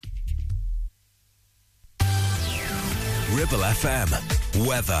Ribble FM.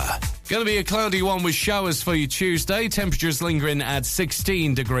 Weather. Going to be a cloudy one with showers for you Tuesday. Temperatures lingering at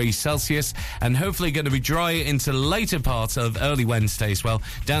 16 degrees Celsius and hopefully going to be dry into later parts of early Wednesday as well,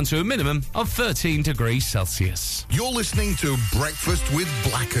 down to a minimum of 13 degrees Celsius. You're listening to Breakfast with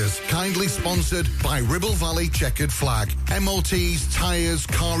Blackers, kindly sponsored by Ribble Valley Checkered Flag. MOTs, tyres,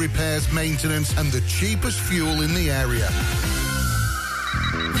 car repairs, maintenance and the cheapest fuel in the area.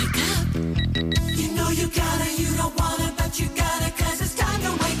 Wake up. You know you gotta, you don't wanna, but you gotta, 'cause it's time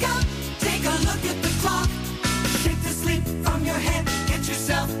to wake up. Take a look at the clock. Shake the sleep from your head. Get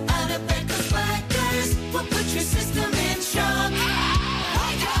yourself out of bed, 'cause Blackers will put your system in shock.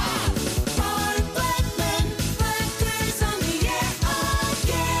 Wake up! Mark Blackman, Blackers on the air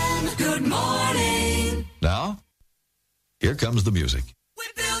again. Good morning. Now, here comes the music. We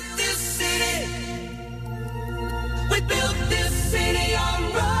built this city. We built this city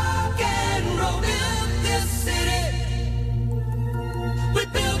on rock and roll. Built this city. We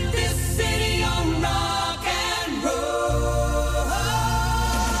built this city on rock and roll.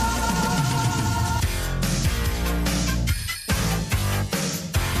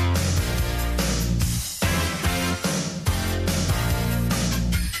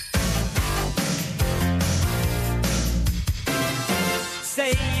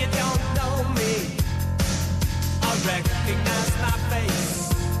 Say you don't know me, I recognize my face.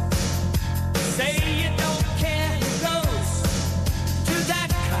 Say you don't care who goes to that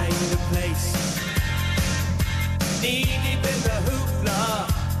kind of place. Knee deep in the hoopla,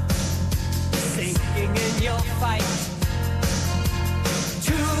 sinking in your fight.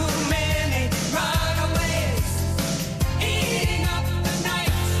 Too many runaways, eating up the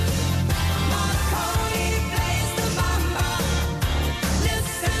night. Marconi plays the mama.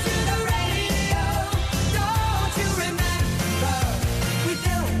 Listen to the radio. Don't you remember? We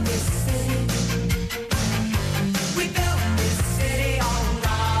built this city. We built this city on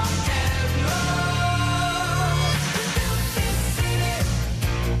rock and roll.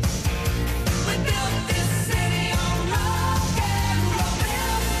 We built this city on rock and roll.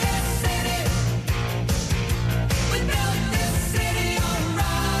 Built this city. We built this city on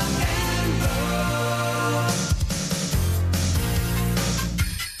rock and roll.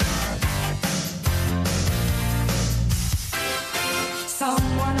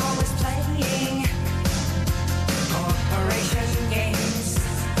 Someone always playing corporation games.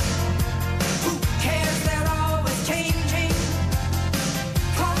 Who cares? They're always changing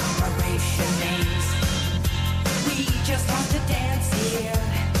corporation names. We just want to dance here.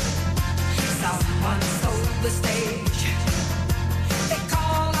 Someone stole the stage. They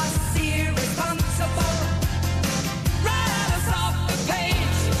call us irresponsible. Write us off the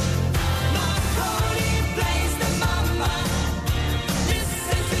page. Marconi plays the mama.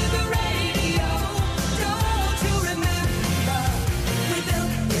 Listen to the radio. Don't you remember? We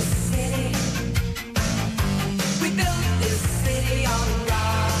built this city. We built this city on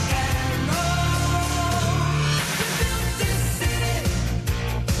rock and roll. We built this city.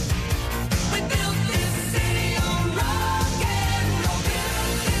 We built this city on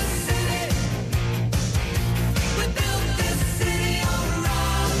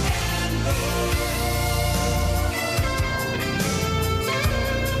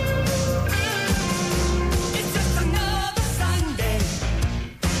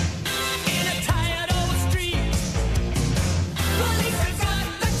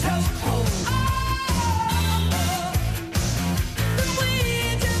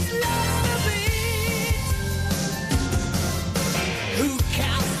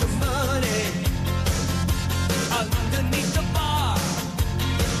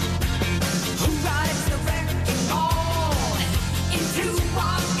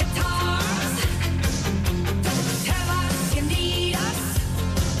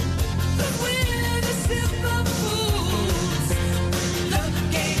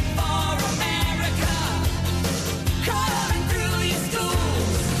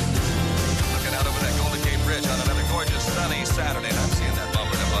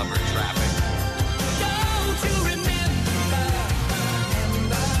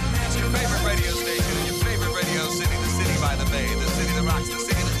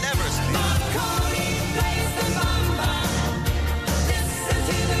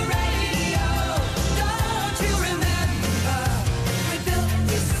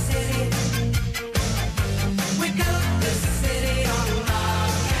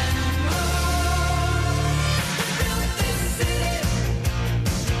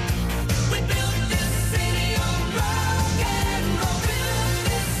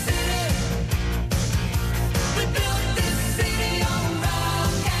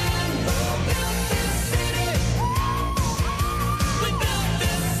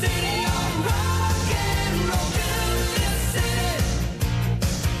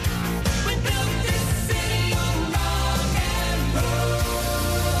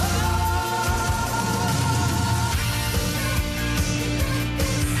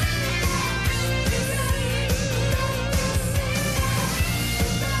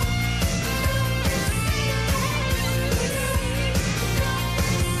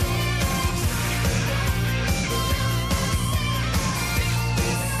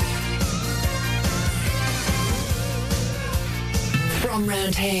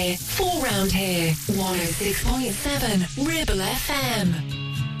round here, for round here. 106.7 Ribble FM.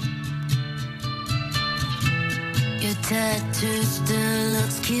 Your tattoo still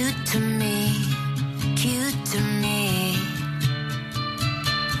looks cute to me, cute to me.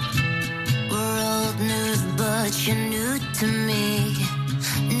 We're old news, but you're new to me,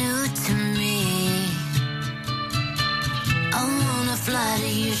 new to me. I wanna fly to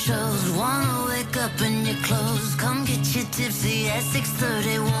your shows, wanna wake up in your clothes, come get you tipsy at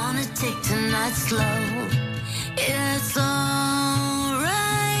 6:30, wanna take tonight slow. It's alright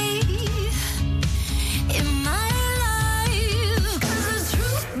in my life, 'cause it's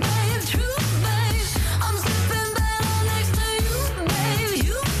true, babe, I'm sleeping better next to you,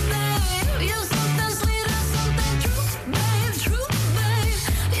 babe, you're something sweet and something true, babe,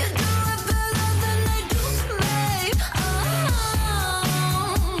 you do it better than they do, babe,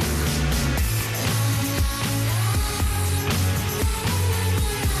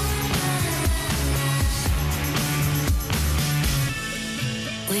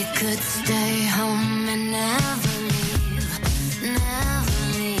 We could stay home and never leave, never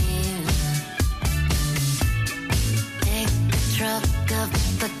leave. Take the truck up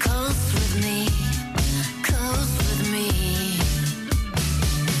the coast with me, coast with me.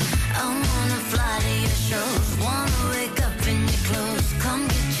 I wanna fly to your shows, wanna wake up in your clothes, come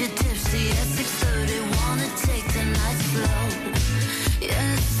get you tipsy at 6:30, wanna take the night slow.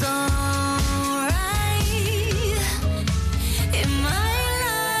 Yeah, it's alright in my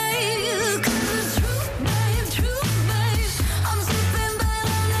life, 'cause it's true, babe, I'm sleeping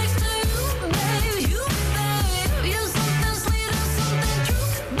better next to you, babe, you're something sweet and something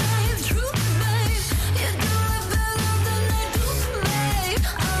true, babe, you do it better than they do, babe,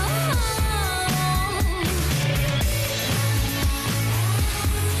 'cause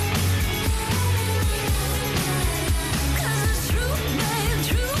it's true, babe.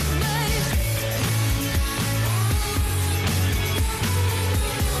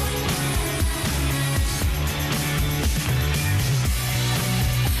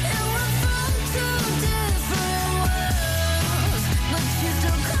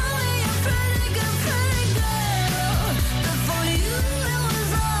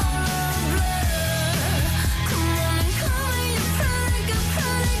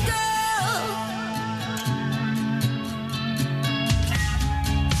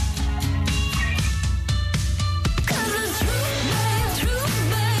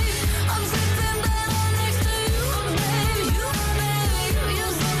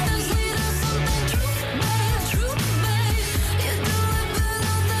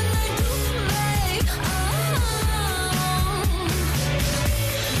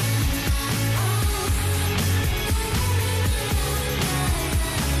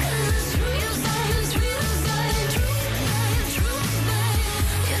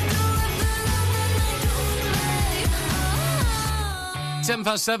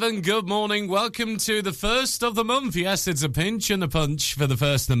 7:07, good morning. Welcome to the first of the month. Yes, it's a pinch and a punch for the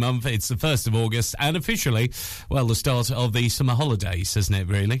first of the month. It's the 1st of August and officially, well, the start of the summer holidays, isn't it,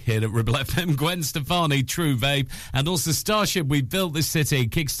 really? Here at Ribble FM, Gwen Stefani, True Babe, and also Starship, We Built This City,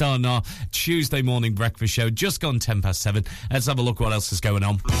 kickstarting our Tuesday morning breakfast show. Just gone 7:10. Let's have a look what else is going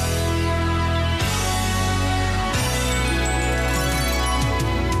on.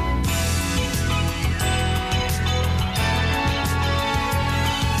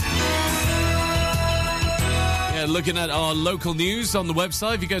 Looking at our local news on the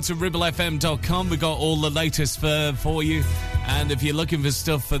website, if you go to ribblefm.com, we've got all the latest for you. And if you're looking for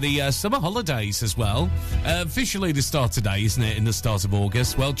stuff for the summer holidays as well, officially the start today, isn't it, in the start of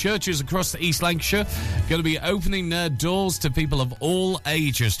August? Well, churches across East Lancashire going to be opening their doors to people of all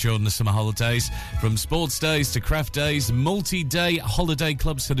ages during the summer holidays, from sports days to craft days, multi-day holiday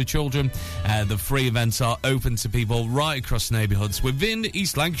clubs for the children. The free events are open to people right across neighbourhoods within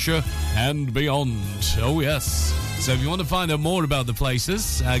East Lancashire and beyond. Oh, yes. So if you want to find out more about the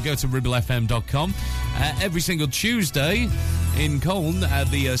places, go to ribblefm.com. Every single Tuesday in Colne at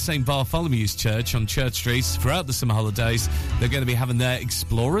the St. Bartholomew's Church on Church Street throughout the summer holidays, they're going to be having their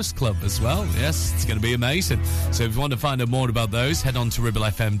Explorers Club as well. Yes, it's going to be amazing. So if you want to find out more about those, head on to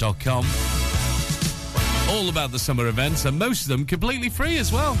ribblefm.com. All about the summer events, and most of them completely free as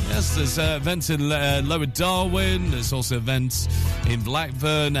well. Yes, there's events in Lower Darwin, there's also events in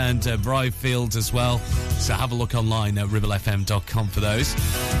Blackburn and Bryfield as well. So have a look online at ribblefm.com for those.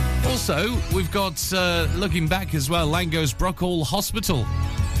 Also, we've got, looking back as well, Langos Brockhall Hospital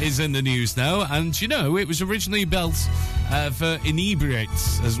is in the news now, and you know, it was originally built for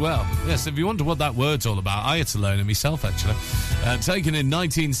inebriates as well. Yes, if you wonder what that word's all about, I had to learn it myself, actually. Taken in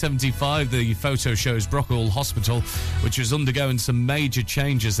 1975, the photo shows Brockhall Hospital, which was undergoing some major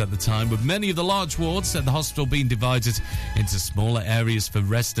changes at the time, with many of the large wards at the hospital being divided into smaller areas for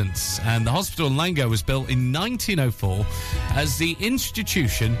residents. And the hospital in Lango was built in 1904 as the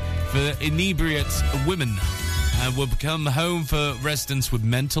Institution for Inebriate Women, and will become home for residents with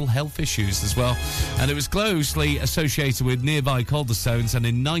mental health issues as well. And it was closely associated with nearby Calderstones, and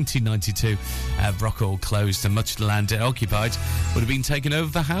in 1992, Brockhall closed, and much of the land it occupied would have been taken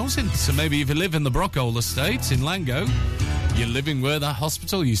over for housing. So maybe if you live in the Brockhall estate in Lango, you're living where that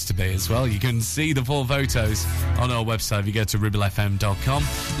hospital used to be as well. You can see the full photos on our website if you go to ribblefm.com.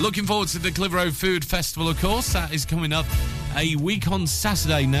 Looking forward to the Clitheroe Food Festival, of course. That is coming up a week on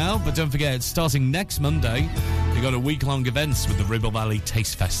Saturday now, but don't forget, it's starting next Monday. You've got a week-long events with the Ribble Valley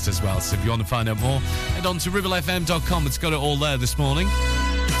Taste Fest as well. So if you want to find out more, head on to ribblefm.com. It's got it all there this morning.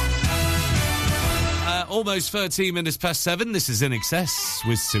 Almost 13 minutes past 7. This is In Excess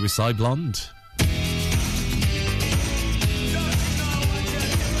with Suicide Blonde.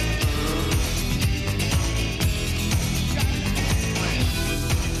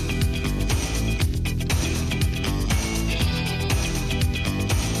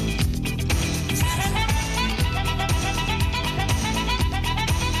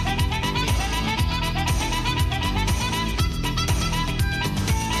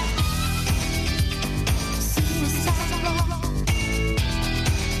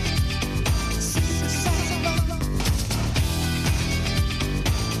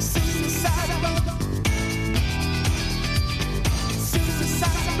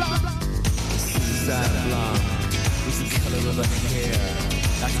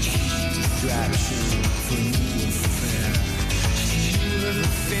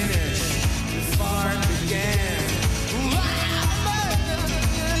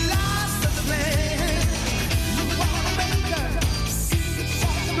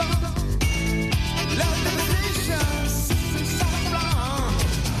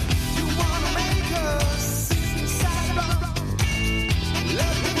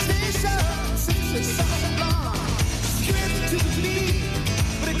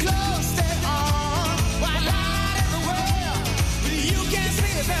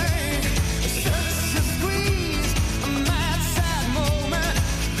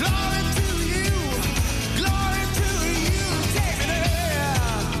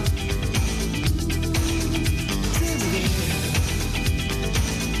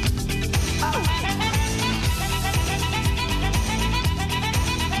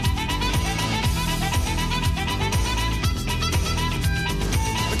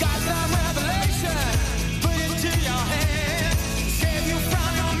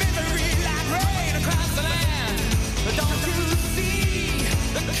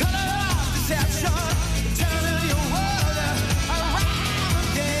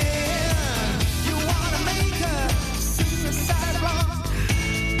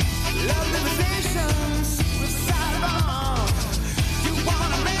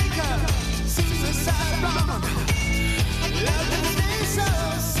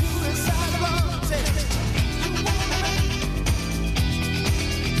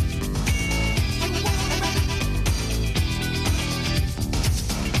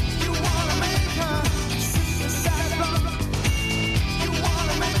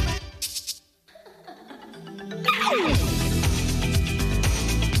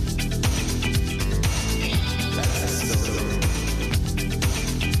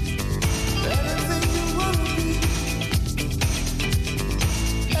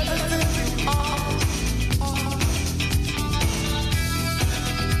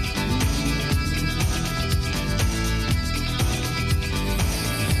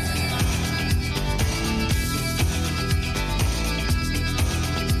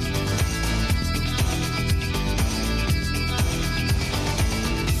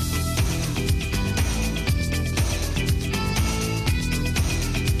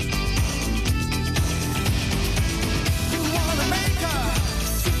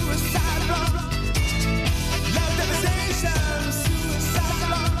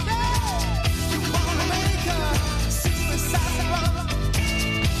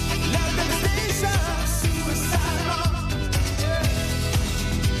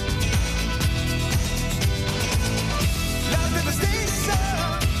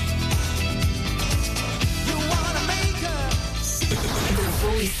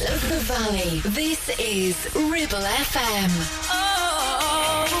 of the Valley. This is Ribble FM.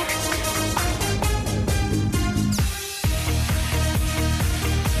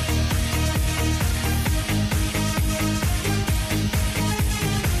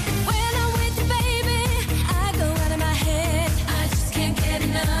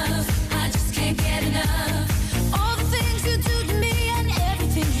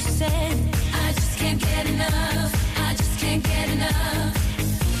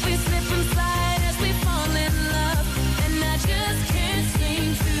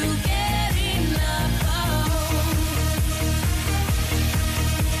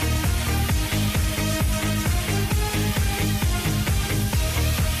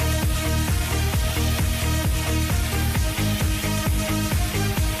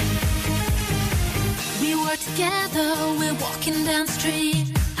 together, we're walking down the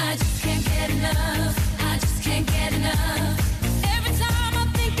street. I just can't get enough. I just can't get enough. Every time I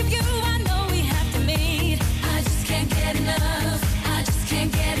think of you, I know we have to meet. I just can't get enough. I just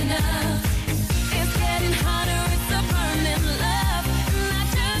can't get enough. It's getting hotter, it's a burning love, and I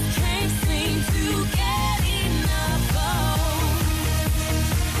just can't seem to get enough. Oh,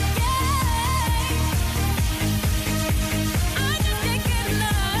 yeah. I just can't get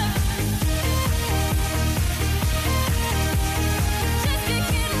enough. Just can't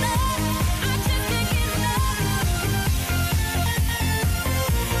get enough.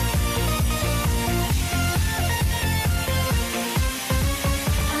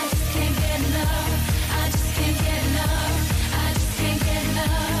 I just can't get enough. I just can't get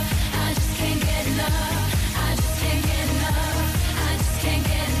enough. I just can't get enough. I just can't get enough. I just can't get enough. I just can't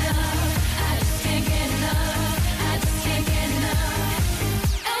get enough. I just can't get enough. I just can't get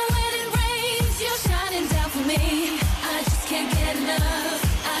enough. And when it rains, you're shining down for me. I just can't get enough.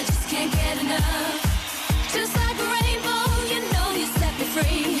 I just can't get enough. Just like a rainbow, you know you set me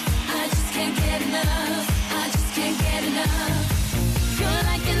free. I just can't get enough. I just can't get enough. You're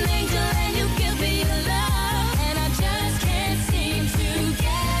like an angel and you give me your love, and I just can't seem to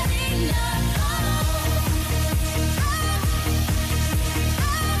get enough.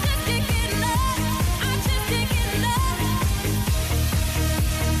 I just can't get enough. I just can't get enough. I just can't get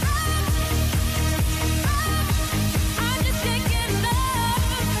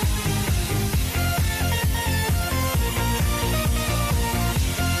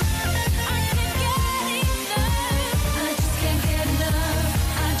enough. I just can't get enough. I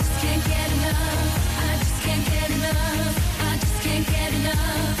just can't get enough. I just can't get enough. I just can't get enough. I just can't get enough. I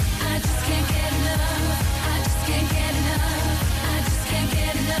just can't get enough. I just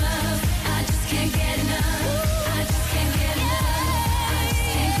can't get enough. I just can't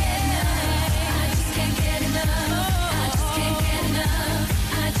get enough. I just can't get enough. I just can't get enough.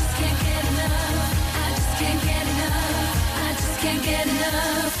 I just can't get enough. I just can't get enough. I just can't get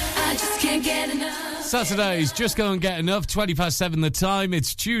enough. I just can't get enough. Saturdays, just go and get enough. 7:20 the time.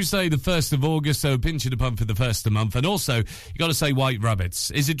 It's Tuesday, the 1st of August, so pinch of the pump for the first of the month. And also, you got to say White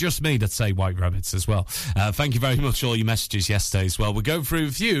Rabbits. Is it just me that say White Rabbits as well? Thank you very much for all your messages yesterday as well. We'll go through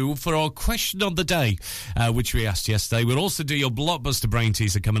a few for our question of the day, which we asked yesterday. We'll also do your Blockbuster Brain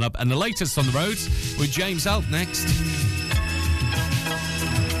Teaser coming up. And the latest on the roads with James Alt next.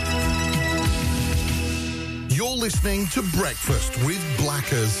 You're listening to Breakfast with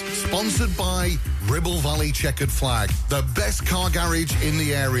Blackers, sponsored by Ribble Valley Checkered Flag, the best car garage in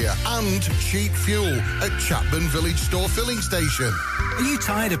the area, and cheap fuel at Chapman Village Store Filling Station. Are you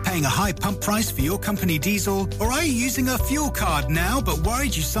tired of paying a high pump price for your company diesel? Or are you using a fuel card now but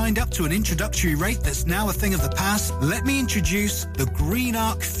worried you signed up to an introductory rate that's now a thing of the past? Let me introduce the Green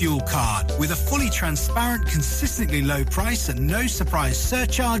Arc Fuel Card. With a fully transparent, consistently low price and no surprise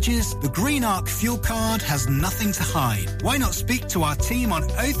surcharges, the Green Arc Fuel Card has nothing to hide. Why not speak to our team on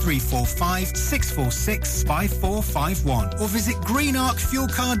 0345 646 5451 or visit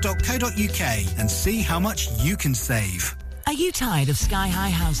greenarcfuelcard.co.uk and see how much you can save. Are you tired of sky-high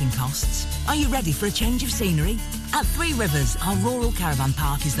housing costs? Are you ready for a change of scenery? At Three Rivers, our rural caravan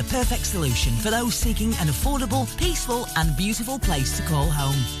park is the perfect solution for those seeking an affordable, peaceful and beautiful place to call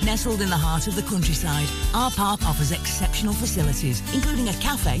home. Nestled in the heart of the countryside, our park offers exceptional facilities, including a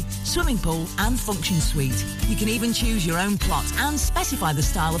cafe, swimming pool and function suite. You can even choose your own plot and specify the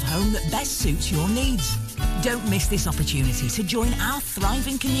style of home that best suits your needs. Don't miss this opportunity to join our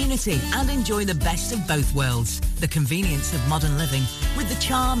thriving community and enjoy the best of both worlds. The convenience of modern living with the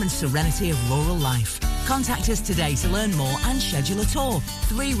charm and serenity of rural life. Contact us today to learn more and schedule a tour.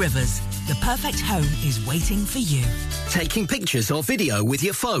 Three Rivers, the perfect home is waiting for you. Taking pictures or video with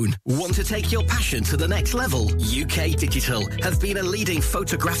your phone? Want to take your passion to the next level? UK Digital have been a leading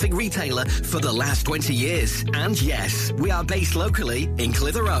photographic retailer for the last 20 years. And yes, we are based locally in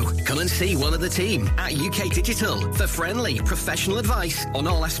Clitheroe. Come and see one of the team at UK Digital for friendly, professional advice on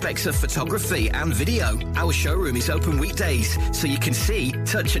all aspects of photography and video. Our showroom is open weekdays, so you can see,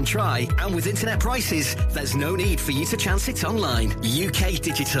 touch and try. And with internet prices, there's no need for you to chance it online. UK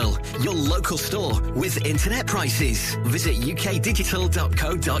Digital, your local store with internet prices. Visit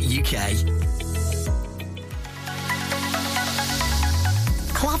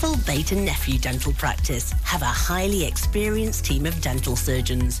ukdigital.co.uk. Clavel Bait and Nephew Dental Practice have a highly experienced team of dental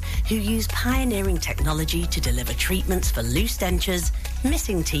surgeons who use pioneering technology to deliver treatments for loose dentures,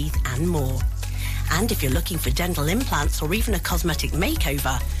 missing teeth and more. And if you're looking for dental implants or even a cosmetic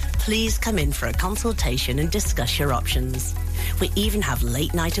makeover, please come in for a consultation and discuss your options. We even have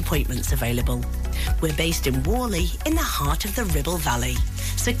late night appointments available. We're based in Worley, in the heart of the Ribble Valley.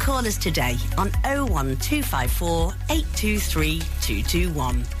 So call us today on 01254 823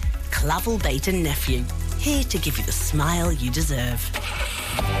 221. Clavel Bait and Nephew, here to give you the smile you deserve.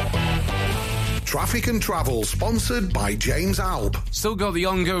 Traffic and Travel, sponsored by James Alb. Still got the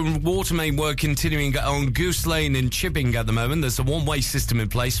ongoing water main work continuing on Goose Lane in Chipping at the moment. There's a one-way system in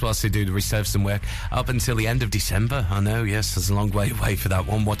place whilst they do the resurfacing work up until the end of December. I know, yes, there's a long way away for that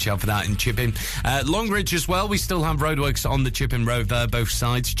one. Watch out for that in Chipping. Longridge as well. We still have roadworks on the Chipping Road there, both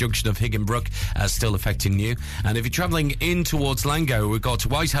sides. Junction of Higginbrook still affecting you. And if you're travelling in towards Lango, we've got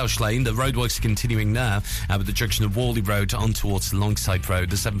White House Lane. The roadworks are continuing now with the junction of Whalley Road on towards Longside Road.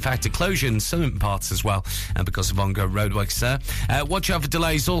 There's in fact a closure in some parts as well because of ongoing roadworks there. Watch out for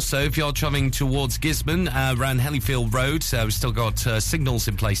delays also if you're travelling towards Gisborne around Hellyfield Road. We've still got signals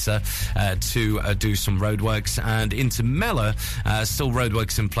in place there to do some roadworks, and into Mellor still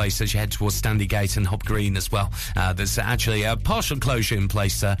roadworks in place as you head towards Standygate and Hop Green as well. There's actually a partial closure in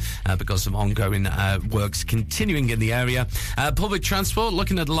place there because of ongoing works continuing in the area. Public transport,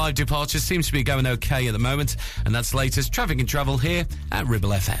 looking at live departures, seems to be going okay at the moment, and that's the latest Traffic and Travel here at Ribble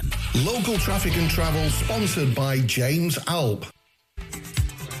FM. Local Traffic and Travel, sponsored by James Alb.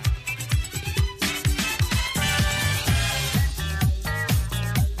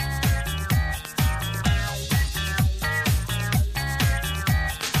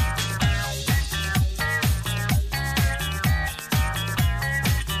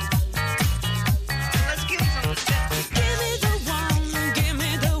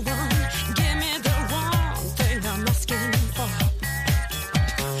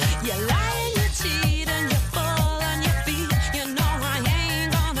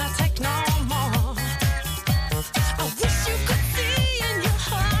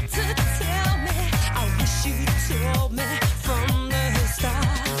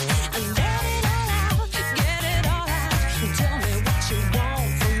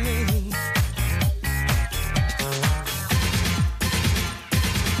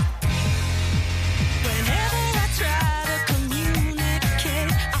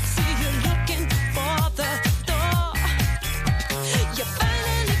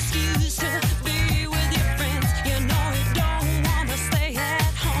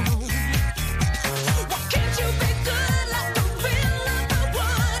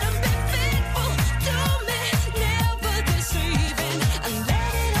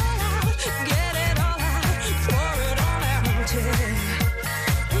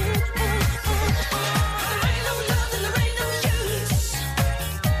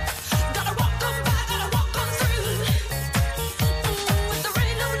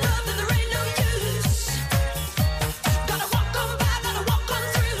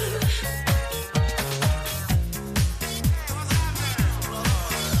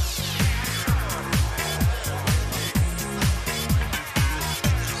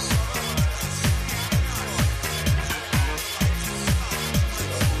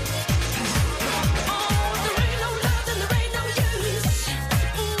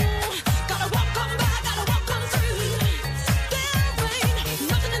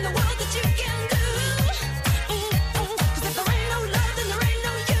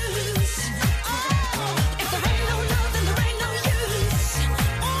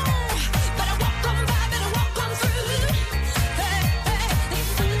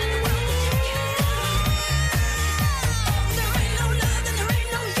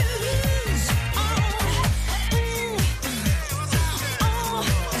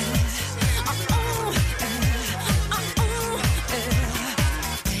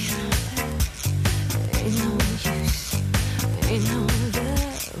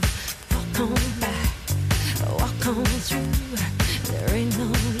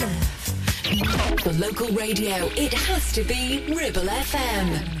 For local radio, it has to be Ribble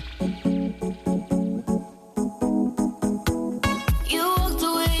FM. You walked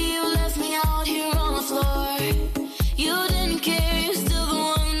away, you left me out here on the floor. You didn't care, you're still the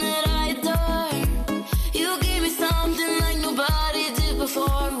one that I adore. You gave me something like nobody did before.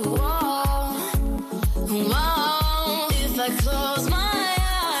 Whoa, whoa. If I close my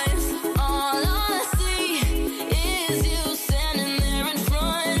eyes, all I see is you standing there in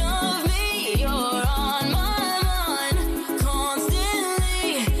front of me. You're on my mind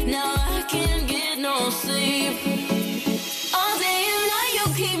constantly. Now I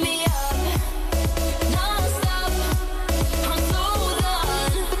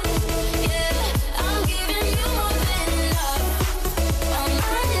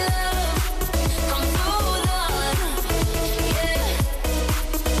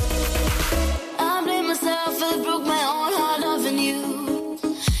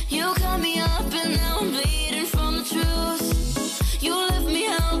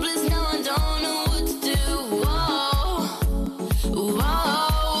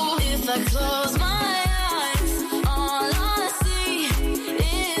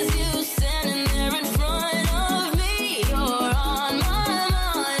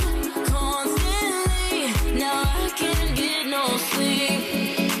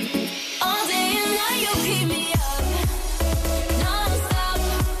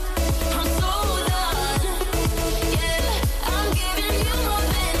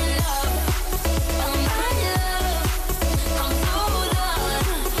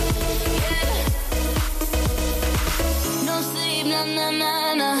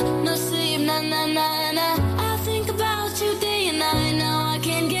no sleep, na na na na. I think about you day and night. Now I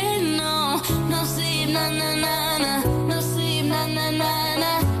can't get no sleep, na na na na. No sleep, na na na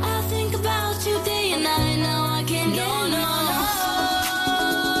na. I think about you day and night. Now I can't get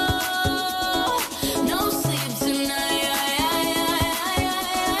no sleep tonight.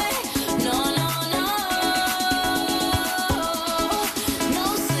 No, no, no. No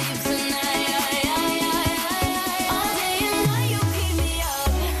sleep tonight. All day and night you keep me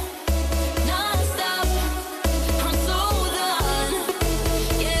up, non-stop. I'm so done.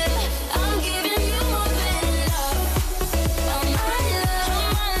 Yeah, I'm giving you more than enough. Oh my love,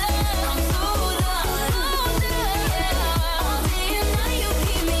 I'm so done. Yeah, all day and night you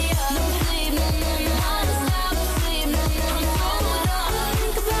keep me up. No sleep, no, no, no. Non-stop sleep, no, no, I'm so done.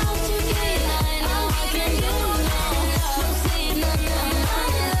 Think about you day and night. Now I can't get no sleep, no, no, no.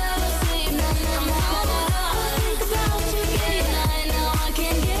 Sleep, no, no, I'm so done. Think about you day and night. Now I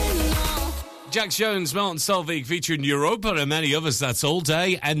can't get no. Jax Jones, Martin Solveig featuring Europa and many others. That's All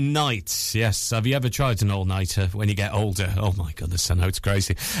Day and Night. Yes, have you ever tried an all-nighter when you get older? Oh my goodness, I know it's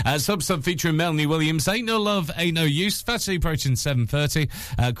crazy. Sub featuring Melanie Williams. Ain't No Love, Ain't No Use. Fastly approaching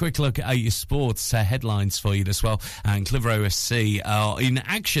 7:30. Quick look at your sports headlines for you as well. And Clitheroe FC are in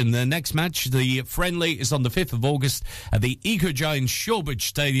action. The next match, the friendly, is on the 5th of August at the Eco Giant Shawbridge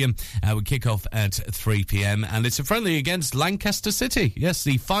Stadium. We kick off at 3 p.m. and it's a friendly against Lancaster City. Yes,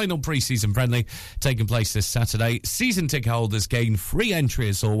 the final pre-season friendly taking place this Saturday. Season ticket holders gain free entry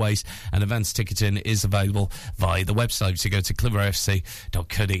as always, and advance ticketing is available via the website. So go to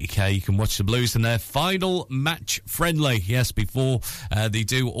clitheroefc.co.uk. You can watch the Blues in their final match friendly, yes, before they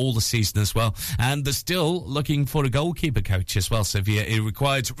do all the season as well. And they're still looking for a goalkeeper coach as well, so if you're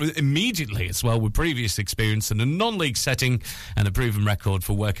required immediately as well, with previous experience in a non-league setting and a proven record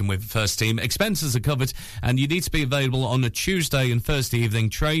for working with the first team. Expenses are covered, and you need to be available on a Tuesday and Thursday evening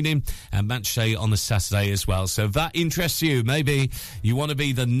training and match day on the Saturday as well. So if that interests you, maybe you want to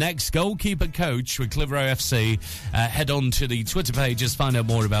be the next goalkeeper coach with Clitheroe FC, head on to the Twitter pages, find out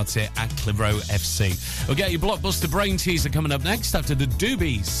more about it at Clitheroe FC. We'll get your blockbuster brain teaser coming up next after the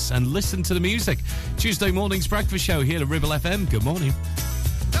Doobies, and listen to the music. Tuesday morning's breakfast show here at Ribble FM. Good morning.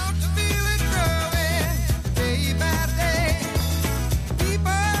 Don't you feel it growing day by day?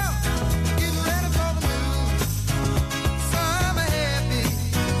 People getting ready for the move. Some are happy,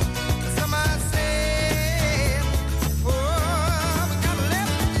 some are sad. Oh, we gotta let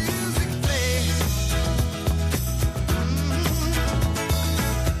the music play.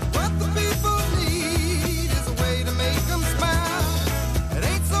 What the people need is a way to make them smile. It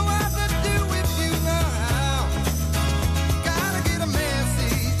ain't so hard to do if you know how. Gotta get a message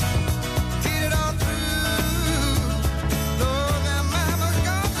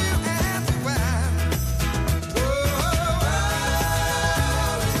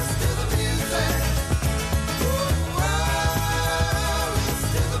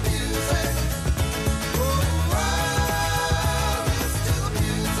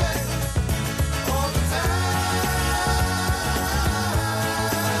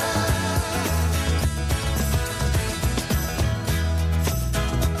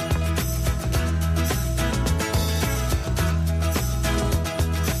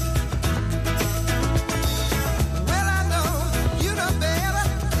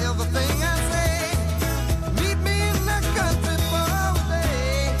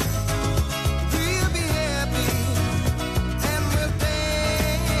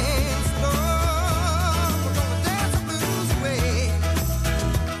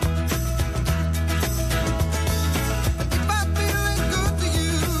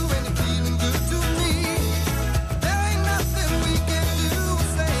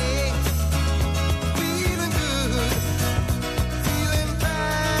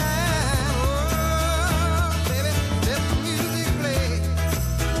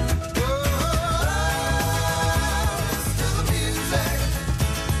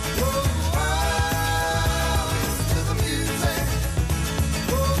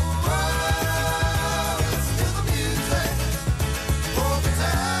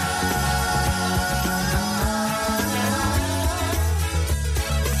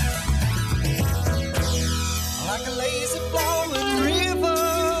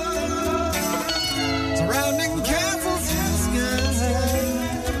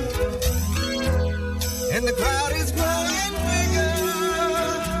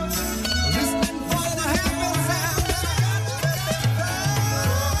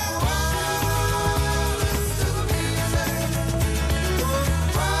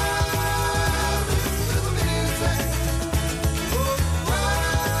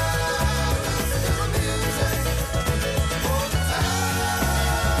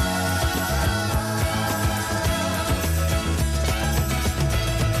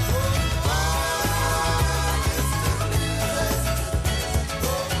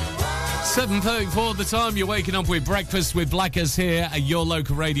 7:34 the time. You're waking up with Breakfast with Blackers here at your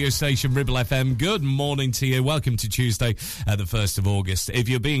local radio station, Ribble FM. Good morning to you. Welcome to Tuesday, the 1st of August. If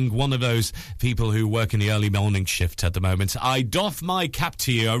you're being one of those people who work in the early morning shift at the moment, I doff my cap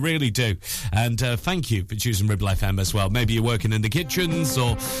to you. I really do. And thank you for choosing Ribble FM as well. Maybe you're working in the kitchens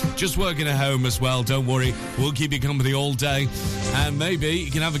or just working at home as well. Don't worry. We'll keep you company all day. And maybe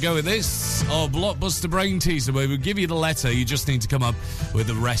you can have a go at this or Blockbuster Brain Teaser, where we'll give you the letter. You just need to come up with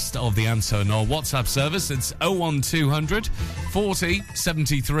the rest of the answer in our WhatsApp service. It's 01200 40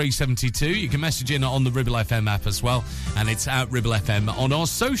 73 72. You can message in on the Ribble FM app as well, and it's at Ribble FM on our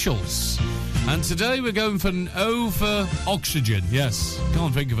socials. And today we're going for an O for oxygen. Yes,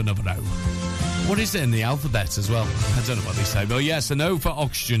 can't think of another O. What is it in the alphabet as well? I don't know what they say, but yes, an O for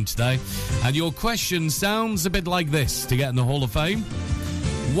oxygen today. And your question sounds a bit like this to get in the Hall of Fame.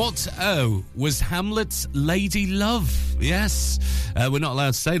 What O was Hamlet's lady love? Yes, we're not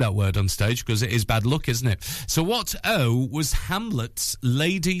allowed to say that word on stage because it is bad luck, isn't it? So what O was Hamlet's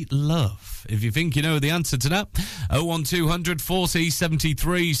lady love? If you think you know the answer to that, 01200 40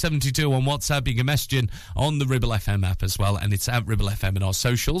 73 72 on WhatsApp. You can message in on the Ribble FM app as well, and it's at Ribble FM in our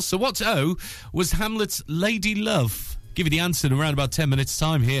socials. So what O was Hamlet's lady love? Give you the answer in around about 10 minutes'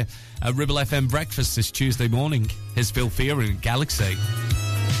 time here at Ribble FM Breakfast this Tuesday morning. Here's Phil Fear in Galaxy.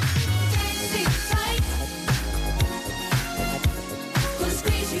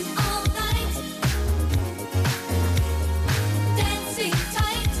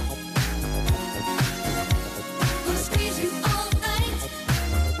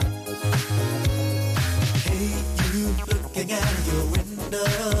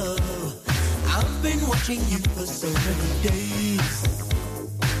 Watching you for so many days.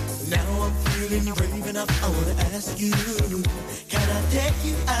 Now I'm feeling brave enough. I wanna ask you, can I take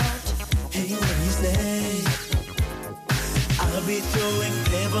you out? Hey, what do you say? I'll be throwing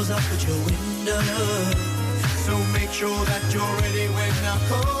pebbles up at your window, so make sure that you're ready when I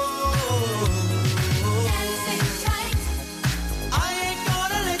call. Dancing tight, I ain't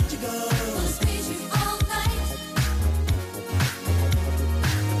gonna let you go. Gonna squeeze you all night.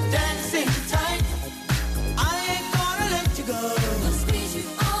 Dancing tight, gonna squeeze you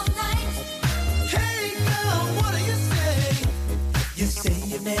all night. Hey girl, what do you say? You say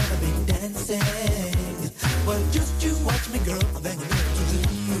you've never been dancing. Well, just you watch me, girl, I'm banging to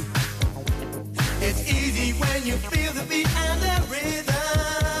you. It's easy when you feel the beat and the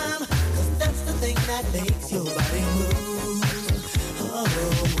rhythm, 'cause that's the thing that makes your body move. Oh,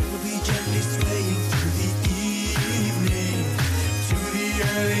 we'll be gently swaying through the evening to the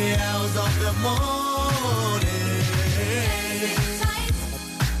early hours of the morning.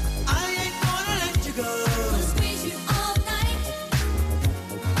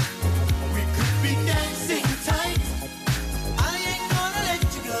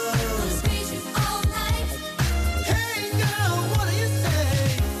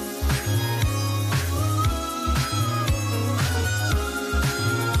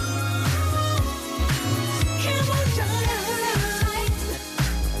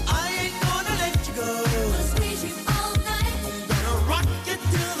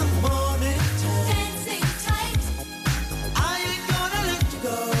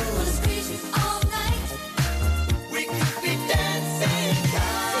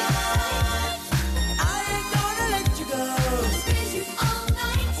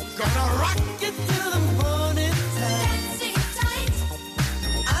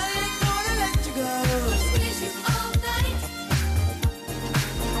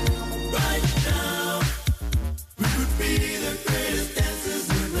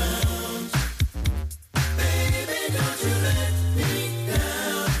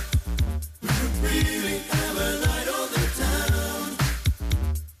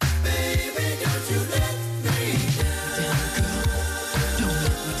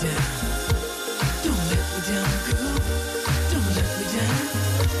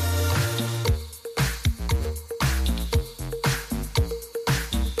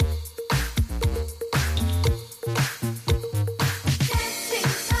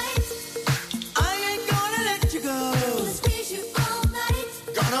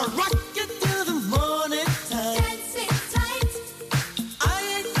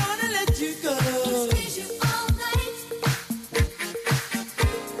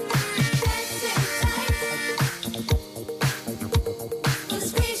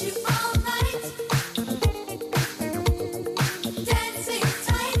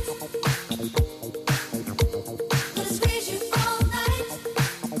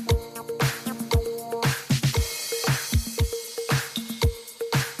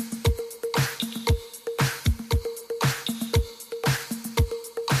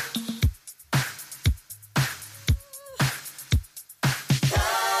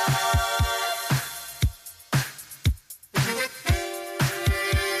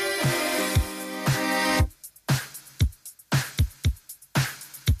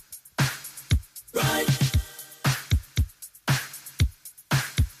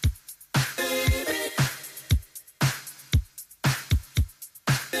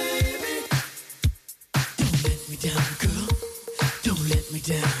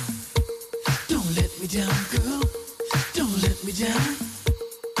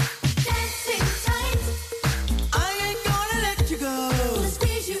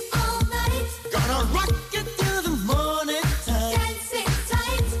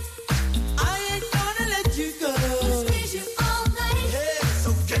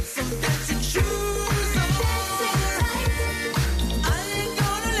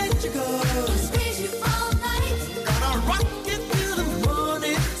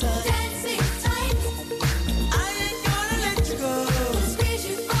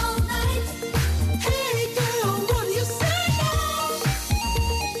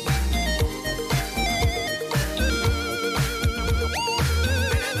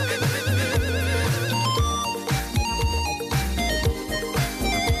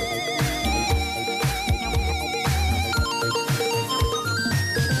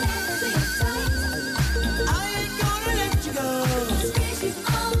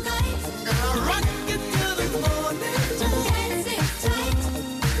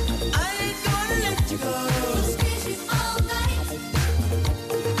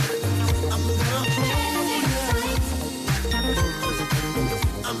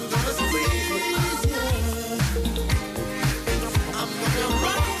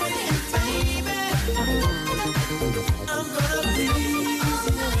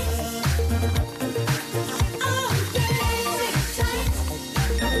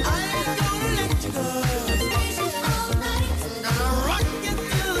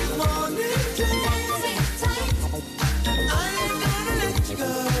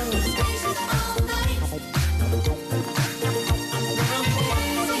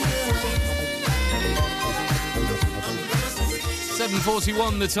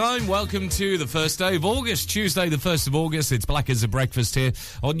 7:41 the time. Welcome to the first day of August, Tuesday the 1st of August. It's Blackers at Breakfast here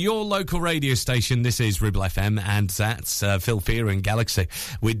on your local radio station. This is Ribble FM, and that's Phil Fear and Galaxy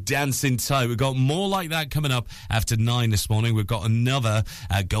with Dancing Tight. We've got more like that coming up after 9 this morning. We've got another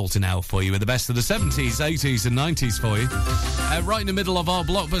golden hour for you with the best of the 70s, 80s and 90s for you. Right in the middle of our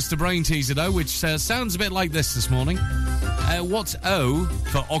blockbuster brain teaser, though, which sounds a bit like this morning. What's O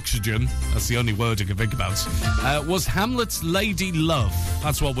for oxygen? That's the only word I can think about. Was Hamlet's Lady Love?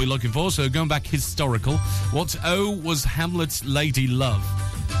 That's what we're looking for. So going back historical. What O was Hamlet's Lady Love?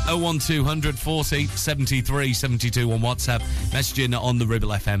 01200 40 73 72 on WhatsApp. Messaging on the Ribble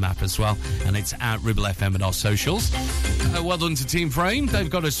FM app as well. And it's at Ribble FM and our socials. Well done to Team Frame. They've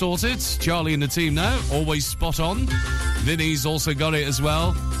got it sorted. Charlie and the team now. Always spot on. Vinny's also got it as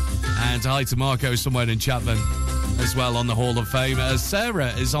well. And hi to Marco somewhere in Chapman as well on the Hall of Fame.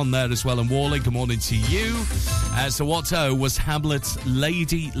 Sarah is on there as well, and Wally, good morning to you. So what was Hamlet's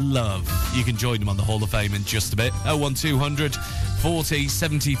Lady Love? You can join them on the Hall of Fame in just a bit. 01200 40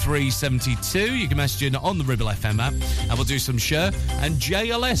 73 72. You can message in on the Ribble FM app, and we'll do some Cher and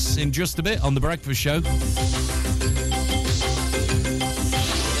JLS in just a bit on The Breakfast Show.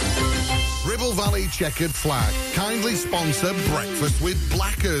 Ribble Valley Checkered Flag kindly sponsor Breakfast with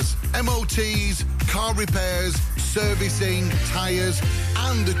Blackers. MOTs, car repairs, servicing, tyres,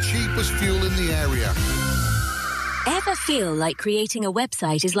 and the cheapest fuel in the area. Ever feel like creating a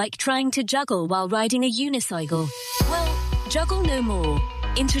website is like trying to juggle while riding a unicycle? Well, juggle no more.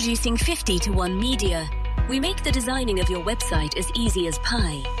 Introducing 50-1 Media. We make the designing of your website as easy as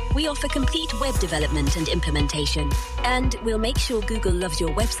pie. We offer complete web development and implementation. And we'll make sure Google loves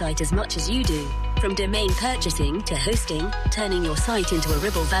your website as much as you do. From domain purchasing to hosting, turning your site into a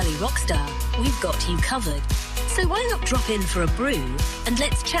Ribble Valley rockstar, we've got you covered. So why not drop in for a brew and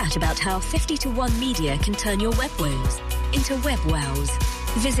let's chat about how 50-1 Media can turn your web woes into web wows.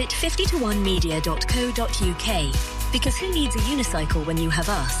 Visit 50to1media.co.uk, because who needs a unicycle when you have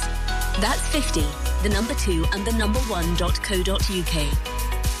us? That's 50, the number 2 and the number 1.co.uk.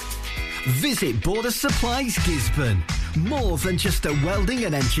 Visit Border Supplies Gisborne. More than just a welding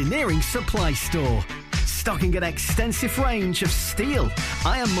and engineering supply store. Stocking an extensive range of steel,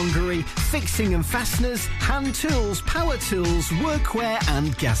 ironmongery, fixing and fasteners, hand tools, power tools, workwear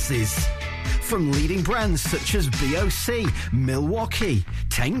and gases. From leading brands such as BOC, Milwaukee,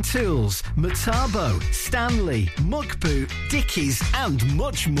 Teng Tools, Metabo, Stanley, Muckboot, Dickies and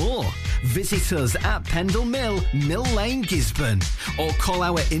much more. Visit us at Pendle Mill, Mill Lane, Gisborne, or call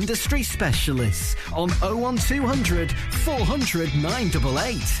our industry specialists on 01200 400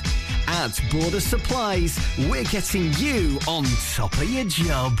 988. At Border Supplies, we're getting you on top of your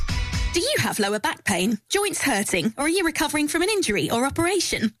job. Do you have lower back pain, joints hurting, or are you recovering from an injury or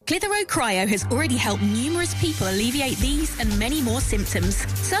operation? Clitheroe Cryo has already helped numerous people alleviate these and many more symptoms.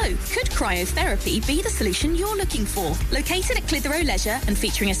 So, could cryotherapy be the solution you're looking for? Located at Clitheroe Leisure and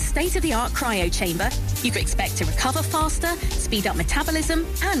featuring a state-of-the-art cryo chamber, you can expect to recover faster, speed up metabolism,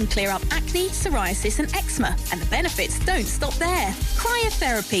 and clear up acne, psoriasis, and eczema. And the benefits don't stop there.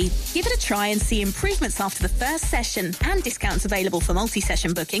 Cryotherapy. Give it a try and see improvements after the first session, and discounts available for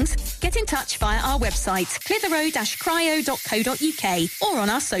multi-session bookings. Get in touch via our website, clitheroe-cryo.co.uk, or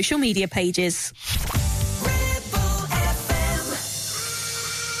on our social media pages. She said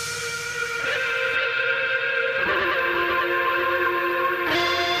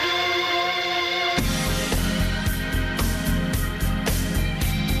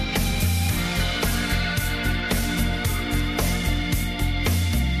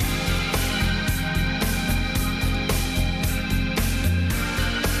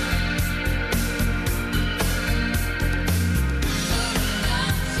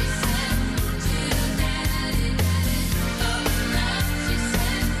to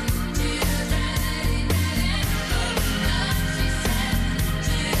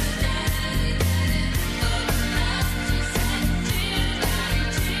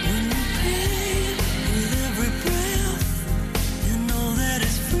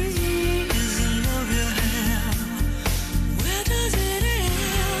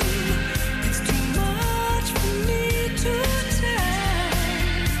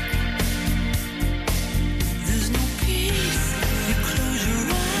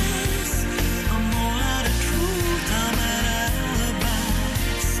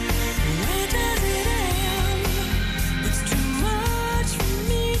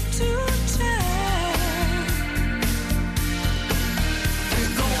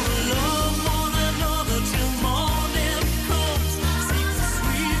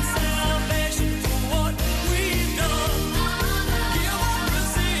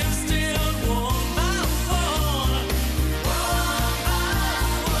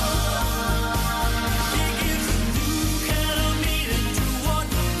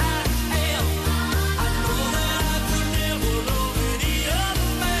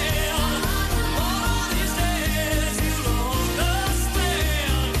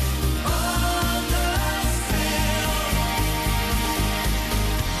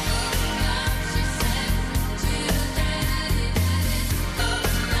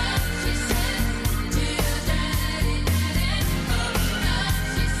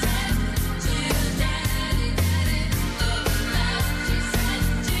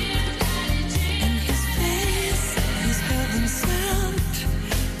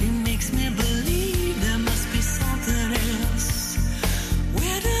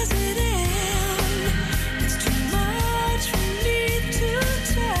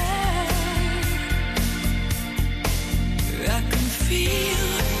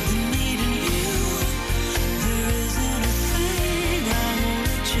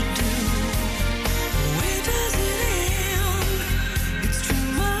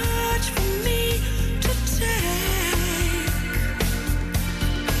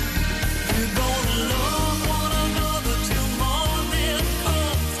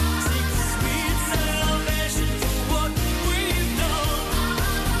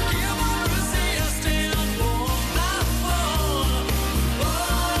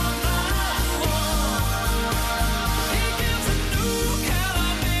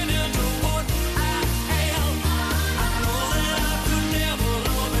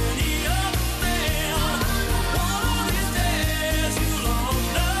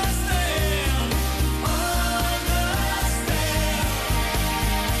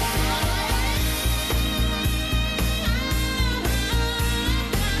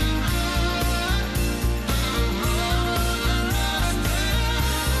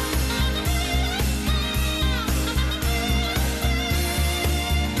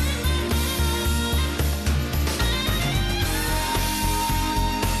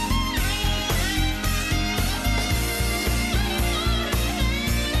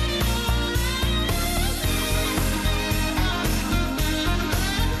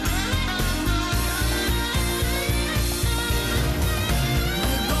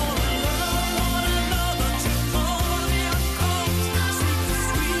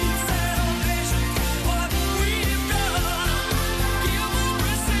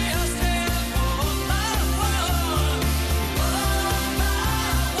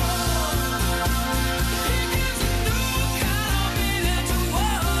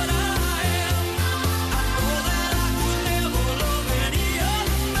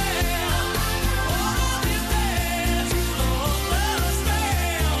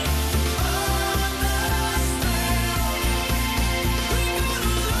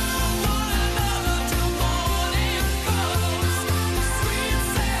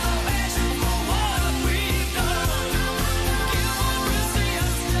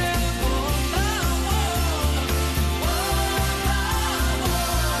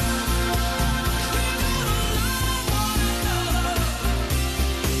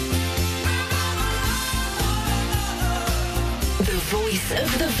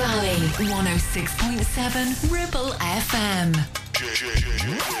the Valley. 106.7 Ribble FM.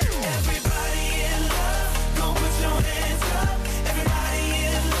 Everybody in love, go put your hands up. Everybody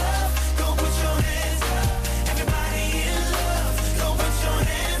in love, go put your hands up. Everybody in love, go put your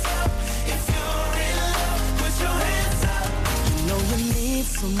hands up. If you're in love, put your hands up. You know you need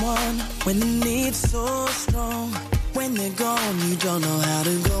someone when the need's so strong. When they're gone, you don't know how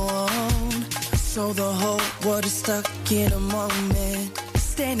to go on. So the whole world is stuck in a moment,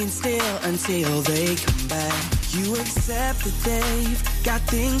 standing still until they come back. You accept that they've got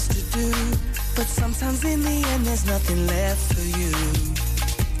things to do, but sometimes in the end there's nothing left for you.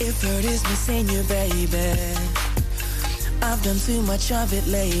 If hurt is missing you, baby, I've done too much of it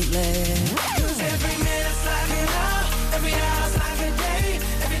lately. 'Cause every minute's like an hour, every hour's like a day,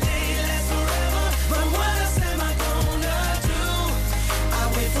 every day lasts forever. But what else am I gonna do? I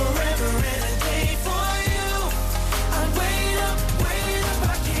wait forever and a day for you. I wait up,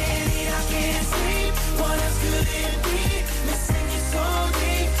 I can't eat, I can't sleep. What else could it be? Missing you so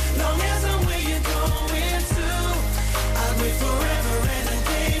deep. Long as I'm where you're going to, I wait forever and a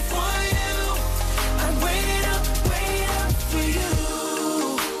day for you. I wait up for you.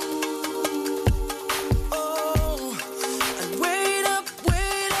 Oh, I wait up.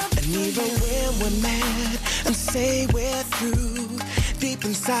 And even when we're mad and say we're through, deep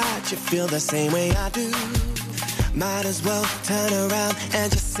inside you feel the same way I do. Might as well turn around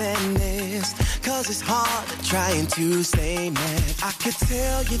and just send this, 'cause it's hard trying to stay mad. I could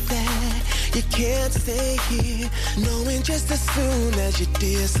tell you that you can't stay here, knowing just as soon as you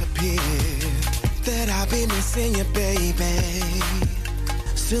disappear that I'll be missing you, baby.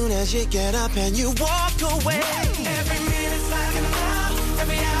 Soon as you get up and you walk away. Every minute's like an hour,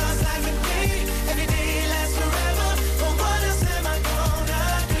 every hour's like a day, every day lasts forever. But what else am I gonna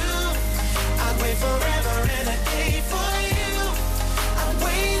do? I wait forever and a day for you. I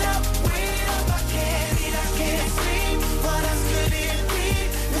wait up, I can't eat, I can't sleep. What else could it be?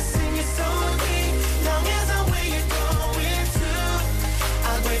 Missing you so deep. Long as I'm where you're going to,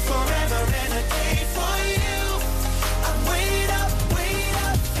 I wait forever and a day for you. I wait up for you.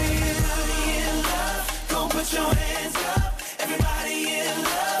 Everybody in love, go put your hands up. Everybody in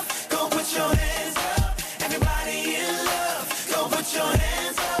love, go put your hands up. Everybody in love, go put your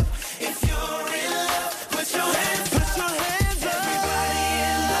hands up. If you're in love, put your hands up. Everybody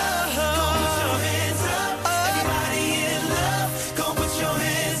in love, go put your hands up. Everybody in love, go put your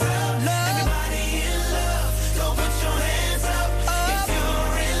hands up. Everybody in love, go put your hands up. If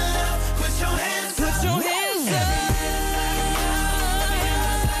you're in love, put your hands up. Put your hands up.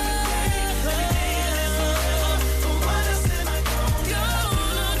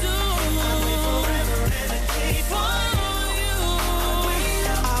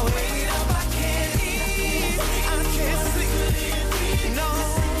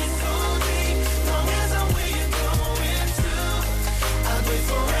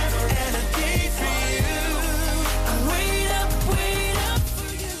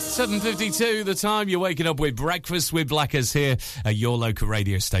 $7:52 the time. You're waking up with Breakfast with Blackers here at your local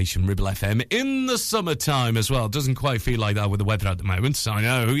radio station, Ribble FM, in the summertime as well. Doesn't quite feel like that with the weather at the moment, I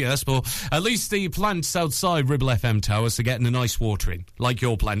know, yes, but at least the plants outside Ribble FM towers are getting a nice watering, like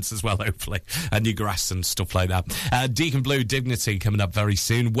your plants as well, hopefully, and your grass and stuff like that. Deacon Blue Dignity coming up very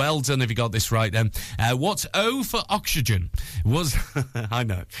soon. Well done if you got this right then. What's O for oxygen was, I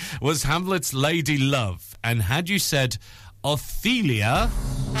know, was Hamlet's Lady Love, and had you said Ophelia,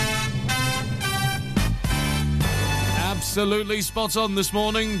 absolutely spot on this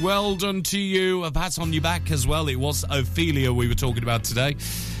morning. Well done to you. A pat on your back as well. It was Ophelia we were talking about today.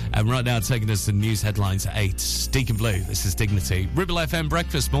 And right now, taking us to news headlines at 8. Deacon Blue, this is Dignity. Ribble FM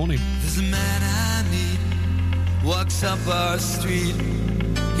Breakfast Morning. There's a man I meet, walks up our street.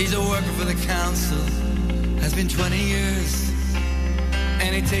 He's a worker for the council, has been 20 years.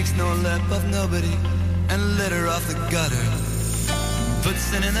 And he takes no lip of nobody and litter off the gutter.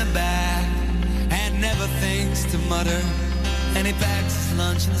 Puts it in a bag and never thinks to mutter. And he packs his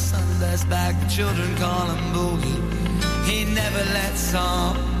lunch in a Sunday's bag. The children call him Boogie. He never lets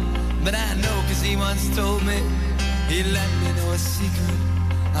on, but I know 'cause he once told me he let me know a secret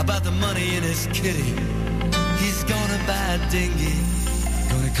about the money in his kitty. He's gonna buy a dinghy,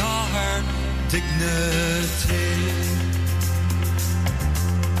 gonna call her Dignity.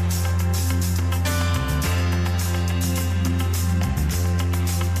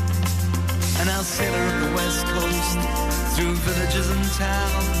 And I'll sail her up the west coast, through villages and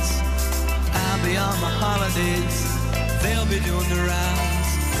towns. I'll be on my holidays, they'll be doing the rounds.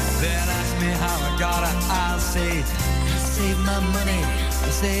 They'll ask me how I got her, I'll say, I saved my money.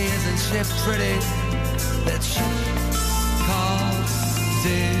 They'll say, isn't she pretty? That she called And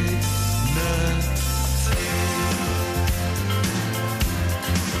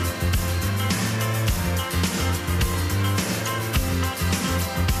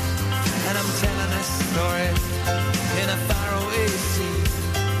I'm telling a story in a faraway sea,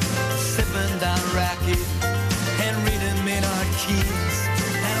 sipping down raki and reading Maynard Keynes.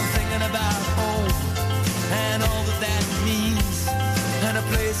 And I'm thinking about home and all that that means, and a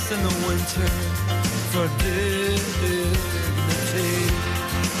place in the winter for dignity.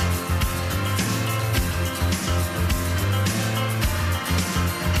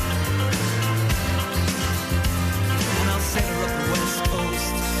 And I'll sail up the west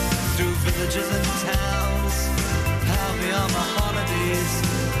coast through villages and towns. I'll be on my holidays,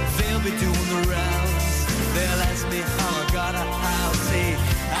 they'll be doing the rounds. They'll ask me how I got a house. Say,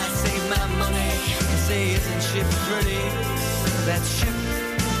 I save my money. Say, isn't she pretty? That ship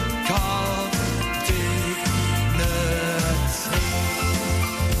called dignity.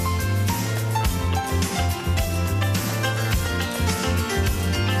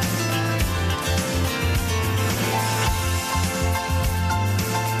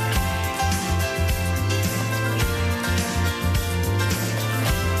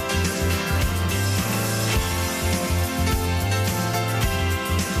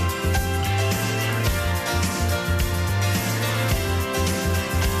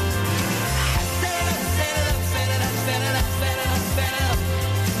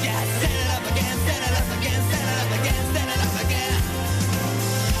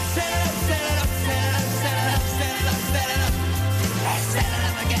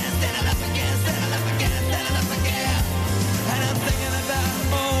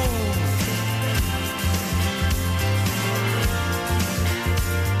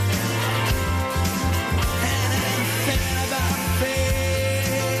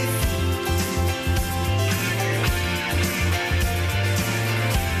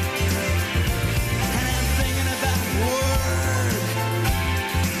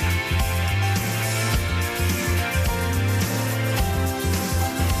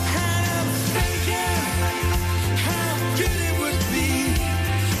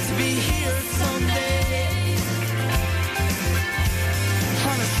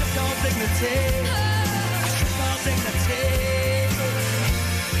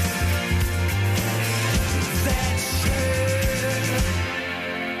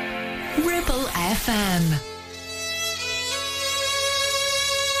 Ribble FM.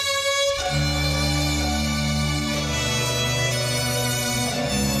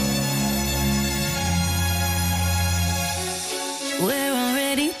 We're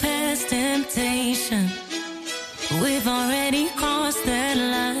already past temptation. We've already crossed that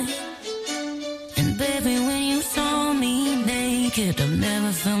line. And baby, when you saw me naked, I've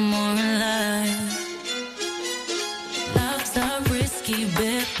never felt more alive. Love's a risky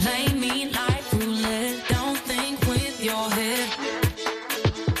bet. Play me like roulette. Don't think with your head.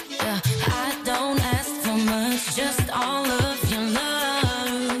 Yeah, I don't ask for much, just all of your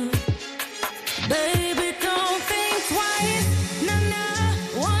love. Baby, don't think twice. Nah,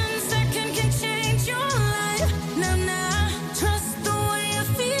 nah. 1 second can change your life. Nah, nah. Trust the way you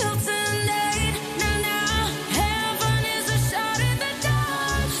feel tonight. Nah, nah. Heaven is a shot in the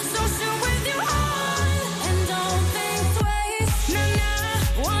dark. So shoot with your heart and don't think twice. Nah,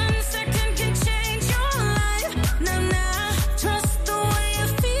 nah. 1 second can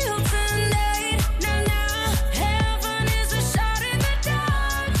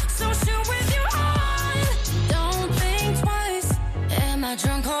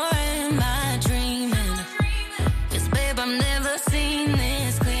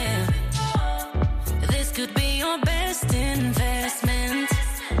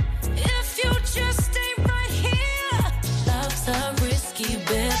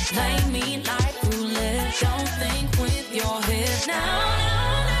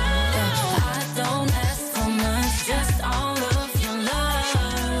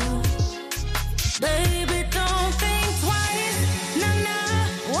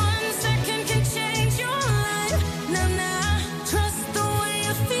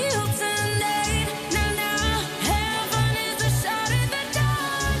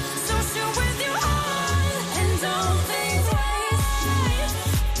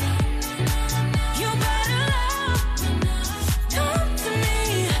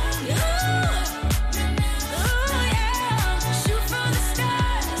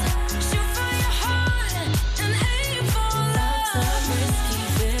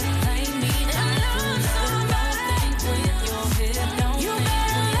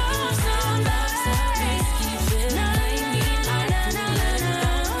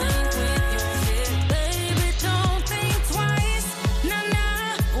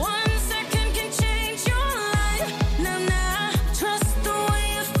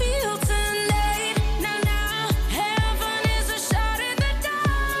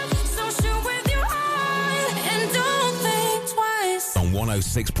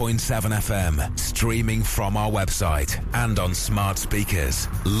 106.7 FM, streaming from our website and on smart speakers.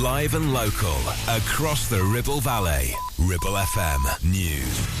 Live and local, across the Ribble Valley. Ribble FM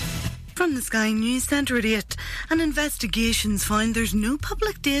News. From the Sky News Centre at 8, and investigations find there's no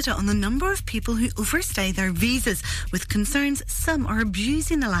public data on the number of people who overstay their visas, with concerns some are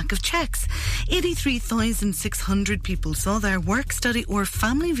abusing the lack of checks. 83,600 people saw their work, study or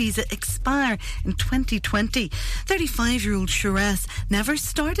family visa expire in 2020. 35-year-old Sharess never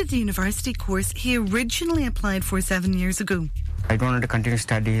started the university course he originally applied for 7 years ago. I don't want to continue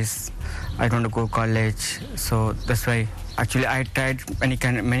studies. I don't want to go to college. So that's why, actually, I tried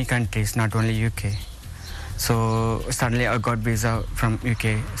many countries, not only UK. So suddenly I got visa from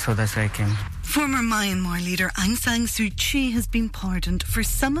UK. So that's why I came. Former Myanmar leader Aung San Suu Kyi has been pardoned for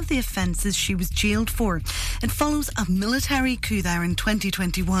some of the offences she was jailed for. It follows a military coup there in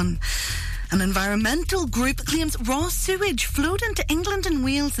 2021. An environmental group claims raw sewage flowed into England and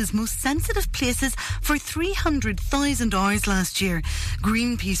Wales's most sensitive places for 300,000 hours last year.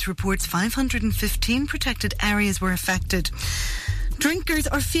 Greenpeace reports 515 protected areas were affected. Drinkers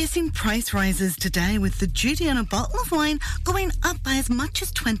are facing price rises today, with the duty on a bottle of wine going up by as much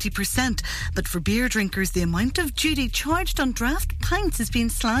as 20%. But for beer drinkers, the amount of duty charged on draft pints is being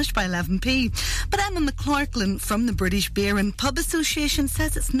slashed by 11p. But Emma McClarklin from the British Beer and Pub Association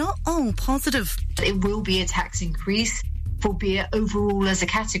says it's not all positive. It will be a tax increase for beer overall as a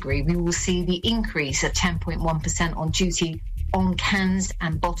category. We will see the increase of 10.1% on duty on cans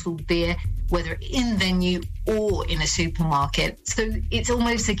and bottled beer, whether in venue or in a supermarket. So it's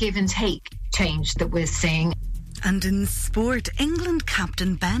almost a give and take change that we're seeing. And in sport, England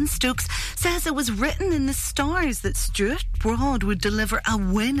captain Ben Stokes says it was written in the stars that Stuart Broad would deliver a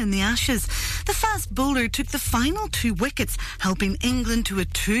win in the Ashes. The fast bowler took the final 2 wickets, helping England to a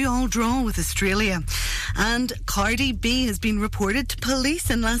 2-all draw with Australia. And Cardi B has been reported to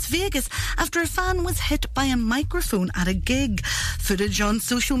police in Las Vegas after a fan was hit by a microphone at a gig. Footage on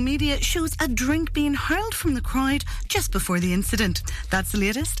social media shows a drink being hurled from the crowd just before the incident. That's the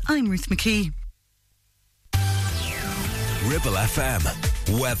latest. I'm Ruth McKee. Ribble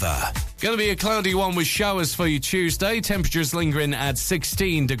FM weather. Going to be a cloudy one with showers for you Tuesday. Temperatures lingering at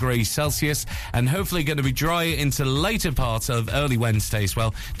 16 degrees Celsius, and hopefully going to be dry into later parts of early Wednesday as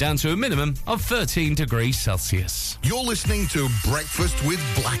well, down to a minimum of 13 degrees Celsius. You're listening to Breakfast with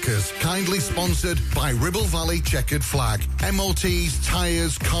Blackers, kindly sponsored by Ribble Valley Checkered Flag. MOTs,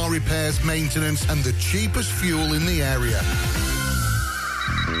 tyres, car repairs, maintenance, and the cheapest fuel in the area.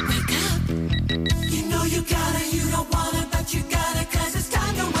 Wake up. You know you gotta, you don't wanna, but you gotta, 'cause it's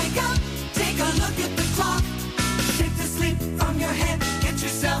time to wake up. Take a look at the clock. Shake the sleep from your head. Get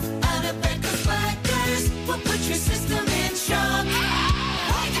yourself out of bed, 'cause Blackers will put your system in shock.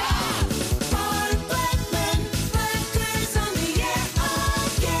 Wake up! For Blackman, Blackers on the air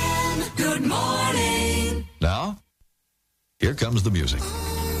again. Good morning. Now, here comes the music.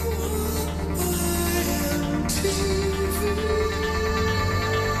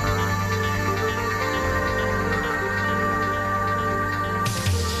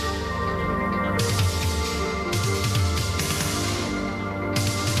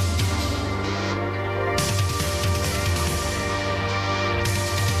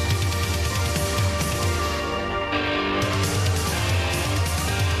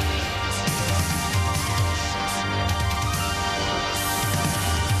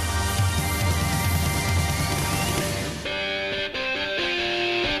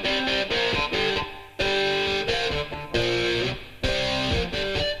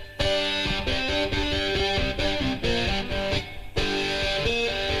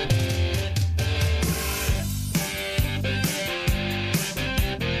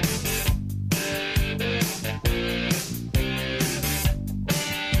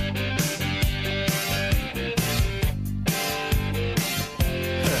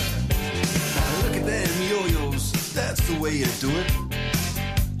 way you do it.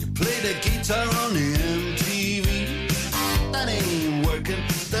 You play the guitar on the MTV. That ain't working,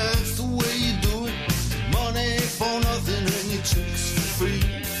 that's the way you do it. Money for nothing and your chicks for free.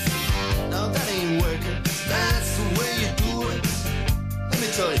 Now that ain't working, that's the way you do it. Let me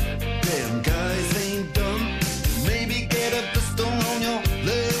tell you, damn guys ain't dumb. Maybe get a blister on your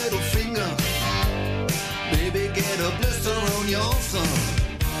little finger. Maybe get a blister on your thumb.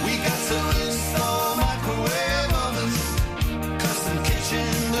 We got to install microwave ovens, custom kitchen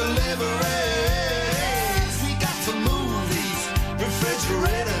deliveries. We got to move these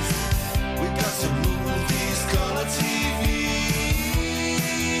refrigerators. We got to move these color TVs.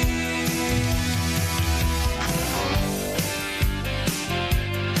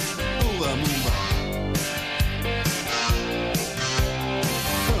 Move 'em, move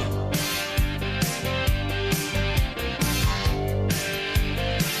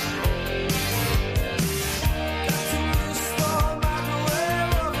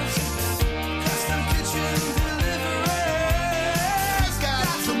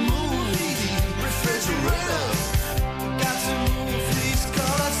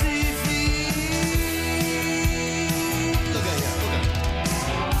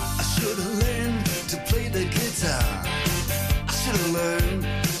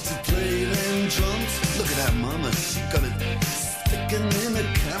She got it sticking in the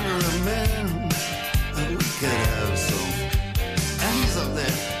cameraman. And we could have some. And he's up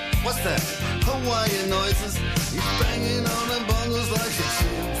there. What's that? Hawaiian noises. He's banging on the bongos like a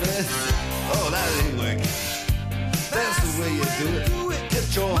chimpanzee. Oh, that ain't working. That's the way you do it. Get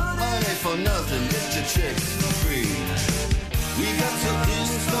your money for nothing. Get your chicks for free. We got to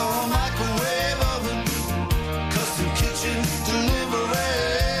install a microwave oven, custom kitchen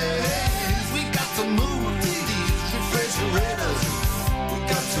deliveries. We got to move these refrigerators. We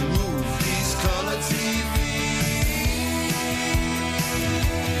got to move these color TVs.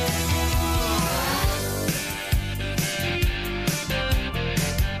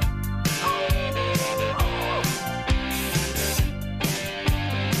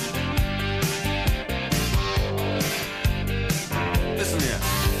 Listen here,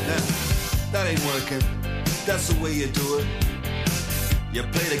 that ain't working. That's the way you do it. You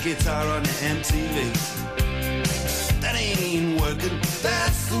play the guitar on the MTV. That ain't working.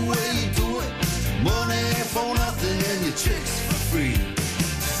 That's the way you do it. Money for nothing and your chicks for free.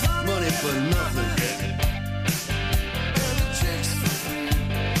 Money for nothing. And your chicks for free.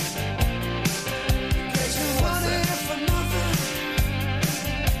 Get your money for nothing.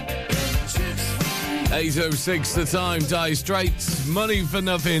 And your chicks for free. 8:06 the time, Dire Straits, Money for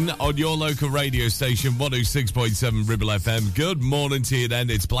Nothing on your local radio station, 106.7 Ribble FM. Good morning to you then,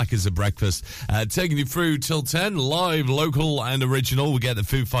 it's Black as a Breakfast, taking you through till 10, live, local and original. We'll get the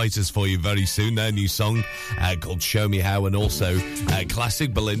Foo Fighters for you very soon, their new song called Show Me How, and also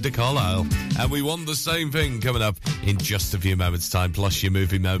classic Belinda Carlisle. And we want the same thing coming up in just a few moments' time, plus your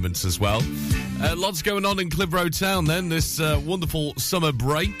movie moments as well. Lots going on in Clitheroe Town then, this wonderful summer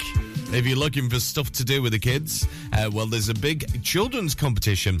break. If you're looking for stuff to do with the kids, well, there's a big children's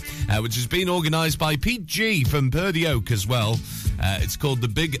competition, which has been organised by Pete G from Purdy Oak as well. It's called the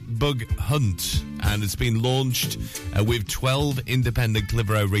Big Bug Hunt, and it's been launched with 12 independent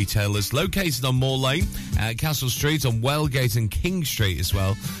Clitheroe retailers located on Moor Lane, Castle Street, on Wellgate and King Street as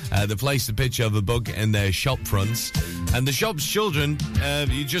well. They placed a picture of a bug in their shop fronts. And the shop's children,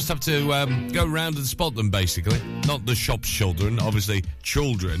 you just have to go around and spot them, basically. Not the shop's children, obviously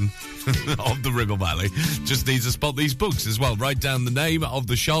children of the Ribble Valley. Just need to spot these bugs as well. Write down the name of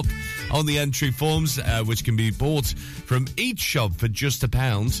the shop on the entry forms, which can be bought from each shop for just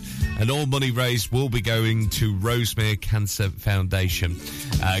 £1. And all money raised will be going to Rosemere Cancer Foundation.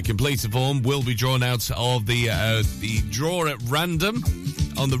 Complete the form will be drawn out of the draw at random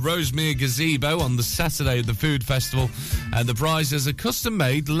on the Rosemere Gazebo on the Saturday of the Food Festival. And the prize is a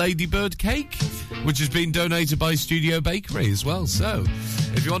custom-made Ladybird cake, which has been donated by Studio Bakery as well. So,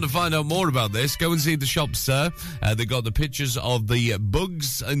 if you want to find out more about this, go and see the shop, sir. They've got the pictures of the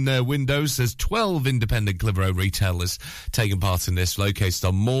bugs in their windows. There's 12 independent Clitheroe retailers taking part in this, located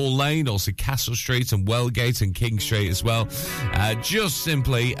on Moor Lane, also Castle Street and Wellgate and King Street as well. Just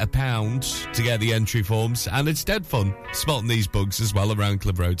simply £1 to get the entry forms, and it's dead fun spotting these bugs as well around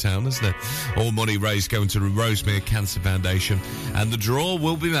Clitheroe Town, isn't it? All money raised going to the Rosemere Cancer Foundation, and the draw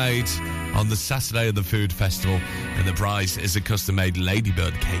will be made on the Saturday of the Food Festival, and the prize is a custom-made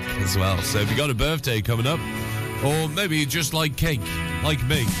Ladybird cake as well. So if you've got a birthday coming up, or maybe you just like cake, like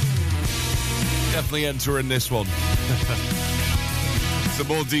me, definitely enter in this one. Some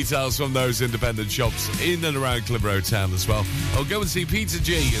more details from those independent shops in and around Clitheroe Town as well. Or go and see Peter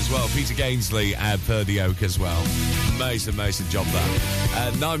G as well, Peter Gainsley at Purdy Oak as well. Amazing job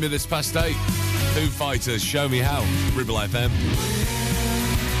that. 9 minutes past 8, Foo Fighters, Show Me How, Ribble FM.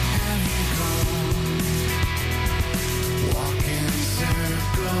 Walking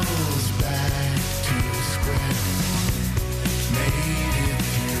circles back to the square. Made it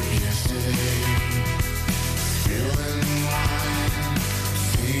through yesterday. Spilling wine,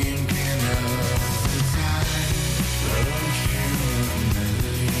 thinking of the time. Wrote you a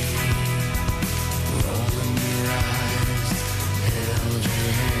melody. Rolling your eyes, held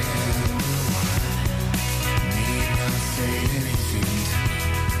your hand. Need not say anything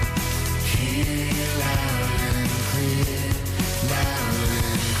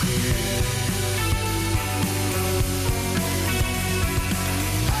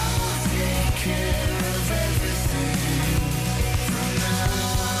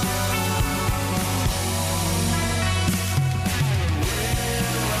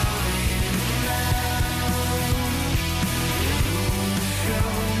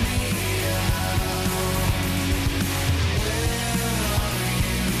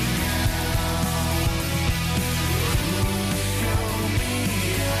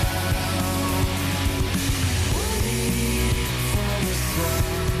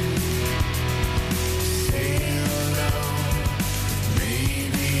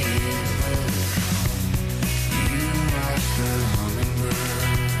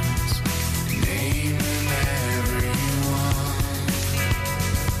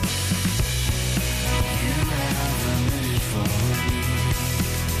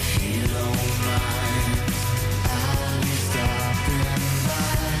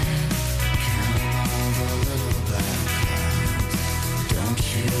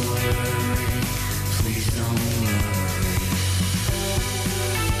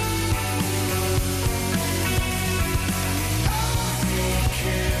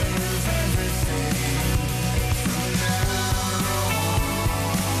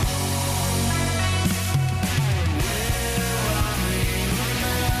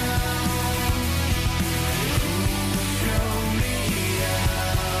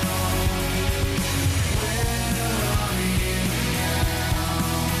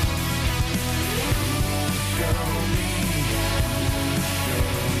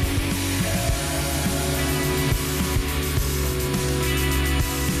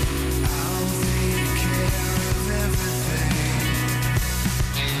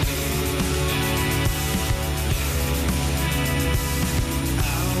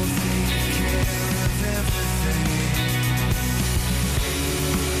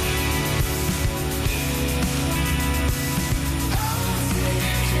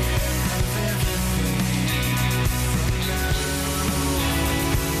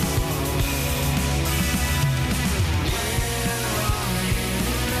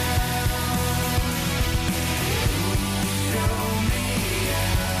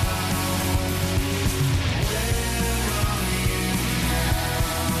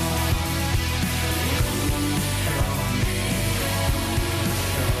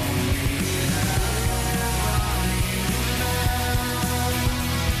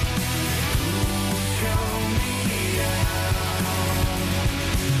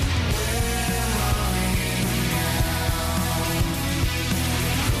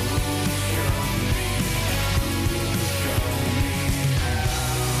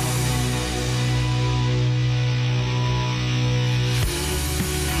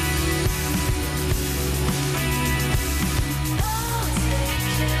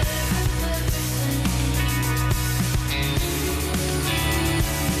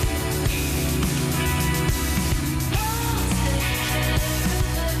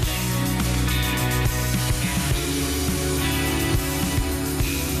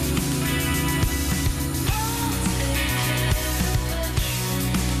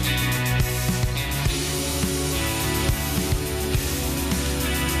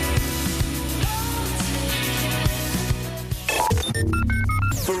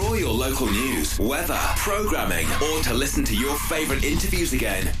local news, weather, programming, or to listen to your favourite interviews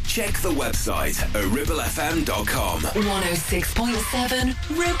again, check the website at ribblefm.com. 106.7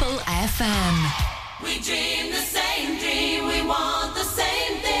 Ribble FM. We dream the same dream, we want the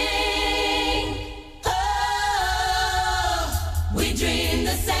same thing. Oh, we dream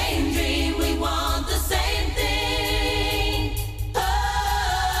the same dream, we want the same thing. Oh.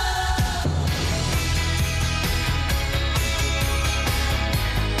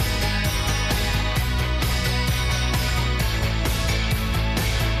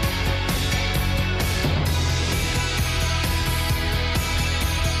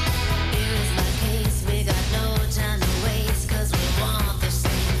 Here's my case, we got no time to waste, 'cause we want the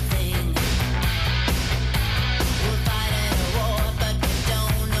same thing. We're fighting a war, but we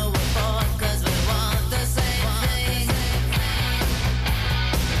don't know what for, 'cause we want the same thing.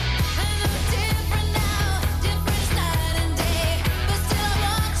 I know different now, different night and day, but still I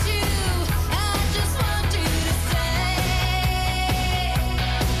want you, I just want you to stay.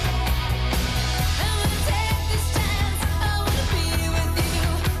 And we'll take this chance, I wanna be with you,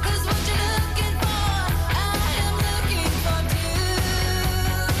 'cause what you're looking for, I am looking for too.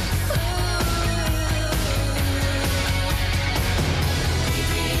 We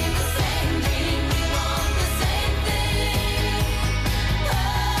dream the same dream, we want the same thing. Oh,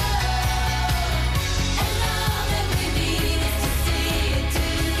 and all that we need is to see it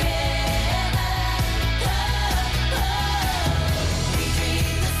together. We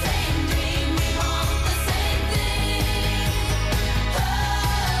dream the same dream, we want the same thing.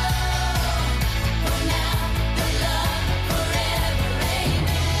 For now, for love, forever,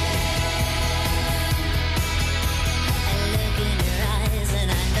 amen. I look in your eyes and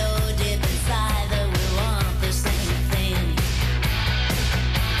I know deep inside that we want the same thing.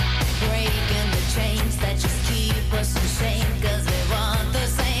 Breaking the chains that just keep us in shame, 'cause we want the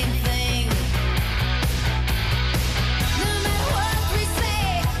same thing. No matter what we say,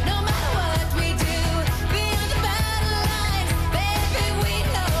 no matter what we do, beyond the battle lines, baby, we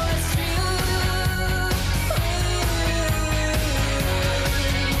know it's true.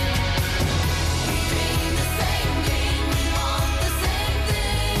 We dream the same dream, we want the same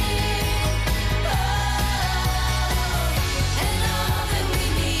thing. Oh, and all that we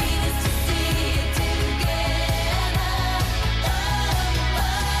need is to see it together.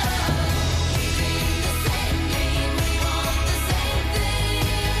 We dream the same dream, we want the same thing.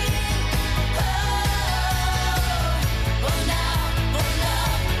 For now, for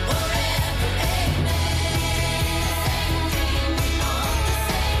love, forever, amen. Same dream, we want the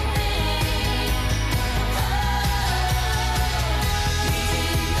same thing. We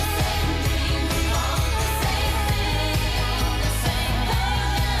dream the same dream, we want the same thing. The same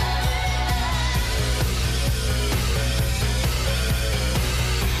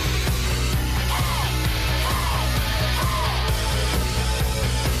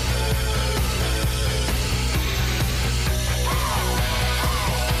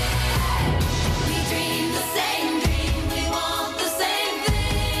We dream the same dream, we want the same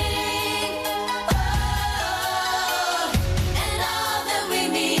thing. Oh, and all that we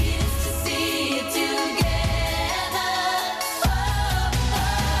need is to see it together. Oh,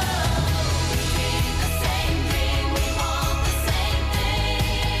 we dream the same dream, we want the same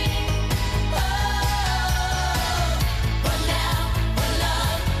thing. Oh, for now, for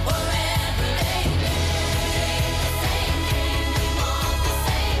love, forever, amen. The same dream, we want the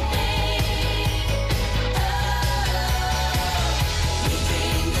same thing. We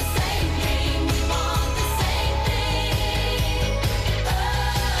dream the same dream, we want the same thing.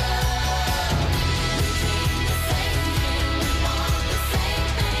 We dream the same dream, we want the same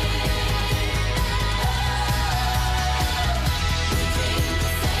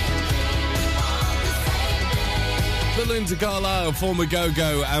Belinda Carlisle, former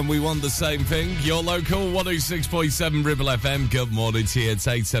Go-Go, and we want the same thing. Your local 106.7 Ribble FM. Good morning to you. It's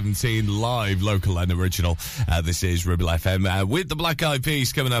 8:17 live, local and original. This is Ribble FM with the Black Eyed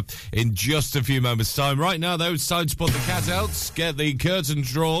Peas coming up in just a few moments' time. Right now, though, it's time to put the cat out, get the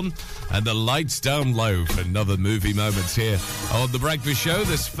curtains drawn, and the lights down low for another movie moment here on The Breakfast Show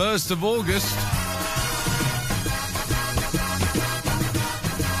this 1st of August.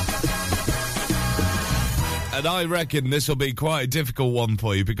 And I reckon this will be quite a difficult one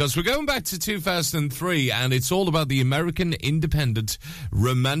for you because we're going back to 2003 and it's all about the American independent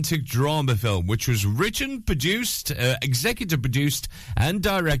romantic drama film, which was written, produced, executive produced and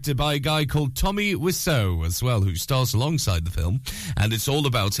directed by a guy called Tommy Wiseau as well, who stars alongside the film. And it's all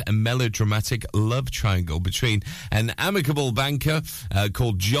about a melodramatic love triangle between an amicable banker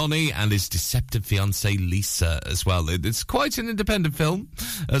called Johnny and his deceptive fiancée Lisa as well. It's quite an independent film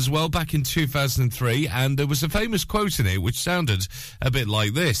as well, back in 2003, and there was a famous quote in it which sounded a bit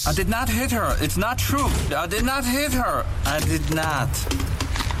like this. I did not hit her. It's not true. I did not hit her. I did not.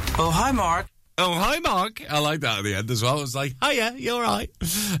 Oh, hi, Mark. Oh, hi, Mark. I like that at the end as well. It was like, hiya, you all right?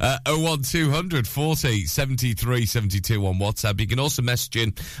 01200 40 73 72 on WhatsApp. You can also message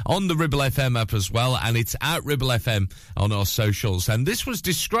in on the Ribble FM app as well, and it's at Ribble FM on our socials. And this was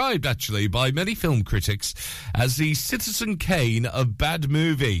described, actually, by many film critics as the Citizen Kane of bad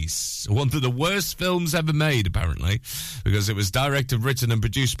movies. One of the worst films ever made, apparently, because it was directed, written and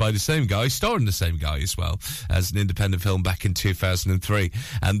produced by the same guy, starring the same guy as well, as an independent film back in 2003.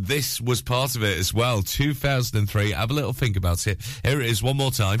 And this was part of it as well, 2003. Have a little think about it. Here it is one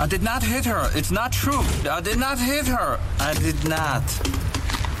more time. I did not hit her. It's not true. I did not hit her. I did not.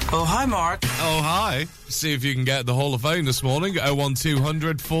 Oh, hi, Mark. Oh, hi. See if you can get the Hall of Fame this morning.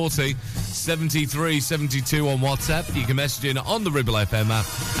 01200 40 73 72 on WhatsApp. You can message in on the Ribble FM app,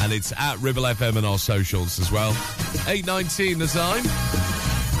 and it's at Ribble FM on our socials as well. 8:19 the time.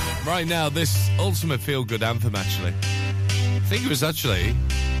 Right now, this ultimate feel-good anthem, actually. I think it was actually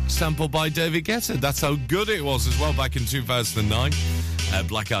sampled by David Guetta. That's how good it was as well back in 2009.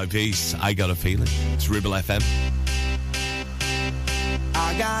 Black Eyed Peas, I Got a Feeling. It's Ribble FM.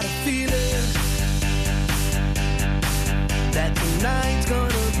 I got a feeling that tonight's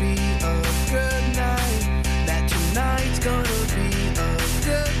gonna be a good night. That tonight's gonna be a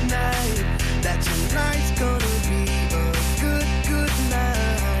good night. That tonight's gonna be a good, good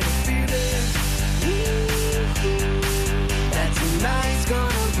night. A feeling that tonight's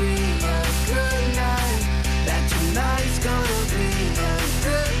gonna be a good night. That tonight's gonna be a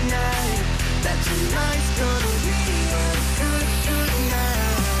good night. That tonight's gonna be a good, good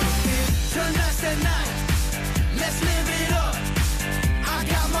night. Tonight's the night. Let's live it up. I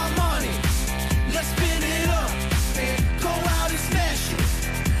got my money. Let's spin it up. Go out and smash it.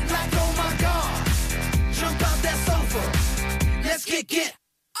 Like, oh my God. Jump out that sofa. Let's kick it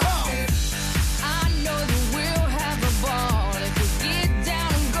off. I know that we'll have a ball if we get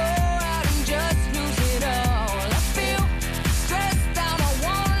down and go out and just lose it all. I feel stressed out, I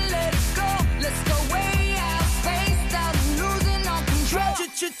wanna let it go. Let's go way out, spaced out, losing all control.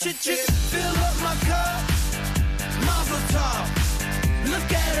 Fill up my cup, Mazel tov.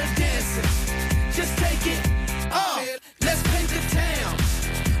 Look at her dancing, just take it off. Let's paint the town,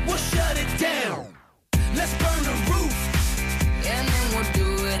 we'll shut it down. Let's burn the roof, and then we'll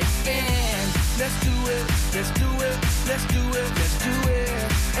do it again. Let's do it, let's do it, let's do it, let's do it,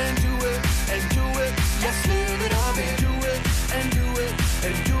 and do it, and do it. Let's live it up and do it, and do it,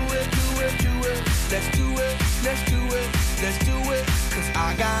 and do it, do it, do it. Let's do it, let's do it, let's do it. 'Cause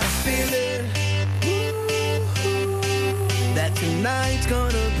I got a feeling that tonight's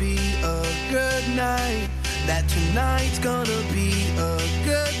gonna be a good night. That tonight's gonna be a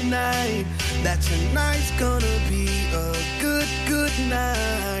good night. That tonight's gonna be a good, good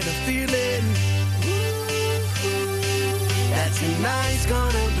night. A feeling that tonight's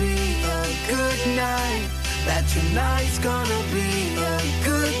gonna be a good night. That tonight's gonna be a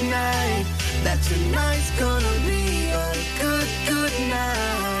good night. That tonight's gonna be a good, good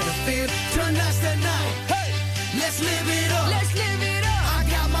night. I feel tonight's the night. Hey, let's live it up. Let's live it up. I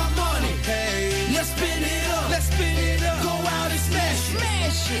got my money. Hey, let's spin it up. Let's spin it up. Go out and smash it.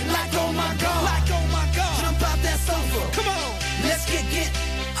 Smash it. Like oh my God. Like oh my God. Jump out that sofa. Come on. Let's get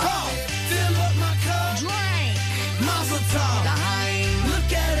off. Fill up my cup. Drink. Mazel tov. Look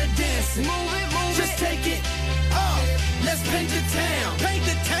at her dancing. Move it, move Just it. take it off. Let's paint the town. Paint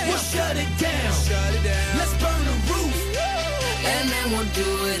the town. We'll shut it down. Shut it down. Let's burn the roof. And then we'll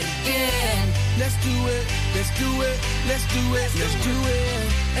do it again. Let's do it. Let's do it. Let's do it. Let's do it.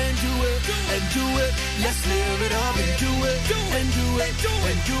 And do it. And do it. Let's live it up and do it. And do it.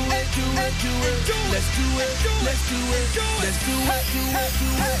 And do it. Do it. Do it. Let's do it. Let's do it. Let's do it. Do it.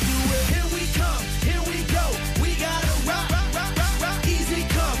 Do it. Do it. Here we come. Here we go. We gotta rock. Rock. Rock. Rock. Easy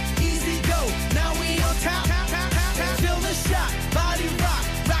come. Easy go. Now we on top. Feel the shot. Body rock.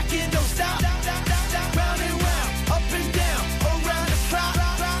 Rockin', don't stop. Round and round. Up and down. Around the clock.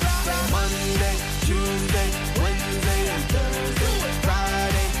 Monday, Tuesday, Wednesday, and Thursday.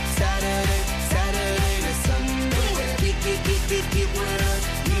 Friday, Saturday, Saturday to Sunday. Get with us.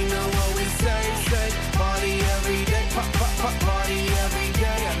 You know what we say. Party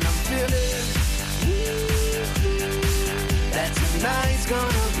tonight's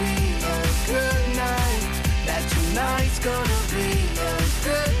gonna be a good night. That tonight's gonna be a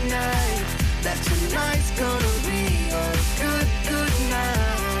good night. That tonight's gonna be a good, good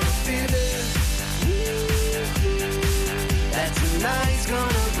night. Feel it. That tonight's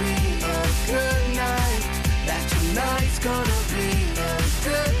gonna be a good night. That tonight's gonna be a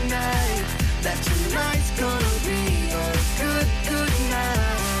good night. That tonight's gonna be a good, good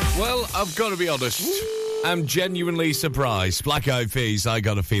night. Well, I've got to be honest. I'm genuinely surprised. Black Eyed Peas, I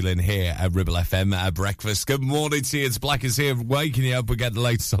got a feeling here at Ribble FM at breakfast. Good morning to you. It's Black is here, waking you up. We'll get the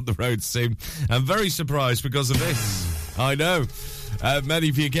latest on the road soon. I'm very surprised because of this. I know. Many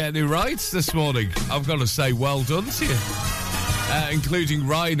of you getting it right this morning. I've got to say well done to you. Including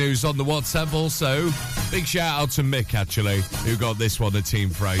Ryan, who's on the WhatsApp also. Big shout out to Mick, actually, who got this one a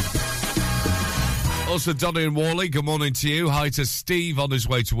team freight. Also, Donny and Worley, good morning to you. Hi to Steve on his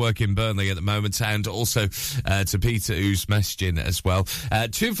way to work in Burnley at the moment, and also to Peter, who's messaging as well.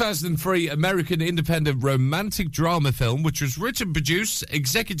 2003 American independent romantic drama film, which was written, produced,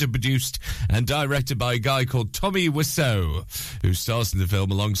 executive produced, and directed by a guy called Tommy Wiseau, who stars in the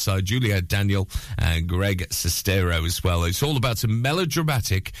film alongside Juliette Daniel and Greg Sestero as well. It's all about a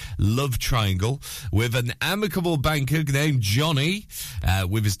melodramatic love triangle with an amicable banker named Johnny,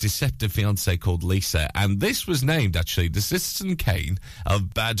 with his deceptive fiancée called Lisa. And this was named, actually, the Citizen Kane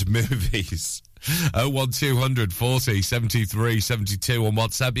of bad movies. 01200 40 73 72 on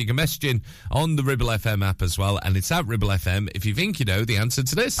WhatsApp. You can message in on the Ribble FM app as well, and it's at Ribble FM if you think you know the answer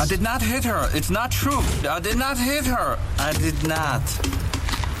to this. I did not hit her. It's not true. I did not hit her. I did not.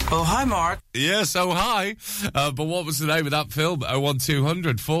 Oh, hi, Mark. Yes, oh, hi. But what was the name of that film?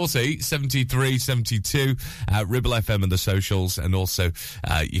 01200 40 73 72 at Ribble FM and the socials, and also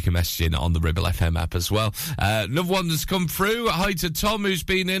you can message in on the Ribble FM app as well. Another one that's come through. Hi to Tom, who's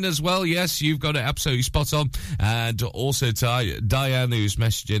been in as well. Yes, you've got it absolutely spot on. And also to Diane, who's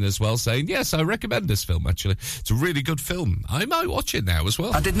messaged in as well, saying, yes, I recommend this film, actually. It's a really good film. I might watch it now as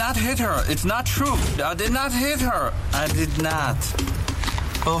well. I did not hit her. It's not true. I did not hit her. I did not.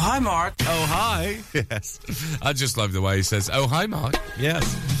 Oh, hi, Mark. Oh, hi. Yes. I just love the way he says, oh, hi, Mark. Yes.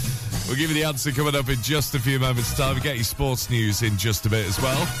 We'll give you the answer coming up in just a few moments' time. We'll get you sports news in just a bit as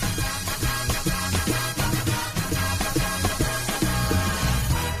well.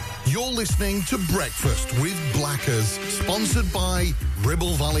 You're listening to Breakfast with Blackers, sponsored by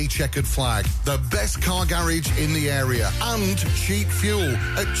Ribble Valley Checkered Flag, the best car garage in the area, and cheap fuel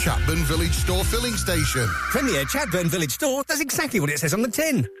at Chatburn Village Store filling station. Premier Chatburn Village Store does exactly what it says on the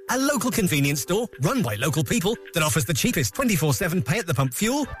tin. A local convenience store run by local people that offers the cheapest 24/7 pay-at-the-pump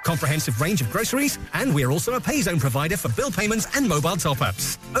fuel, comprehensive range of groceries, and we're also a pay zone provider for bill payments and mobile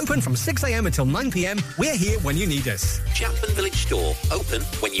top-ups. Open from 6 a.m. until 9 p.m. We're here when you need us. Chatburn Village Store, open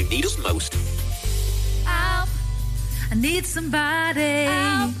when you need us most. Help. I need somebody,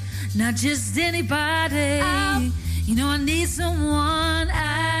 help. Not just anybody. Help. You know I need someone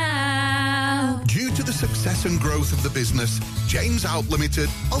out. Due to the success and growth of the business, James Out Limited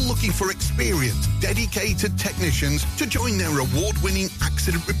are looking for experienced, dedicated technicians to join their award-winning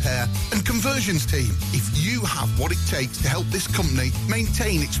accident repair and conversions team. If you have what it takes to help this company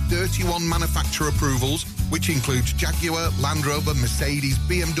maintain its 31 manufacturer approvals, which includes Jaguar, Land Rover, Mercedes,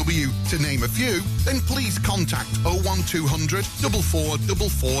 BMW, to name a few, then please contact 01200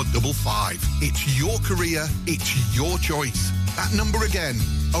 444455. It's your career, it's your choice. That number again,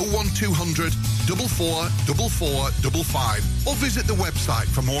 01200 444455, or visit the website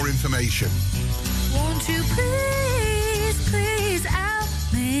for more information. Won't you please help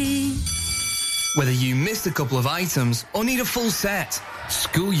me? Whether you missed a couple of items or need a full set,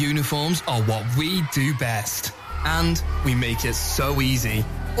 school uniforms are what we do best. And we make it so easy.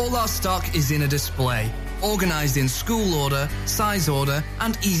 All our stock is in a display, organised in school order, size order,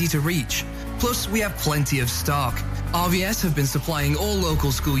 and easy to reach. Plus, we have plenty of stock. RVS have been supplying all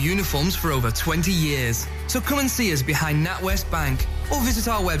local school uniforms for over 20 years. So come and see us behind NatWest Bank or visit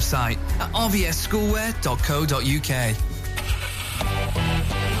our website at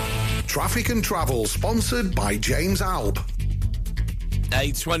rvsschoolwear.co.uk. Traffic and Travel, sponsored by James Alb.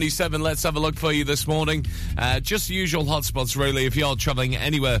 8:27, let's have a look for you this morning. Just the usual hotspots, really. If you're travelling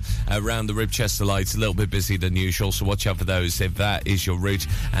anywhere around the Ribchester Lights, a little bit busy than usual, so watch out for those if that is your route.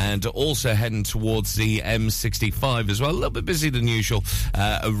 And also heading towards the M65 as well, a little bit busy than usual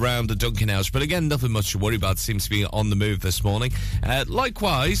around the Duncan House. But again, nothing much to worry about. Seems to be on the move this morning.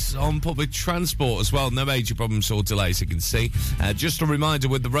 Likewise, on public transport as well, no major problems or delays you can see. Just a reminder,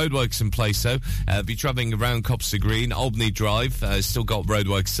 with the roadworks in place, though, if you're travelling around Copster Green, Albany Drive, still got got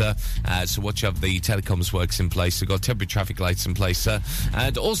roadworks, sir. So watch out for the telecoms works in place. They've got temporary traffic lights in place, sir.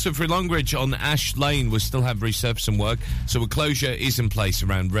 And also for Longridge on Ash Lane, we still have resurfacing work. So a closure is in place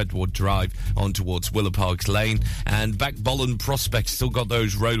around Redwood Drive on towards Willow Parks Lane. And back Bolland Prospect still got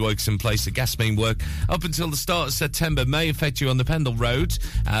those roadworks in place. The gas main work up until the start of September may affect you on the Pendle Road.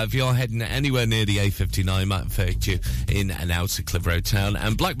 If you're heading anywhere near the A59, might affect you in and out of Clitheroe Town.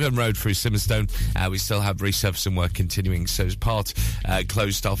 And Blackburn Road through Simmerstone, we still have resurfacing work continuing. So it's part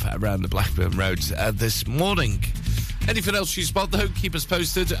closed off around the Blackburn Road this morning. Anything else you spot, though, keep us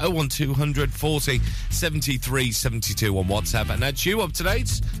posted. 01200 40 73 72 on WhatsApp. And that's you up to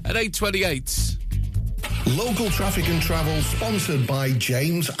date at 8:28. Local traffic and travel sponsored by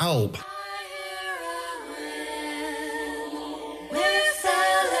James Alp.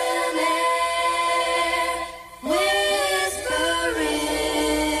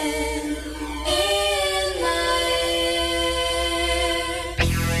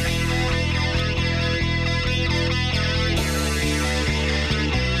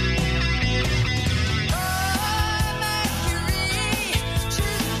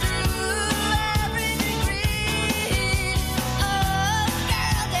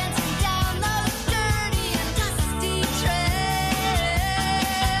 Dancing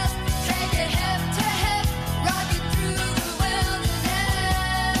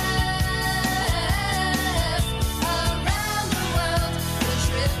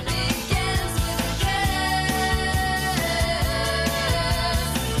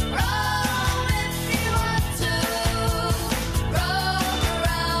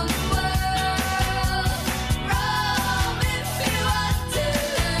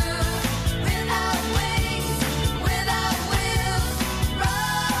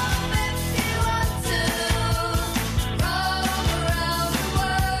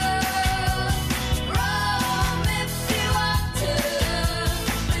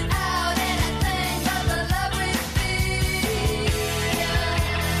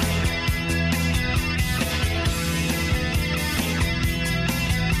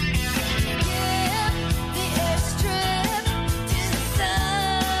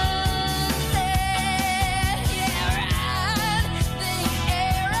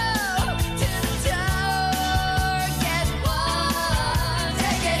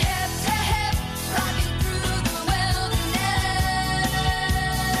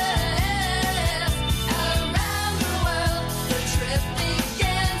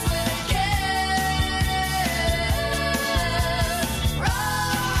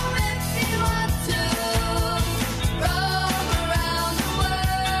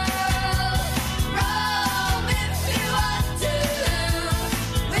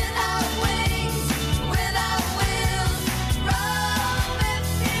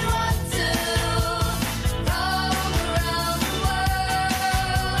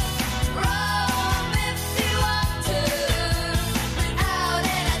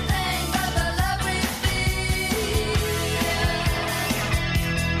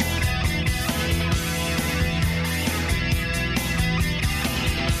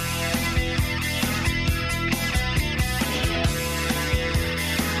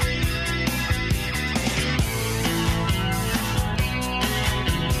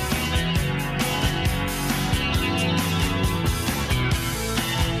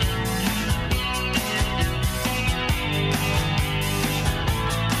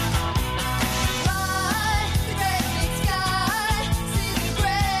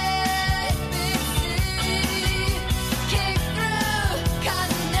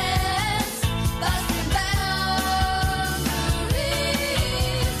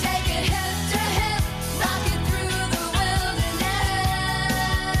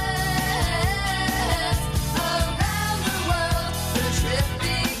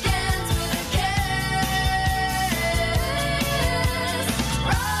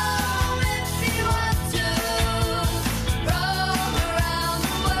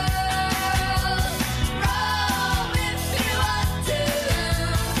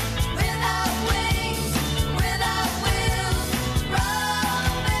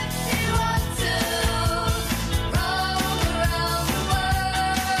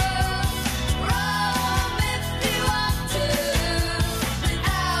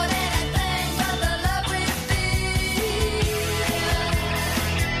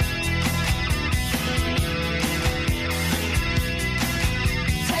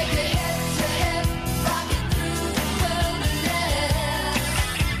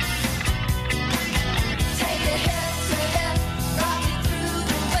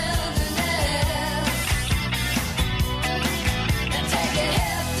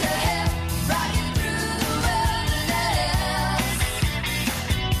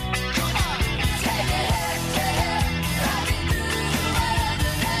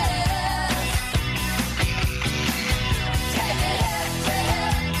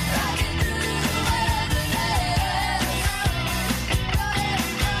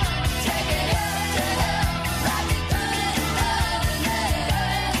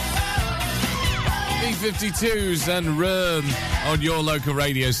B-52s and Run on your local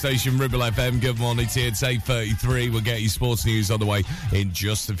radio station, Ribble FM. Good morning to you. It's 8:33. We'll get you sports news on the way in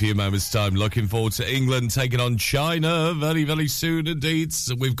just a few moments' time. Looking forward to England taking on China very, very soon indeed.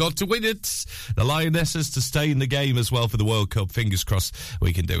 So we've got to win it. The Lionesses to stay in the game as well for the World Cup. Fingers crossed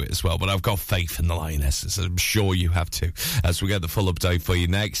we can do it as well. But I've got faith in the Lionesses. I'm sure you have too, as we get the full update for you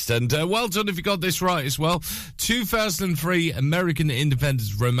next. And well done if you got this right as well. 2003 American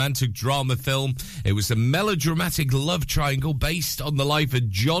independent romantic drama film. It was a melodramatic love triangle based on the life of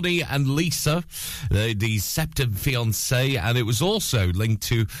Johnny and Lisa, the deceptive fiancé, and it was also linked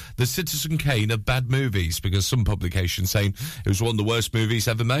to the Citizen Kane of bad movies, because some publications saying it was one of the worst movies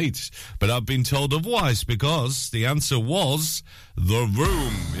ever made. But I've been told otherwise, because the answer was The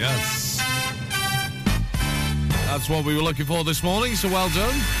Room. Yes. That's what we were looking for this morning, so well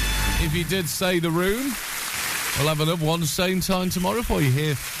done. If you did say The Room, we'll have another one same time tomorrow for you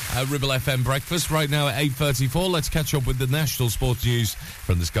here at Ribble FM Breakfast. Right now at 8:34, let's catch up with the national sports news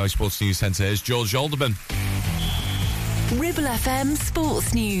from the Sky Sports News Centre. Here's George Alderman. Ribble FM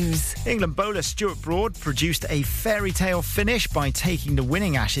Sports News. England bowler Stuart Broad produced a fairy tale finish by taking the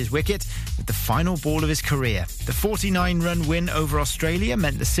winning Ashes wicket with the final ball of his career. The 49-run win over Australia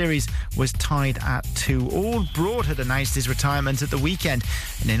meant the series was tied at 2-2. Broad had announced his retirement at the weekend,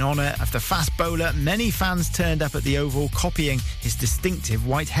 and in honour of the fast bowler, many fans turned up at the Oval copying his distinctive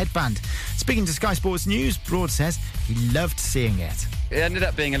white headband. Speaking to Sky Sports News, Broad says he loved seeing it. It ended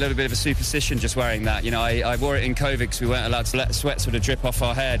up being a little bit of a superstition just wearing that. You know, I wore it in COVID because we weren't allowed to let the sweat sort of drip off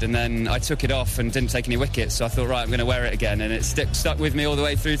our head, and then I took it off and didn't take any wickets, so I thought, right, I'm going to wear it again, and it stuck with me all the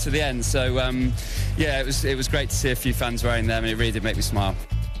way through to the end. So, yeah, it was great to see a few fans wearing them, and it really did make me smile.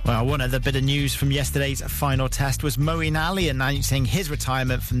 Well, one other bit of news from yesterday's final test was Moeen Ali announcing his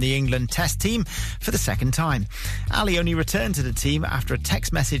retirement from the England Test team for the second time. Ali only returned to the team after a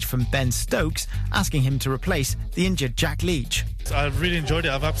text message from Ben Stokes asking him to replace the injured Jack Leach. I've really enjoyed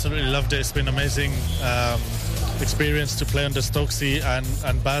it. I've absolutely loved it. It's been an amazing experience to play under Stokesy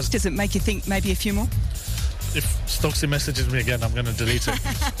and Baz. Does it make you think maybe a few more? If Stokesy messages me again, I'm going to delete it.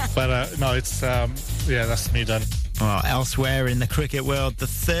 But no, it's, yeah, that's me done. Well, elsewhere in the cricket world, the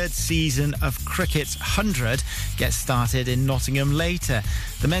third season of Cricket's 100 gets started in Nottingham later.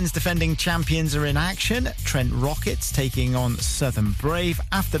 The men's defending champions are in action. Trent Rockets taking on Southern Brave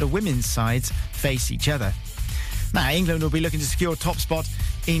after the women's sides face each other. Now, England will be looking to secure top spot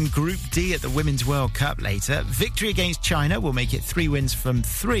in Group D at the Women's World Cup later. Victory against China will make it 3 wins from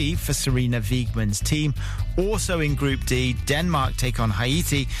 3 for Serena Wiegmann's team. Also in Group D, Denmark take on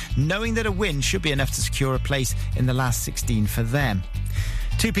Haiti, knowing that a win should be enough to secure a place in the last 16 for them.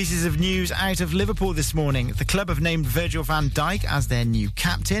 2 pieces of news out of Liverpool this morning. The club have named Virgil van Dijk as their new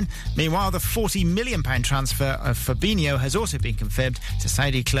captain. Meanwhile, the £40 million transfer of Fabinho has also been confirmed to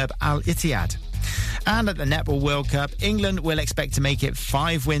Saudi club Al Ittihad. And at the Netball World Cup, England will expect to make it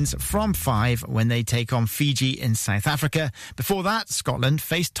 5 wins from 5 when they take on Fiji in South Africa. Before that, Scotland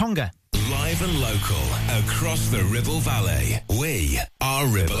face Tonga. Live and local across the Ribble Valley. We are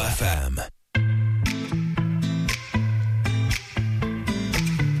Ribble FM.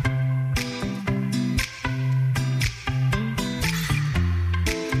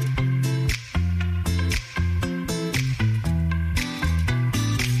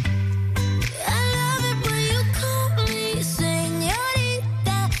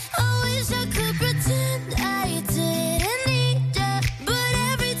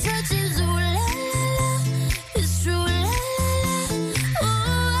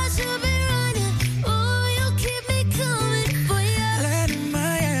 Should be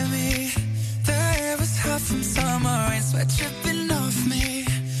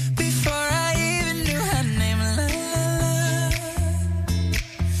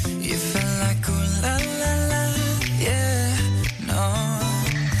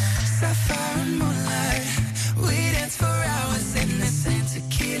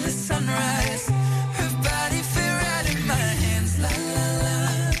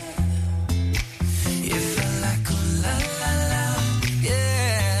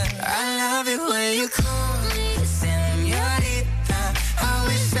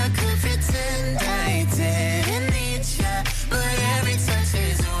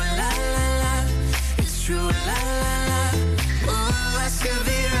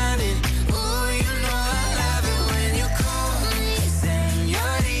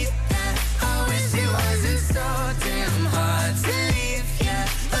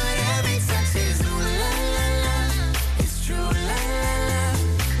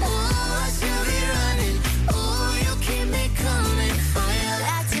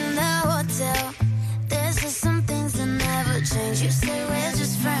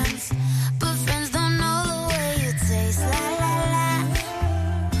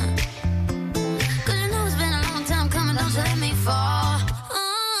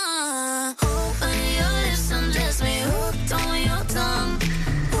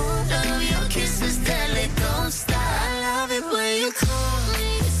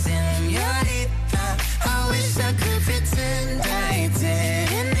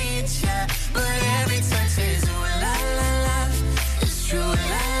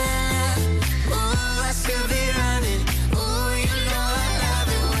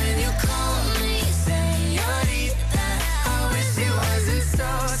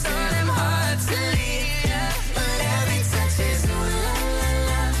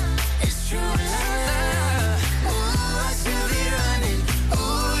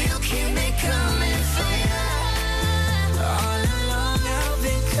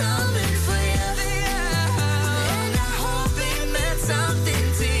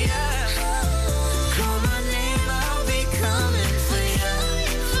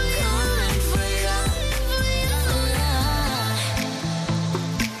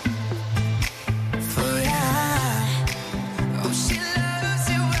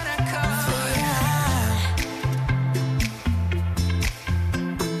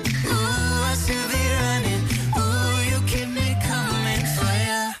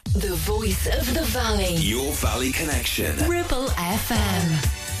voice of the valley. Your Valley Connection. Ribble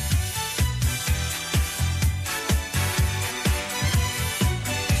FM.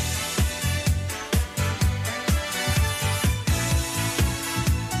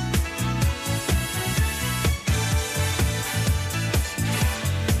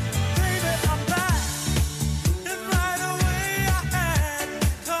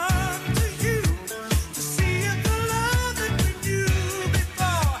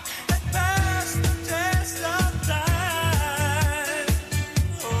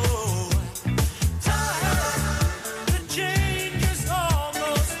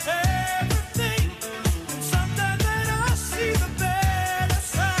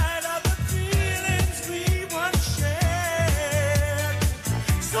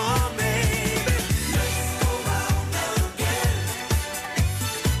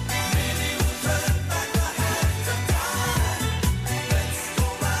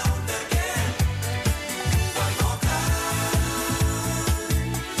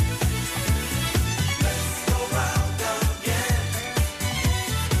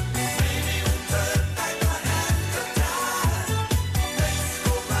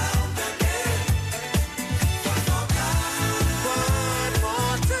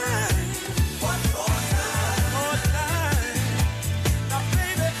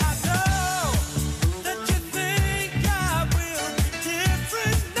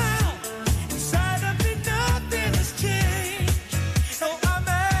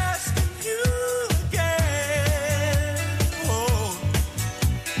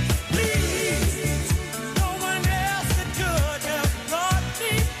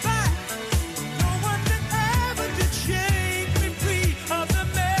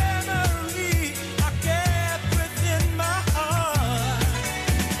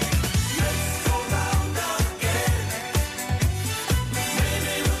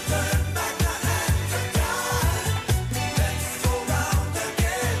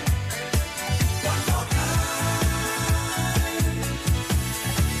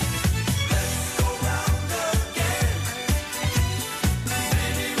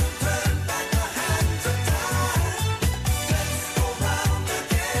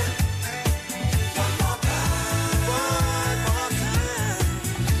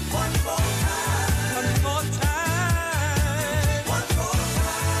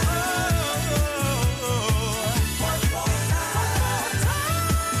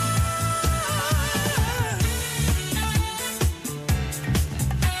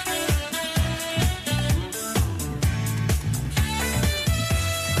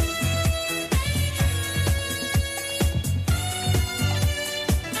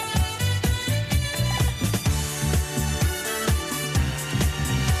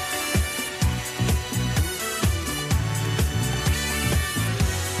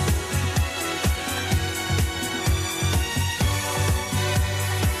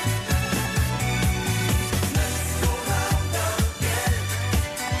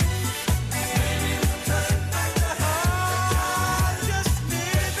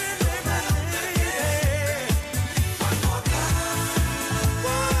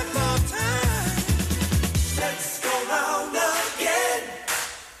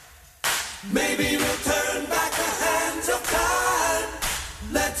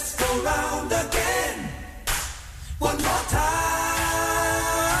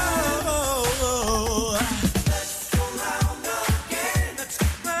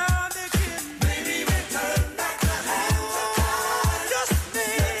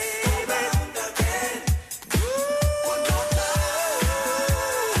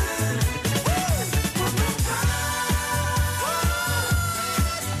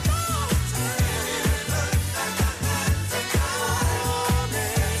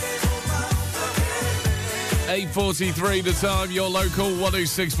 .43 the time, your local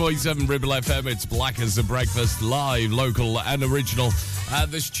 106.7 Ribble FM. It's Black as a Breakfast, live, local and original.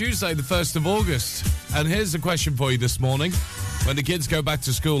 This Tuesday, the 1st of August. And here's a question for you this morning. When the kids go back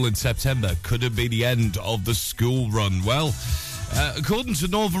to school in September, could it be the end of the school run? Well, according to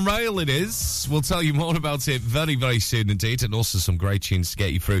Northern Rail, it is. We'll tell you more about it very, very soon indeed, and also some great tunes to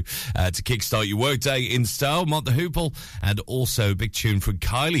get you through to kickstart your workday in style. Mott the Hoople, and also a big tune from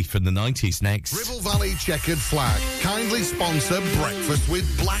Kylie from the 90s next. Ribble Valley Checkered Flag kindly sponsor Breakfast with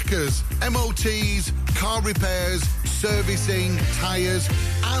Blackers. MOTs, car repairs, servicing, tyres,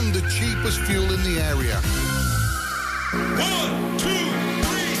 and the cheapest fuel in the area. 1, 2,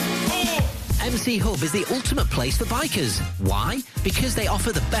 3, 4. MC Hub is the ultimate place for bikers. Why? Because they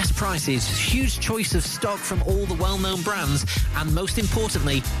offer the best prices, huge choice of stock from all the well-known brands, and most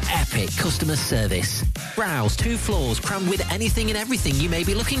importantly, epic customer service. Browse 2 floors crammed with anything and everything you may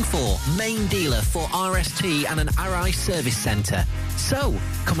be looking for. Main dealer for RST and an RI service centre. So,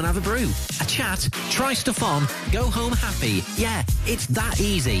 come and have a brew, a chat, try stuff on, go home happy. Yeah, it's that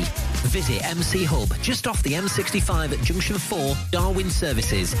easy. Visit MC Hub, just off the M65 at Junction 4, Darwin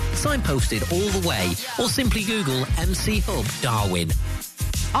Services. Signposted all the way, or simply Google MC Hub Darwin.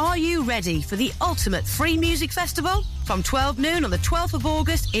 Are you ready for the ultimate free music festival? From 12 noon on the 12th of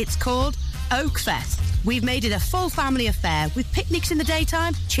August, it's called Oakfest. We've made it a full family affair with picnics in the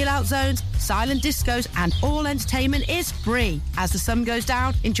daytime, chill-out zones, silent discos, and all entertainment is free. As the sun goes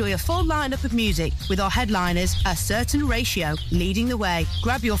down, enjoy a full lineup of music with our headliners, A Certain Ratio, leading the way.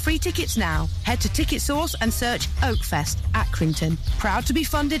 Grab your free tickets now. Head to Ticket Source and search Oakfest, Accrington. Proud to be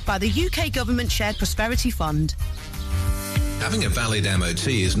funded by the UK Government Shared Prosperity Fund. Having a valid MOT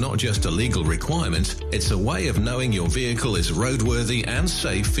is not just a legal requirement, it's a way of knowing your vehicle is roadworthy and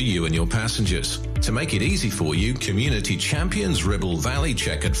safe for you and your passengers. To make it easy for you, Community Champions Ribble Valley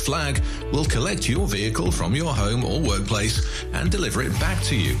Checkered Flag will collect your vehicle from your home or workplace and deliver it back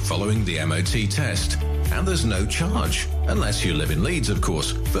to you following the MOT test. And there's no charge, unless you live in Leeds, of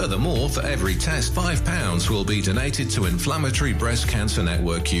course. Furthermore, for every test, £5 will be donated to Inflammatory Breast Cancer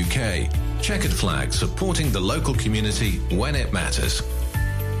Network UK. Checkered Flag, supporting the local community when it matters.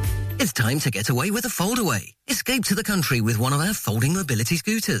 It's time to get away with a foldaway. Escape to the country with one of our folding mobility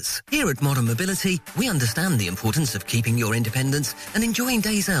scooters. Here at Modern Mobility, we understand the importance of keeping your independence and enjoying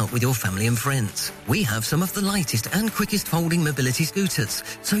days out with your family and friends. We have some of the lightest and quickest folding mobility scooters,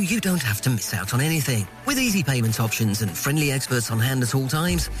 so you don't have to miss out on anything. With easy payment options and friendly experts on hand at all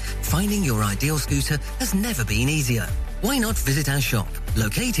times, finding your ideal scooter has never been easier. Why not visit our shop,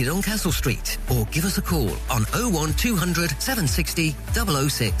 located on Castle Street, or give us a call on 01200 760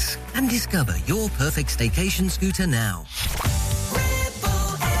 006 and discover your perfect staycation scooter now.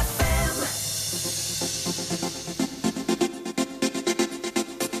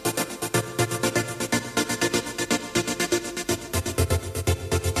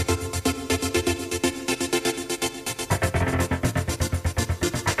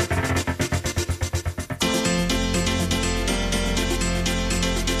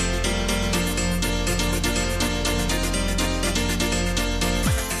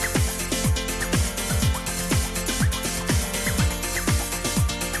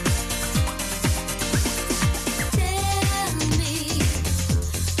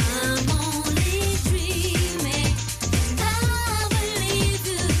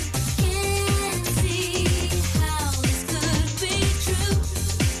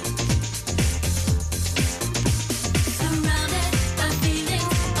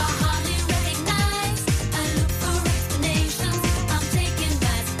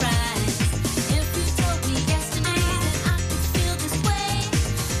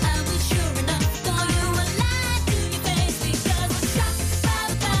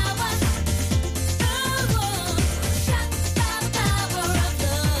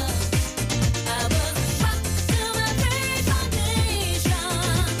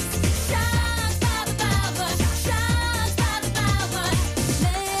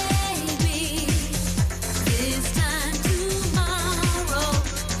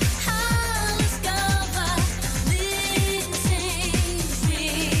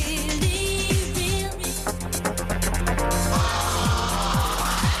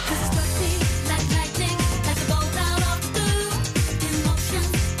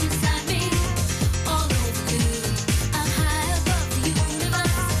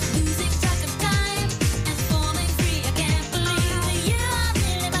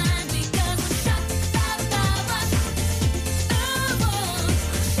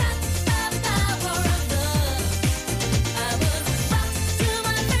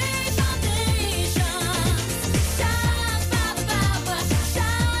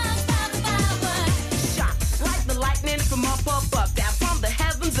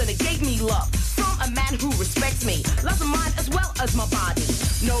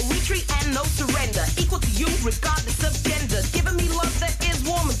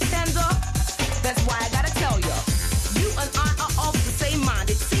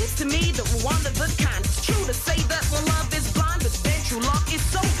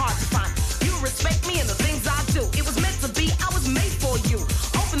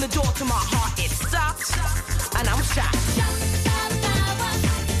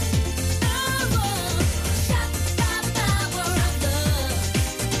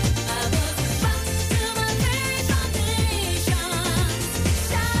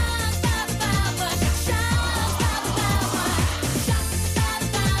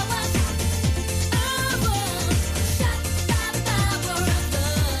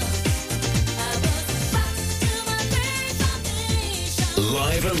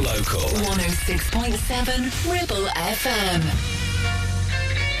 local. 106.7 Ribble FM.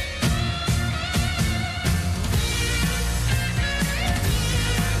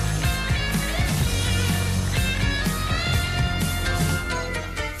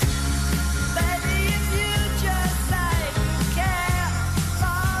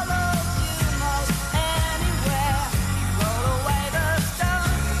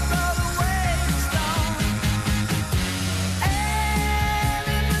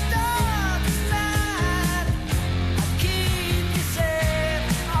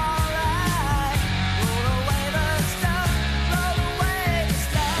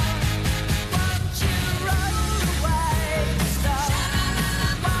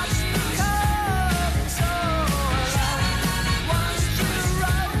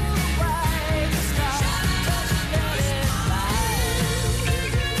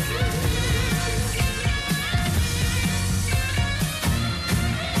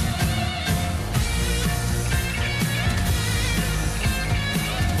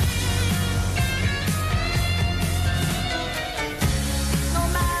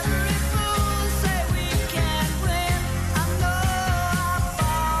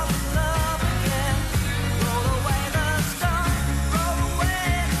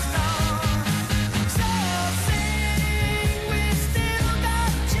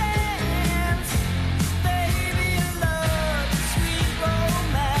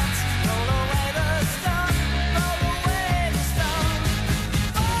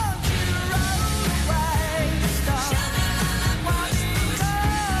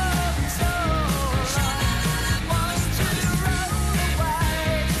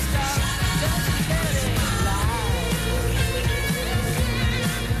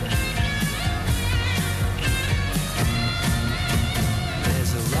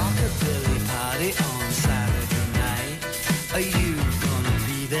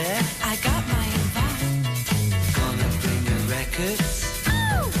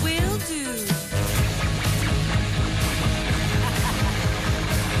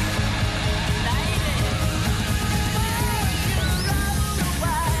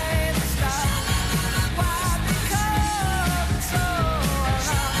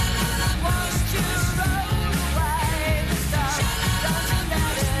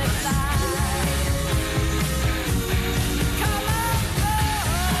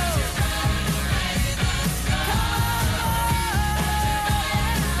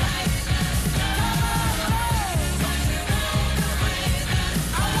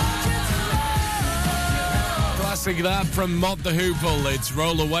 That from Mott the Hoople. It's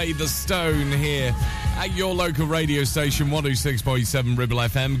Roll Away the Stone here at your local radio station, 106.7 Ribble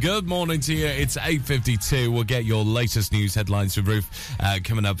FM. Good morning to you. It's 8:52. We'll get your latest news headlines with Ruth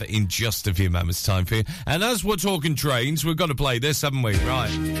coming up in just a few moments' time for you. And as we're talking trains, we've got to play this, haven't we? Right.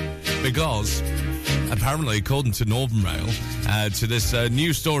 Because apparently, according to Northern Rail, to this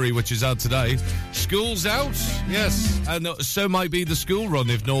new story which is out today, school's out. Yes. And so might be the school run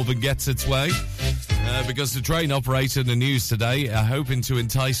if Northern gets its way. Because the train operator in the news today are hoping to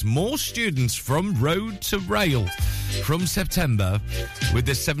entice more students from road to rail from September with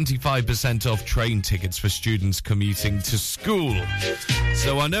the 75% off train tickets for students commuting to school.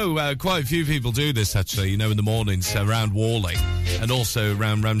 So I know quite a few people do this actually, in the mornings around Worley and also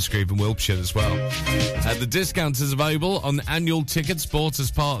around Ramsgreave and Wiltshire as well. The discount is available on annual tickets bought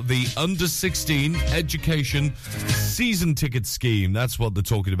as part of the Under 16 Education Season Ticket Scheme. That's what they're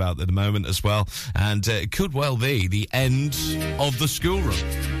talking about at the moment as well. And it could well be the end of the school run.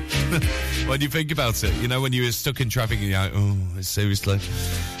 When you think about it, when you're stuck in traffic and you're like, oh, seriously,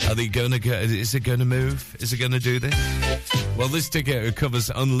 are they going to go? Is it going to move? Is it going to do this? Well, this ticket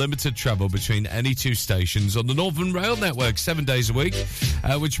covers unlimited travel between any two stations on the Northern Rail network 7 days a week,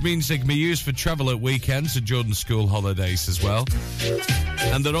 which means they can be used for travel at weekends and during school holidays as well.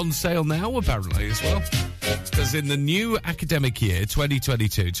 And they're on sale now, apparently, as well. Because in the new academic year,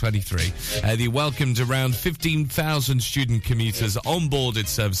 2022-23, they welcomed around 15,000 student commuters on boarded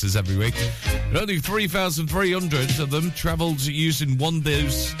services every week. And only 3,300 of them travelled using one of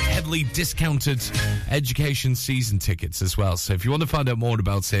those heavily discounted education season tickets as well. So if you want to find out more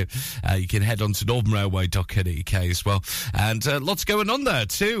about it, you can head on to northernrailway.co.uk as well. And lots going on there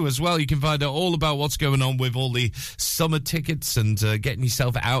too as well. You can find out all about what's going on with all the summer tickets and getting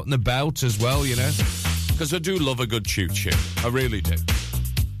yourself out and about as well, Because I do love a good choo-choo. I really do.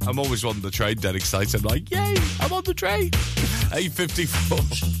 I'm always on the train, dead excited. I'm like, yay, I'm on the train.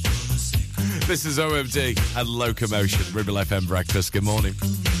 8:54. This is OMD and Locomotion. Ribble FM Breakfast. Good morning.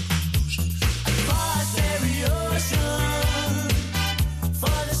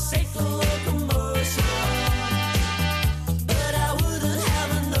 But I wouldn't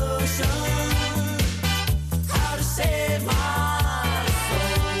have enough.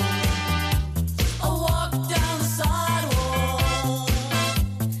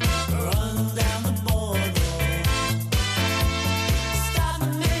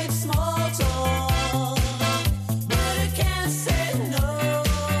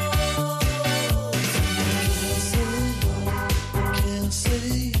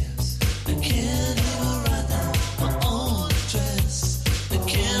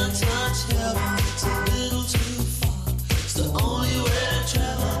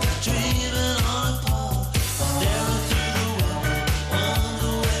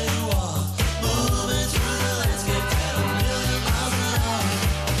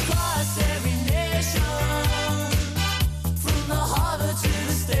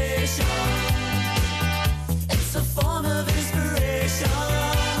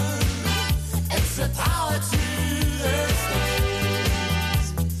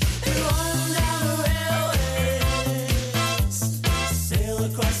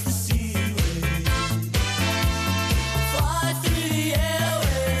 across the seaway. Fly through the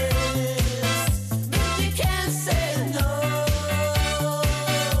airways. You can't say no.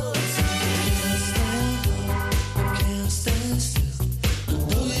 Can't stand still. I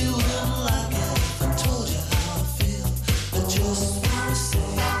know you wouldn't like it if I told you how I feel. I just wanna say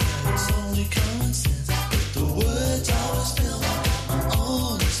it's only common sense. The words always feel like my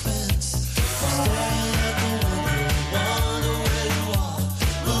own expense. Staring at the window, wonder where you are.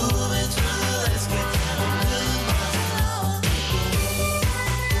 Moving through the landscape at a million miles an hour.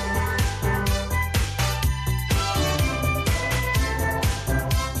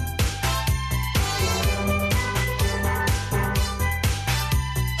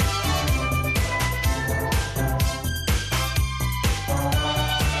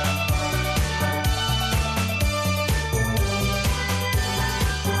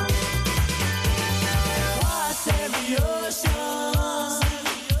 Cross every ocean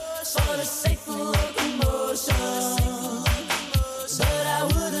for the sake of locomotion, but I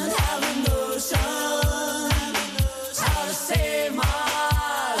wouldn't have a notion how to save my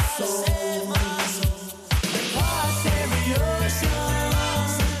soul. Cross every ocean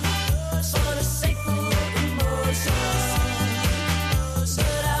for the sake of locomotion,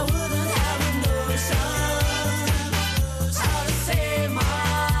 but I wouldn't have a notion how to save my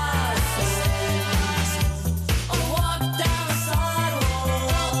soul. I walk down the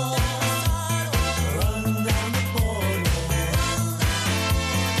sidewalk, run down the boardwalk,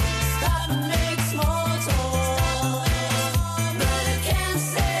 stop and make small talk, but I can't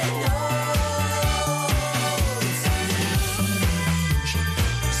say no.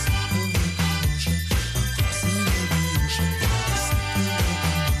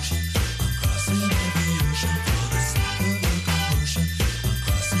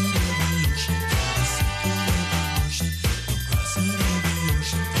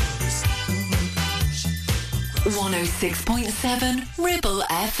 One 106.7 Ribble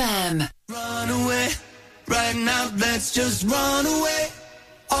FM. Run away, right now let's just run away.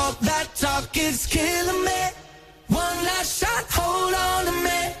 All that talk is killing me. One last shot, hold on to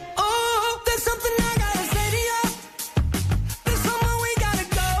me. Oh, there's something I gotta say to you. There's somewhere we gotta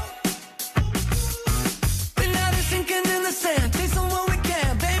go. We're not sinking in the sand, take somewhere we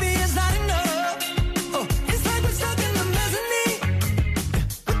can. Baby, it's not enough. Oh, it's like we're stuck in the mezzanine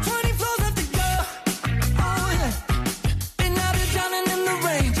with 20 floors left to go. Oh yeah, and now they're drowning in the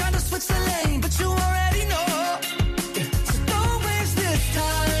rain, trying to switch the lane, but you already know. So don't waste this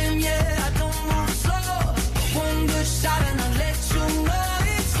time, yeah. I don't move slow. One good shot and I'll let you know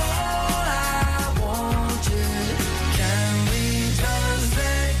it's all I want. Can we just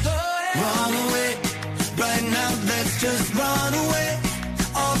let go? Run away, right now let's just run away.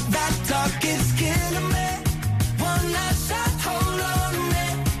 All that talk is killing me. One last shot, hold on to me.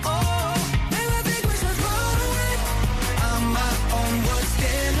 Oh, maybe I think we should run away. I'm my own worst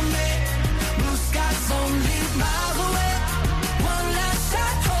enemy. Blue skies only miles away. One last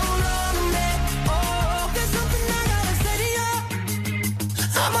shot, hold on to me. Oh, there's something I gotta say to you.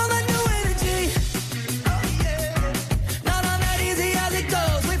 I'm on that new energy. Oh yeah, not on that easy as it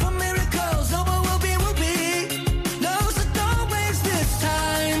goes. Wait for miracles. No, what will be, will be. No, so don't waste this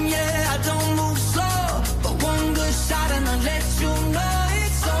time. Yeah, I don't move slow, but one good shot and I'll let you know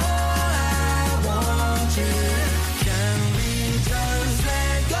it's all I want. Can we just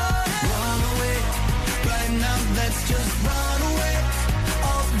let go? Run away, right now let's just run away.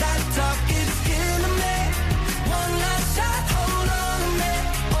 All that talk is killing me. One last shot, hold on to me.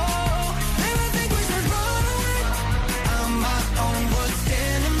 Oh, maybe I think we should run away. I'm my own worst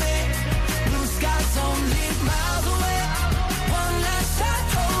enemy. Blue skies only miles away. One last shot,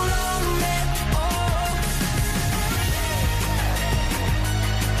 hold on to me. Oh.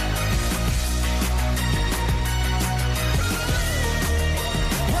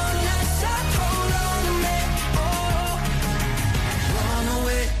 One last shot, hold on to me. Oh. Run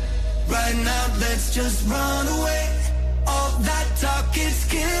away, right now let's just run away. All that talk is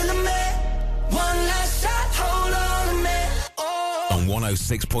killing me. One last shot, hold on to me. Oh. On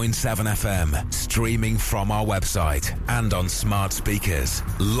 106.7 FM, streaming from our website and on smart speakers,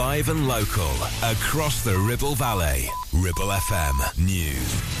 live and local across the Ribble Valley. Ribble FM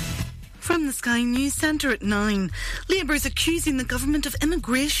News. From the Sky News Centre at 9. Labour is accusing the government of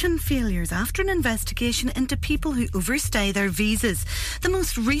immigration failures after an investigation into people who overstay their visas. The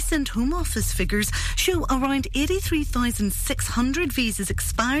most recent Home Office figures show around 83,600 visas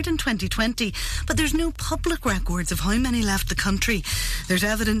expired in 2020, but there's no public records of how many left the country. There's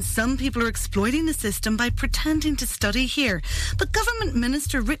evidence some people are exploiting the system by pretending to study here, but Government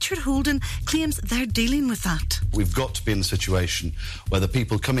Minister Richard Holden claims they're dealing with that. We've got to be in a situation where the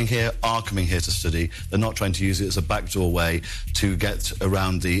people coming here are coming here to study. They're not trying to use it as a backdoor way to get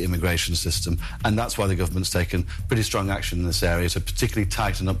around the immigration system, and that's why the government's taken pretty strong action in this area to particularly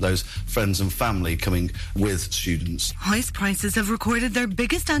tighten up those friends and family coming with students. House prices have recorded their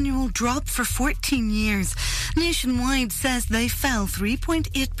biggest annual drop for 14 years. Nationwide says they fell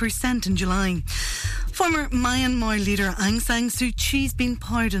 3.8% in July. Former Myanmar leader Aung San Suu Kyi's been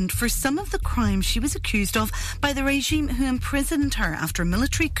pardoned for some of the crimes she was accused of by the regime who imprisoned her after a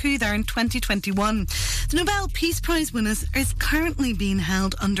military coup there in 2021. The Nobel Peace Prize winner is currently being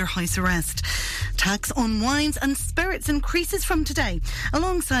held under house arrest. Tax on wines and spirits increases from today.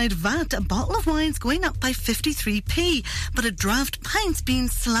 Alongside VAT, a bottle of wine's going up by 53p, but a draft pint's being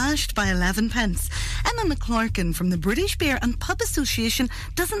slashed by 11 pence. Emma McClarkin from the British Beer and Pub Association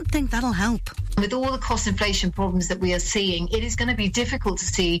doesn't think that'll help. With all the cost inflation problems that we are seeing, it is going to be difficult to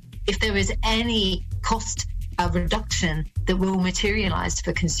see if there is any cost reduction that will materialise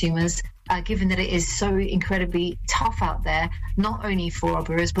for consumers, given that it is so incredibly tough out there, not only for our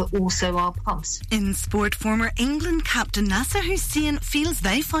brewers but also our pubs. In sport, former England captain Nasser Hussain feels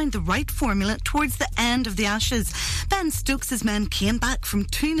they found the right formula towards the end of the Ashes. Ben Stokes' men came back from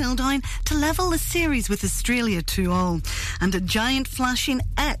 2-0 down to level the series with Australia 2-2. And a giant flashing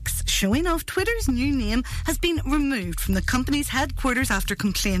X showing off Twitter's new name has been removed from the company's headquarters after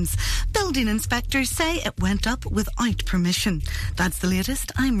complaints. Building inspectors say it went up without permission. That's the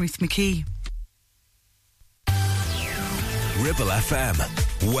latest. I'm Ruth McKee. Ribble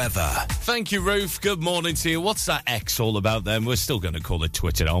FM weather. Thank you, Ruth. Good morning to you. What's that X all about then? We're still going to call it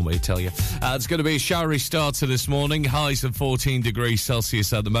Twitter, aren't we? Tell you. It's going to be a showery start to this morning. Highs of 14 degrees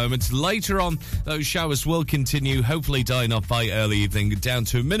Celsius at the moment. Later on, those showers will continue, hopefully dying off by early evening, down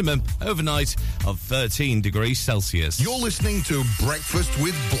to a minimum overnight of 13 degrees Celsius. You're listening to Breakfast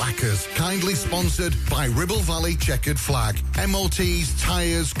with Blackers, kindly sponsored by Ribble Valley Checkered Flag. MOTs,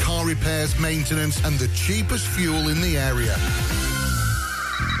 tyres, car repairs, maintenance, and the cheapest fuel in the area.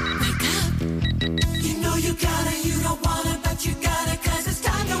 Wake up. You know you gotta, you don't wanna, but you gotta, 'cause it's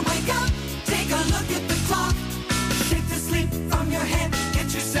time to wake up. Take a look at the clock. Shake the sleep from your head.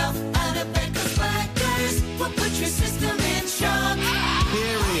 Get yourself out of bed, 'cause Blackers will put your system in shock.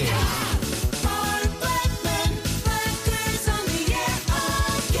 Period. Blackers on the air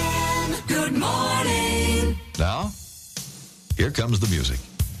again. Good morning. Now, here comes the music.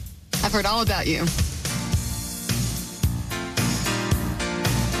 I've heard all about you.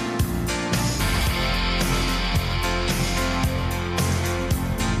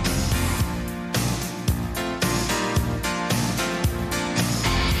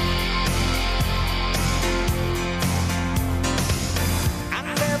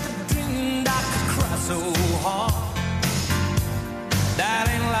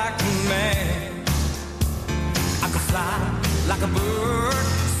 Like a bird,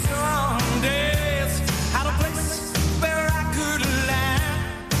 some days had a place where I could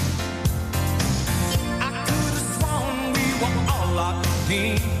land. I could have sworn we were all locked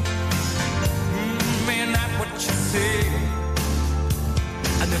in. Ain't that what you said?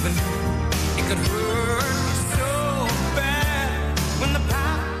 I never knew it could hurt so bad when the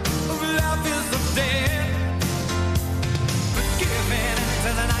power of love is up there. But giving into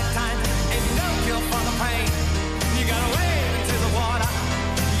the nighttime ain't no cure for the pain. You gotta wait.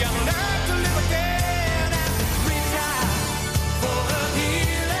 You gotta learn to live again and reach out for a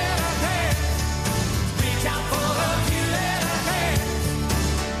healing hand. Reach out for a healing hand.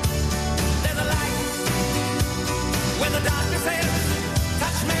 There's a light where the darkness is.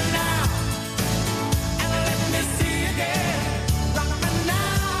 Touch me now and let me see again. Rock me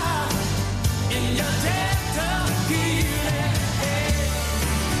now in your gentle healing hand.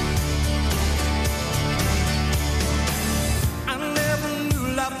 I never knew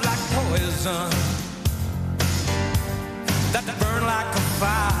love like poison that burned like a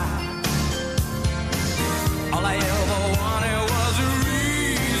fire. All I ever wanted was a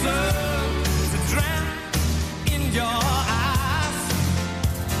reason to drown in your eyes.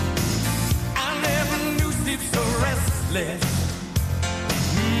 I never knew sleep so restless,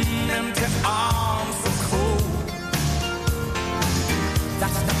 empty arms so cold.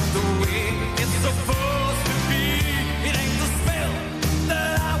 That's not the way it's supposed to be. It ain't the spell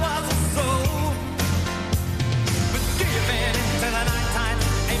that I was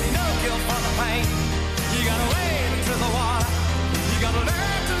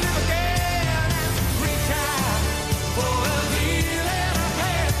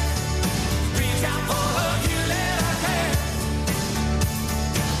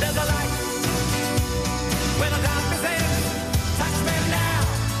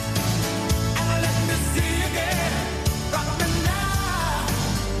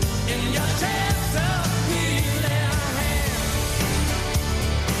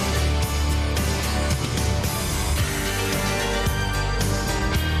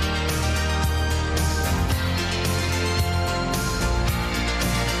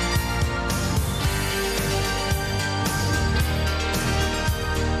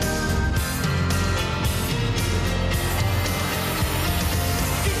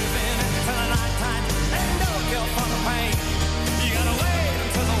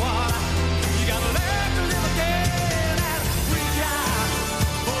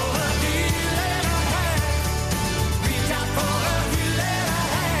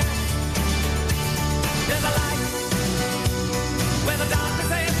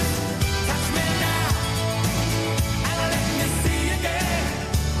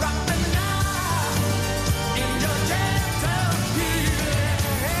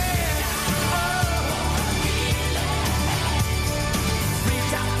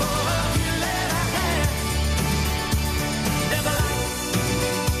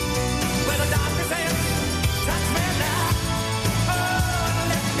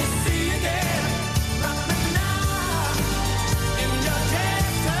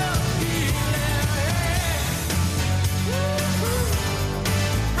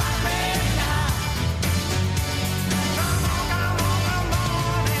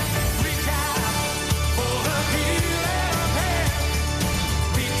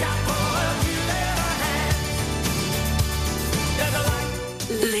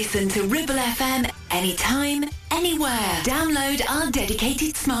Listen to Ribble FM anytime, anywhere. Download our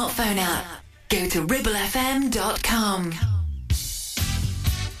dedicated smartphone app. Go to ribblefm.com.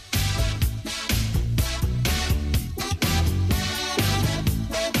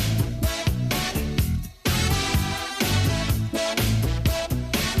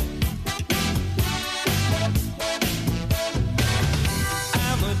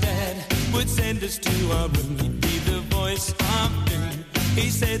 Our dad would send us to our room. He'd be the voice of doom. He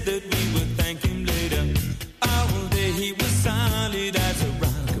said that we would thank him later. All day he was solid as a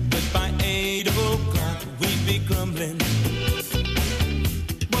rock, but by 8 o'clock we'd be grumbling.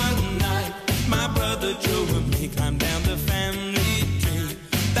 One night my brother Joe and me climbed down the family tree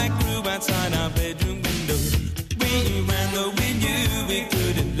that grew outside our bedroom window. We ran though we knew we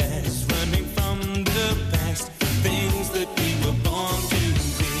couldn't last, running from the past, things that we were born to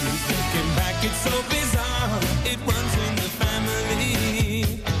be. Looking back, it's so bizarre, it runs in the family.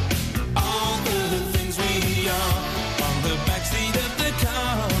 All the things we are on the backseat of the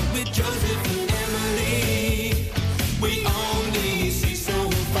car with Joseph and Emily. We only see so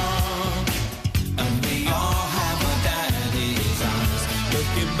far, and we all have our daddy's eyes.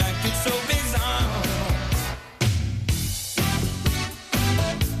 Looking back, it's so bizarre.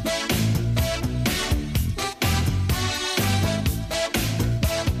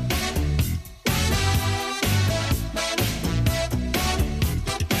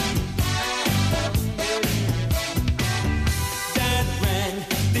 Dad ran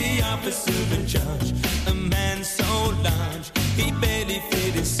the office in charge, a man so large he barely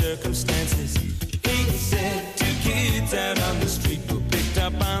fit his circumstances. He said 2 kids out on the street were picked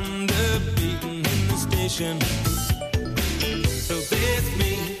up on the beaten in the station. So there's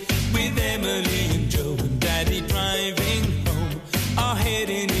me with Emily and Joe and Daddy driving home, all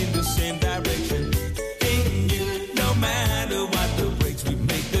heading in the same direction. He knew no matter what the brakes, we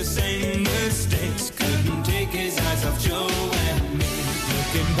make the same mistakes. Couldn't take his eyes off Joe and me.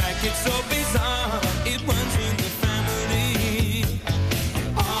 Looking back, it's so bizarre, it runs in the family.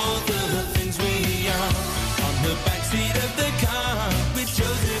 All the things we are on the backseat of the car with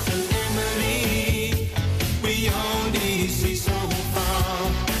Joseph and Emily. We only see so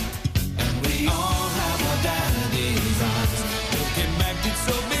far, and we all have our daddy's eyes. Looking back, it's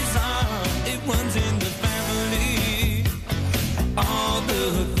so bizarre, it runs in the family. All the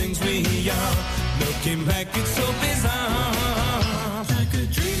things we are. Looking back, it's so bizarre. Like a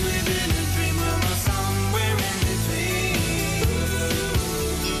dream within a dream, we're somewhere in between.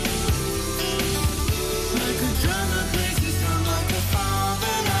 Like a drama plays its drum, like a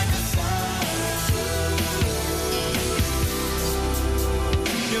father, like a son.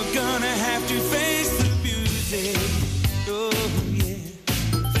 You're gonna have to face the music. Oh yeah,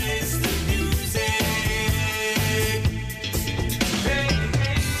 face the music. Hey.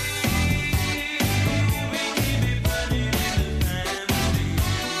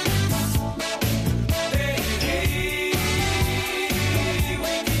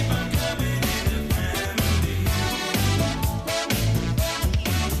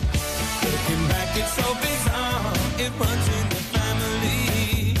 Looking back, it's so bizarre, it runs in the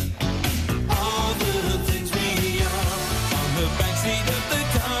family. All the things we are on the backseat of the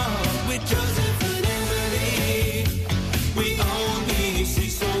car with Joseph and Emily. We only see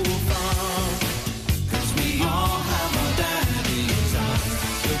so far, 'cause we all have our daddy's eyes.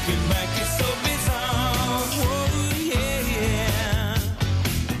 Looking back, it's so bizarre. Oh yeah, yeah.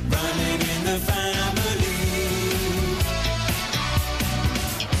 Running in the family.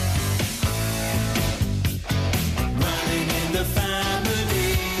 Running in the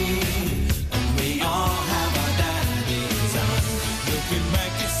family, and we all have our daddy's eyes. Looking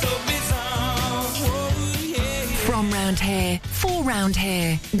back, it's so bizarre. Oh yeah. From round here, for round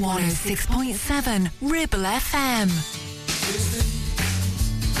here, 106.7 Ribble FM.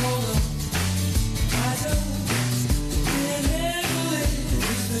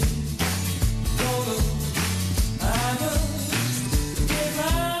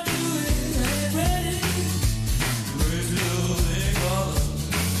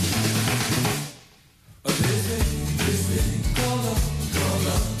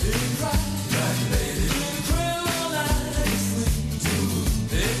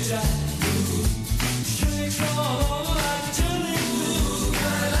 Shake all over like a chilling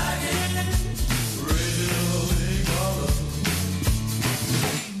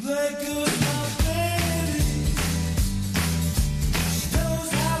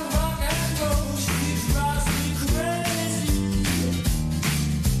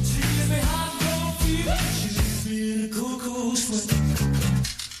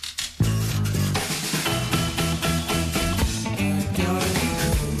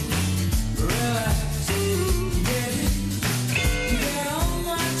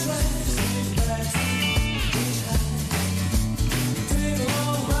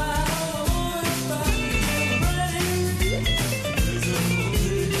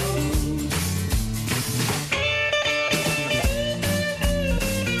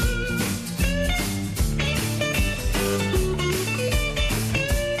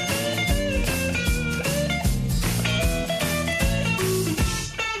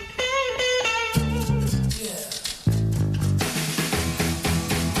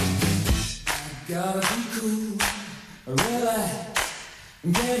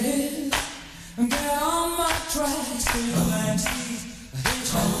get hit and get on my tracks to the backseat.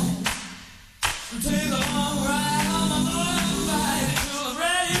 Hitchhike. Take a long ride on my motorbike till I'm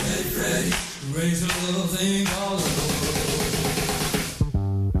ready. Ready. Raise a little thing called love.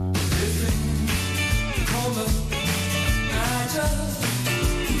 This thing called love. I just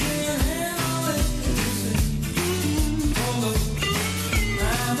can't handle it. This thing called love. I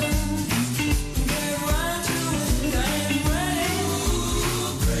just get right to it. I ain't ready.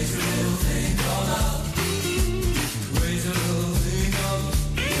 Raise a little thing called love. Raise a little thing called love.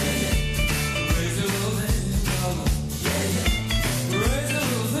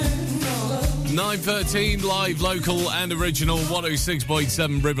 9:13 live, local and original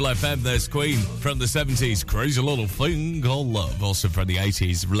 106.7 Ribble FM. There's Queen from the 70s, Crazy Little Thing Called Love. Also from the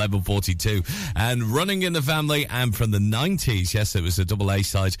 80s, Level 42, and Running in the Family. And from the 90s, yes, it was a double A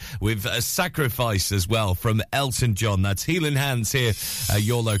side with a Sacrifice as well from Elton John. That's Healing Hands here at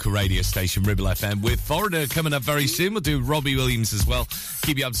your local radio station, Ribble FM. With Foreigner coming up very soon. We'll do Robbie Williams as well.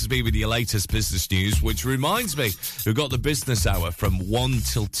 Keep you up to speed with your latest business news, which reminds me, we've got the business hour from 1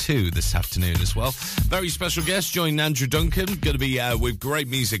 till 2 this afternoon as well. Very special guest, joining Andrew Duncan. Going to be with great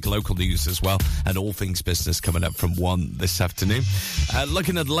music, local news as well, and all things business coming up from 1 this afternoon.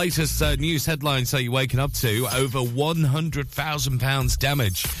 Looking at the latest news headlines that you're waking up to, over £100,000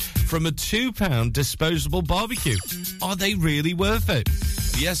 damage from a £2 disposable barbecue. Are they really worth it?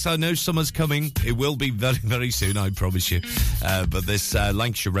 Yes, I know summer's coming. It will be very, very soon, I promise you. But this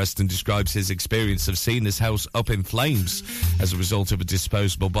Lancashire resident describes his experience of seeing his house up in flames as a result of a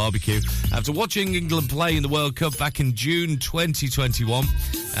disposable barbecue. After watching England play in the World Cup back in June 2021,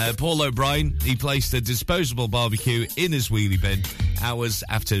 Paul O'Brien, he placed a disposable barbecue in his wheelie bin hours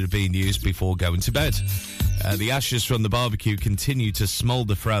after it had been used before going to bed. The ashes from the barbecue continued to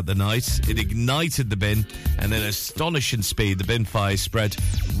smoulder throughout the night. It ignited the bin, and at astonishing speed, the bin fire spread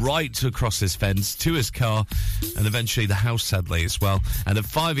right across his fence to his car, and eventually the house, sadly, as well. And at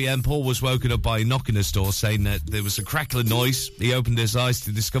 5 a.m, Paul was woken up by a knock on his door saying that there was a crackling noise. He opened his eyes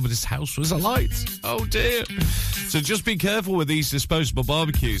to discover his house was alight. Oh, dear. So just be careful with these disposable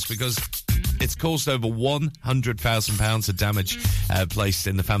barbecues, because it's caused over £100,000 of damage placed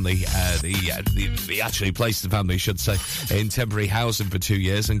in the family. He actually placed the family, I should say, in temporary housing for 2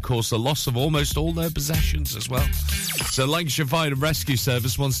 years and caused the loss of almost all their possessions as well. So Lancashire Fire and Rescue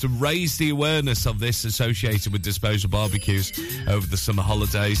Service wants to raise the awareness of this associated with disposable barbecues over the summer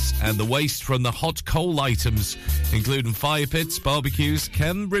holidays. And the waste from the hot coal items, including fire pits, barbecues,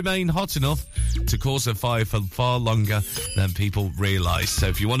 can remain hot enough to cause a fire for far longer than people realise. So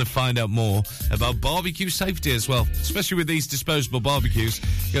if you want to find out more about barbecue safety as well, especially with these disposable barbecues,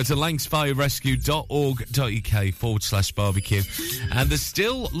 go to lancsfirerescue.org.uk/barbecue. And they're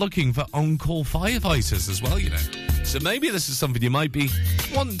still looking for on-call firefighters as well, you know. So maybe this is something you might be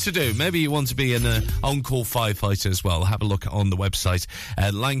wanting to do. Maybe you want to be an on-call firefighter as well. Have a look on the website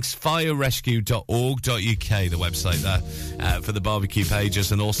at lancsfirerescue.org.uk, the website there, for the barbecue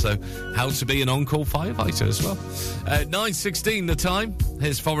pages, and also how to be an on-call firefighter as well. 9:16 the time.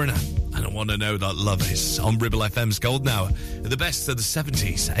 Here's Foreigner. And I want to know that love is on Ribble FM's Golden Hour. The best of the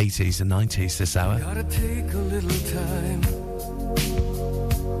 70s, 80s and 90s this hour. Gotta take a little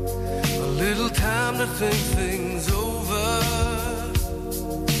time to think things over.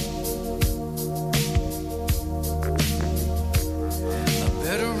 I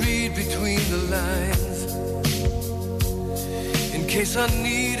better read between the lines in case I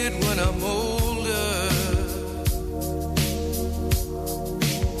need it when I'm older.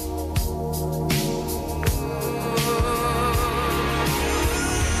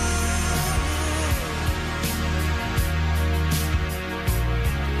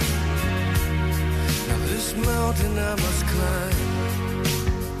 Mountain I must climb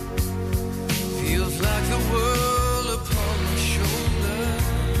feels like the world upon my shoulder.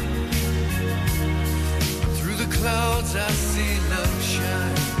 Through the clouds I see love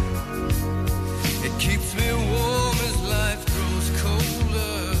shine.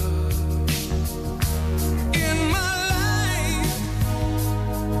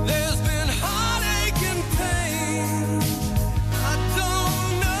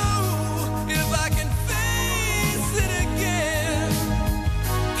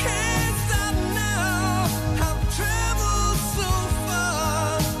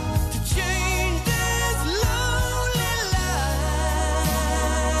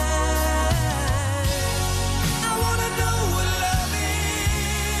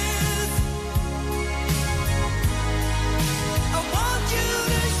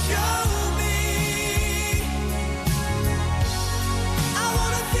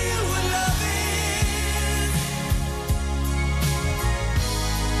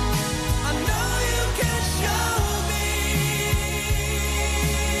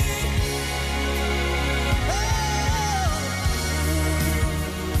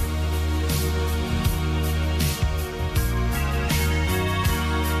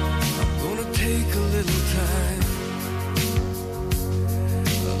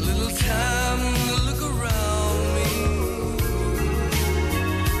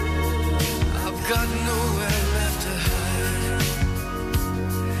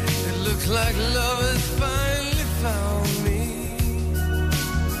 Look like love has finally found me.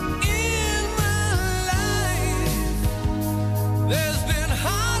 In my life, there's been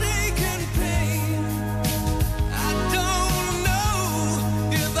heartache and pain. I don't know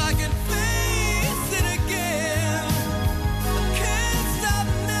if I can face it again. I can't stop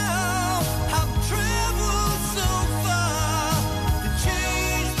now. I've traveled so far to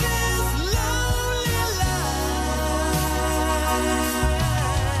change this lonely life.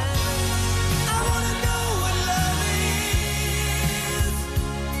 I wanna know what love is.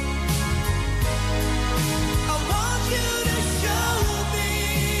 I want you to show me.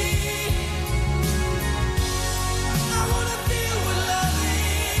 I wanna feel what love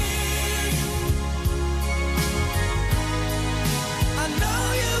is. I know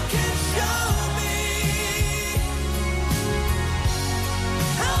you can show me.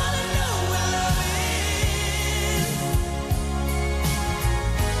 I wanna know what love is.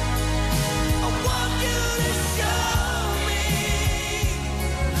 I want you to show me.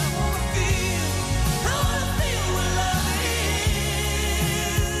 I wanna feel what love is.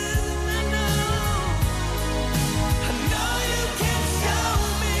 I know you can show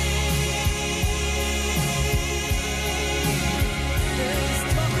me. Let's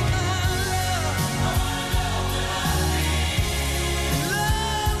talk about love. I wanna know what love is.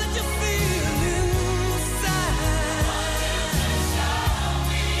 Love that you feel inside.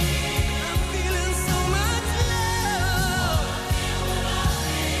 I'm feeling so much love.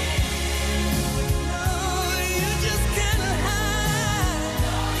 No, you just can't hide.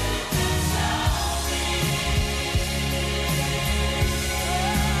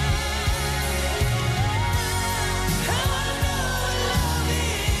 I wanna know what love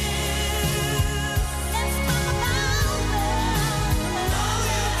is. Let's talk about love. I know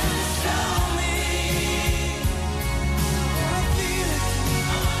you can show me. I wanna feel it.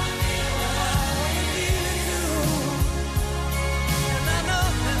 I wanna feel it too. And I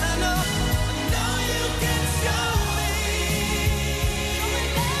know you can show me.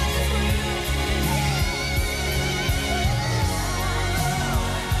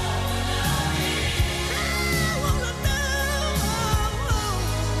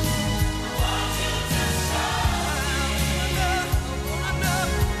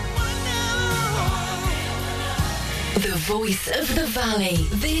 The voice of the valley.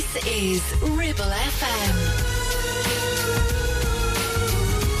 This is Ribble FM.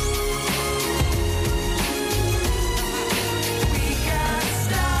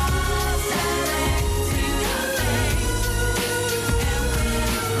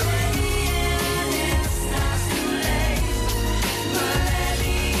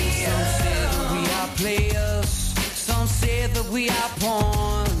 Players, some say that we are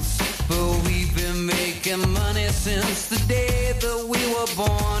pawns, but we've been making money since the day that we were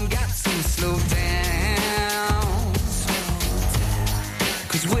born. Got some slow down,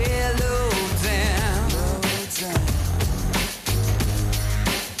 'cause we're low down.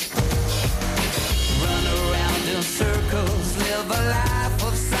 Run around in circles, live a life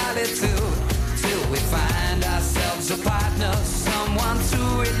of solitude, till we find ourselves a partner, someone to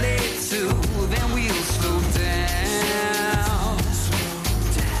relate to. Then we'll slow down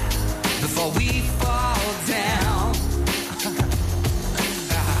before we fall down.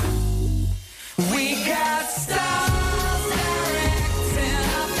 We got stars directing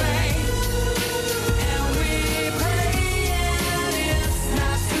our fate, and we praying it's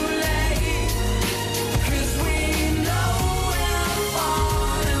not too late, 'cause we know we're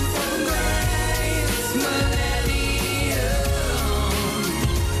falling from grace.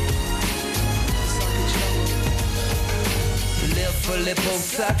 Live for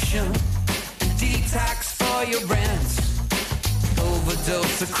liposuction, detox for your rent,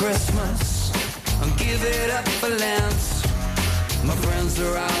 overdose of Christmas, and give it up for Lent. My friends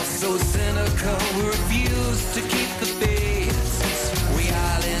are all so cynical, we refuse to keep the faith. We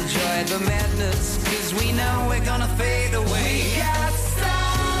all enjoy the madness, 'cause we know we're gonna fade away. We got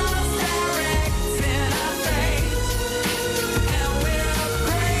stars directing our fate, and we're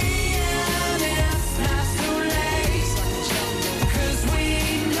praying it's not too late, 'cause we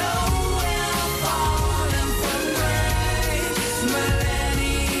know we're falling from grace.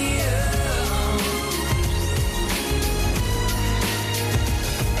 Millennium,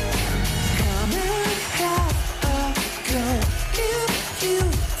 come and have a go if you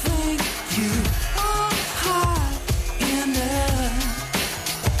think you are hot enough.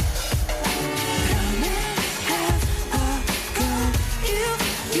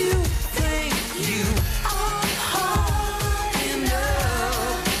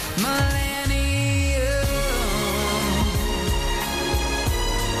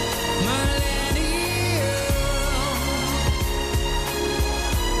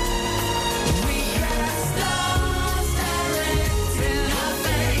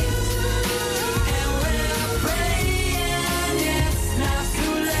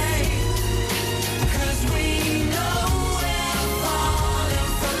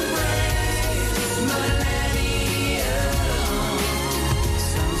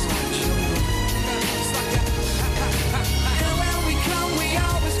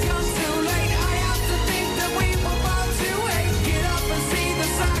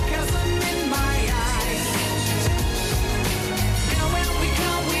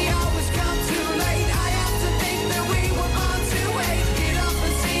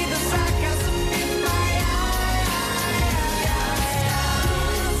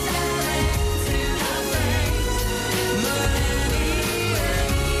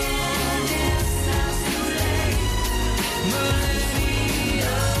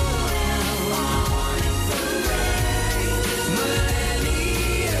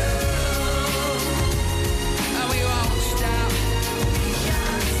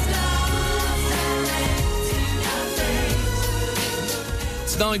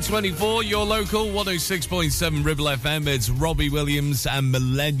 It's 9:24, your local 106.7 Ribble FM. It's Robbie Williams and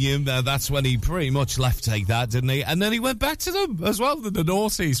Millennium. That's when he pretty much left Take That, didn't he? And then he went back to them as well, the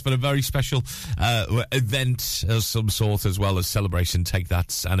Naughties, for a very special event of some sort, as well as celebration Take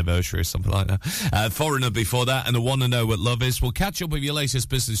That's anniversary or something like that. Foreigner before that, and the one to know what love is. We'll catch up with your latest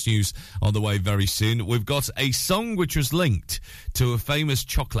business news on the way very soon. We've got a song which was linked to a famous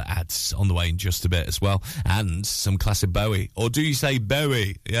chocolate ads on the way in just a bit as well, and some classic Bowie. Or do you say Bowie?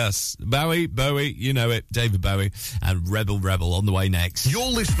 Yes, Bowie, you know it, David Bowie, and Rebel on the way next. You're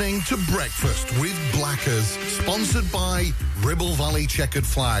listening to Breakfast with Blackers, sponsored by Ribble Valley Checkered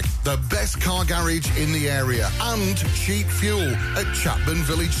Flag, the best car garage in the area, and cheap fuel at Chapman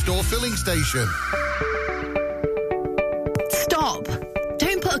Village Store Filling Station. Stop.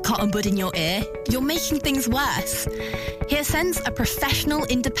 Don't put a cotton bud in your ear. You're making things worse. HearSense are professional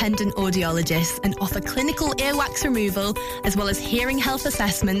independent audiologists and offer clinical earwax removal as well as hearing health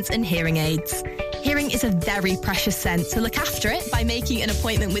assessments and hearing aids. Hearing is a very precious sense, so look after it by making an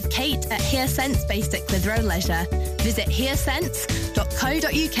appointment with Kate at HearSense based at Clitheroe Leisure. Visit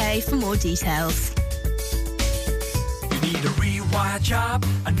hearsense.co.uk for more details. Need a rewired job,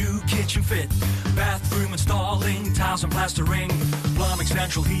 a new kitchen fit, bathroom installing, tiles and plastering, plumbing,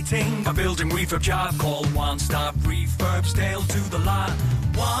 central heating, a building refurb job. Call One Stop Refurbs, Dale to the lot.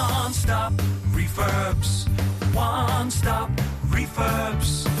 One Stop Refurbs. One Stop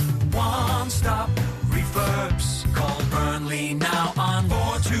Refurbs. One Stop Refurbs. Call Burnley now on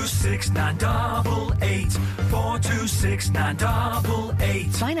 426-988.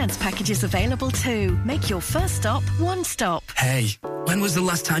 426-988. Finance packages available too. Make your first stop One Stop. Hey, when was the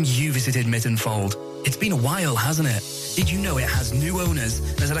last time you visited Mittenfold? It's been a while, hasn't it? Did you know it has new owners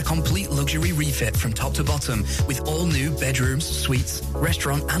and has had a complete luxury refit from top to bottom with all new bedrooms, suites,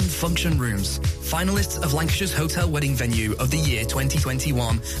 restaurant and function rooms? Finalists of Lancashire's Hotel Wedding Venue of the Year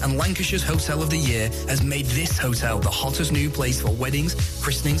 2021 and Lancashire's Hotel of the Year has made this hotel the hottest new place for weddings,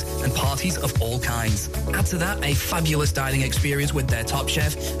 christenings and parties of all kinds. Add to that a fabulous dining experience with their top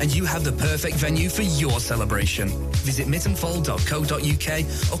chef and you have the perfect venue for your celebration. Visit mittenfold.co.uk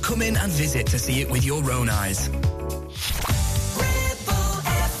or come in and visit to see it with your own eyes.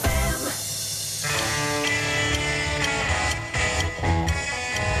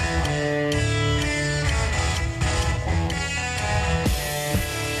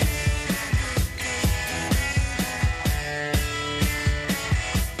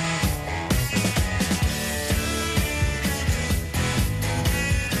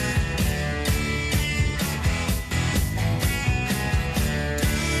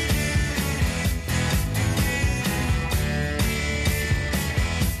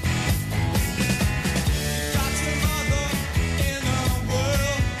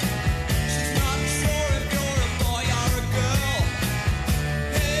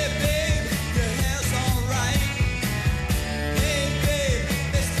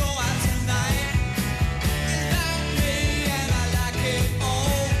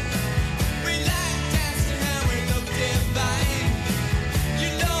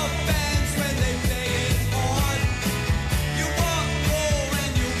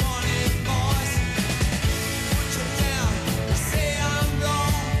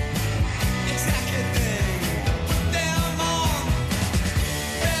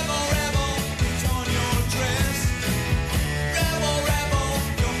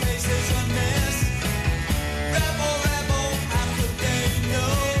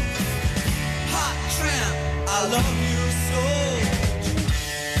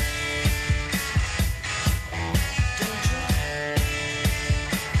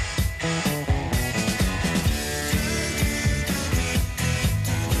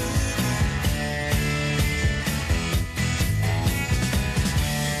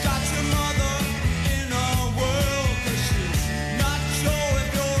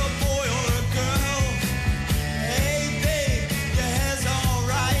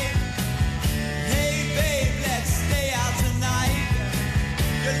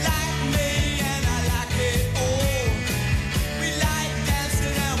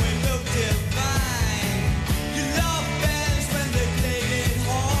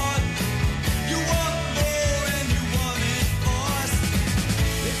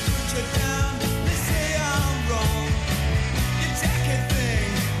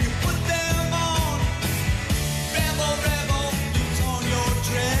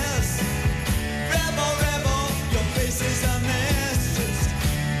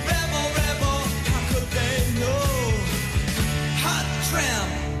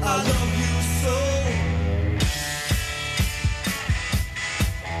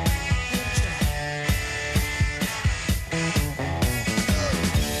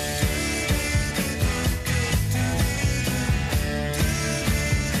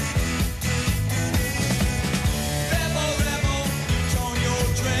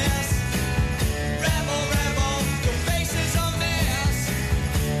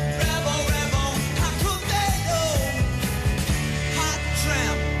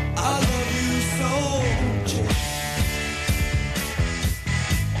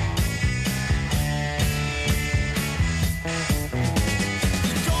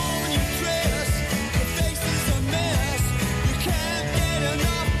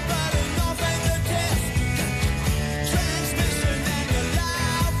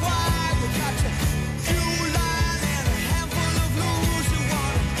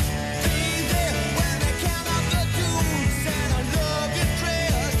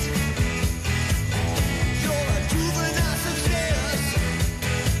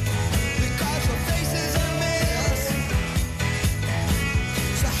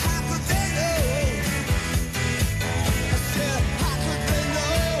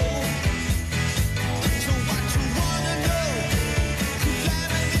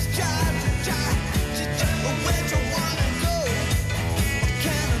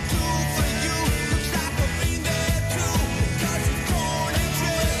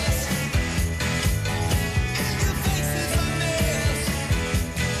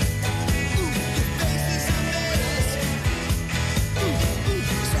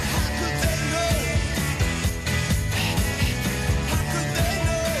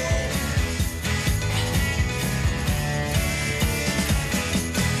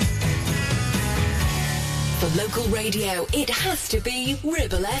 local radio, it has to be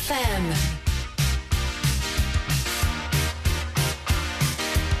Ribble FM.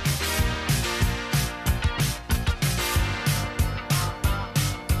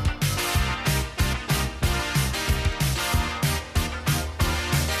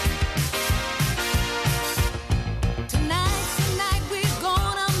 Tonight we're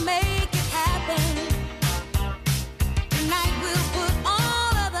gonna make it happen. Tonight we'll put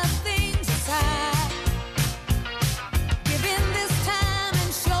all other things aside. Give in this time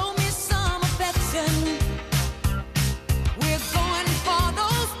and show me some affection. We're going for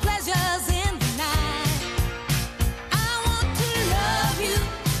those pleasures in the night. I want to love you,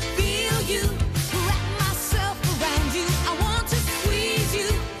 feel you, wrap myself around you. I want to squeeze you,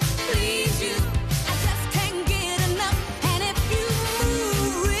 please you. I just can't get enough. And if you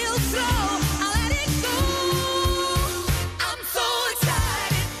move real slow, I'll let it go. I'm so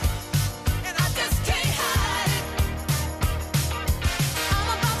excited, and I just can't hide it. I'm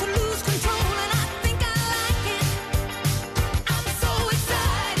about to lose control, and I think I like it. I'm so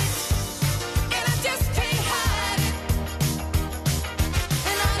excited, and I just can't hide it.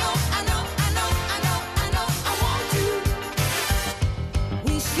 And I know, I want to.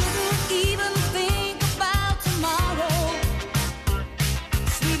 We shouldn't even think about tomorrow.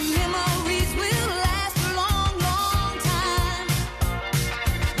 Sweet memories will last a long, long time.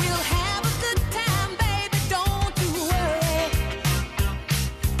 We'll have a good time, baby, don't you worry.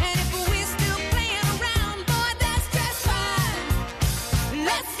 And if we're still playing around, boy, that's just fine.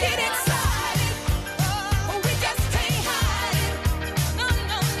 Let's get excited. Oh, we just can't hide it. No.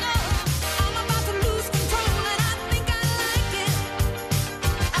 I'm about to lose control, and I think I like it.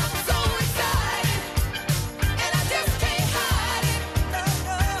 I'm so excited, and I just can't hide it.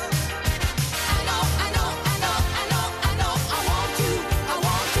 I know, I want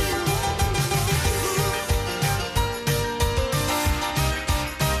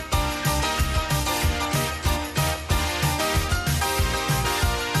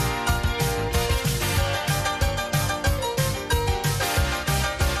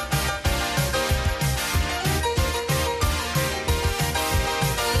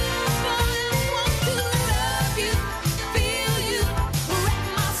to. Love you, feel you, wrap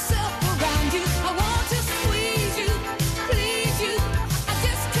myself around you. I want to squeeze you, please you. I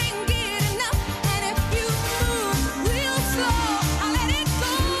just can't get enough. And if you move real slow, I'll let it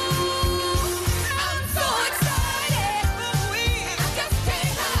go. I'm so excited, I just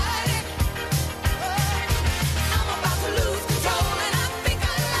can't hide it. I'm about to lose control, and I think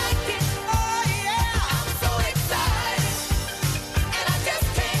I like it. Oh yeah, I'm so excited, and I just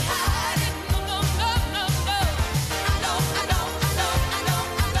can't hide it. No.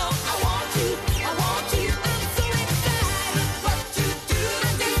 I want you. I'm so excited. What you do,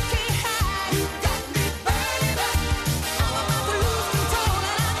 I just can't hide. You got me burning up. I'm about to lose control,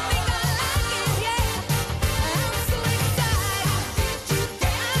 and I think I like it. Yeah, I'm so excited. You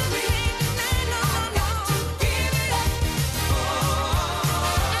got me. I know I want to give it up. I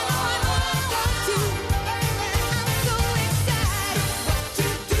want to. I'm so excited. What you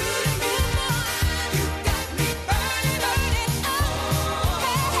do to me, boy, you got me burning up.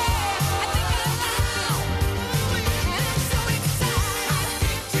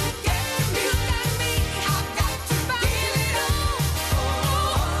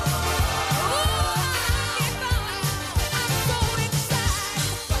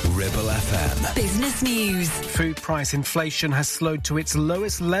 Ribble FM. Business news. Food price inflation has slowed to its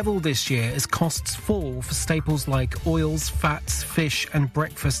lowest level this year as costs fall for staples like oils, fats, fish and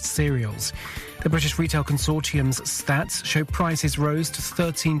breakfast cereals. The British Retail Consortium's stats show prices rose to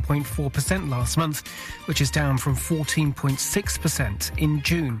 13.4% last month, which is down from 14.6% in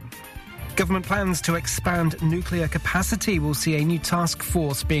June. Government plans to expand nuclear capacity will see a new task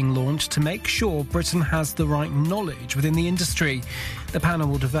force being launched to make sure Britain has the right knowledge within the industry. The panel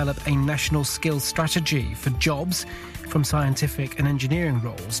will develop a national skills strategy for jobs, from scientific and engineering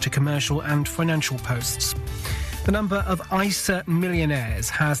roles to commercial and financial posts. The number of ISA millionaires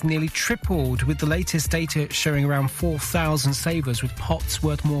has nearly tripled, with the latest data showing around 4,000 savers with pots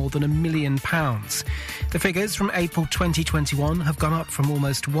worth more than £1 million. The figures from April 2021 have gone up from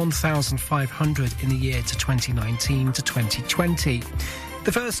almost 1,500 in the year to 2019 to 2020.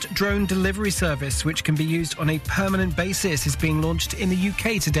 The first drone delivery service, which can be used on a permanent basis, is being launched in the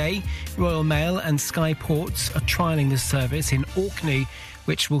UK today. Royal Mail and Sky Ports are trialling this service in Orkney,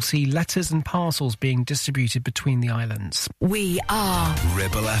 which will see letters and parcels being distributed between the islands. We are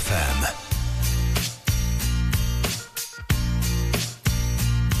Ribble FM.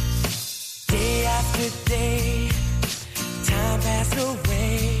 Day after day, time passed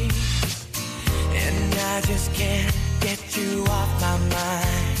away, and I just can't get you off my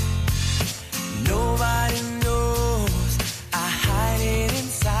mind. Nobody knows I hide it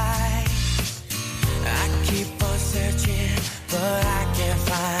inside. I keep on searching, but I can't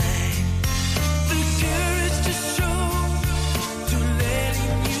find the courage to show, to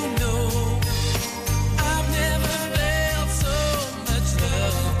letting you know I've never felt so much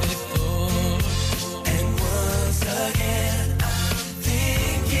love before. And once again I'm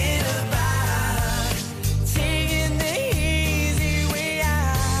thinking about taking the easy way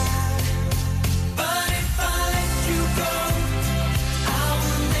out. But if I let you go, I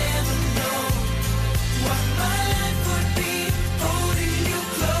will never know what my life would be holding you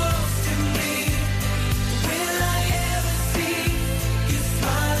close to me. Will I ever see you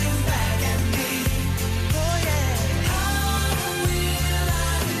smiling back at me? Oh yeah. How will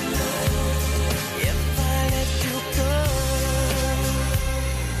I know if I let you go?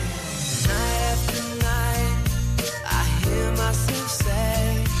 Night after night, I hear myself say,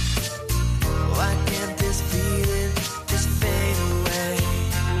 why can't this feeling just fade away?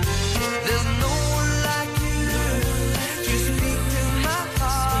 There's no one like you. You speak to my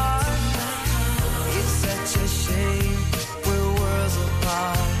heart. It's such a shame we're worlds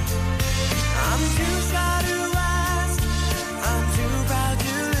apart. I'm too shy to ask, I'm too proud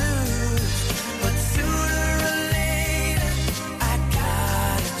to lose. But sooner or later, I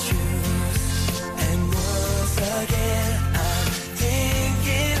gotta choose. And once again, I'm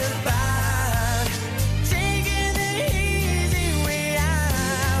thinking about taking the easy way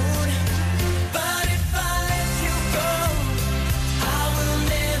out. But if I let you go, I will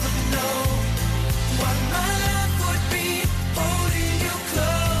never know what my life would be holding you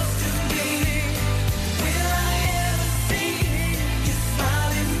close to me. Will I ever see you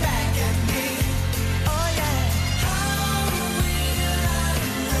smiling back at me? Oh yeah. How will I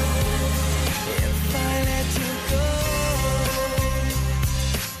know if I let you go?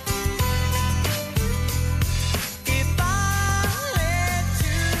 If I let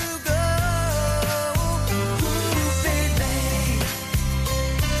you go, ooh, baby.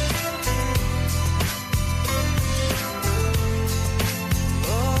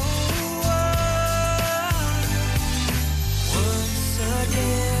 Once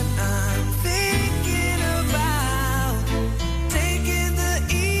again, I'm thinking about taking the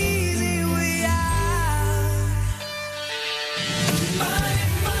easy way out. But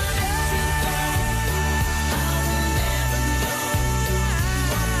if I let you go, I will never know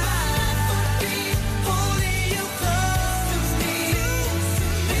what my life would be holding you close to me.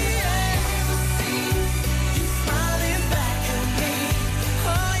 Will I ever see you smiling back at me?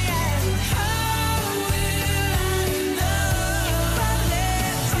 Oh yeah. How will I know if I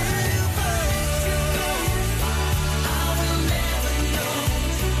let you go? I will never know.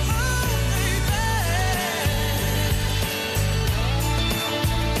 Oh baby.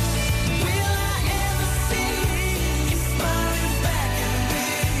 Will I ever see you smiling back at me?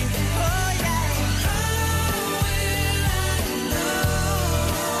 Oh yeah. How will I know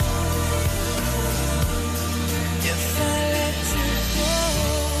if I let you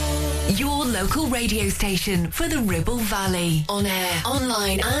go? Your local radio station for the Ribble Valley. On air,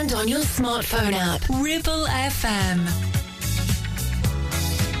 online and on your smartphone app. Ribble FM.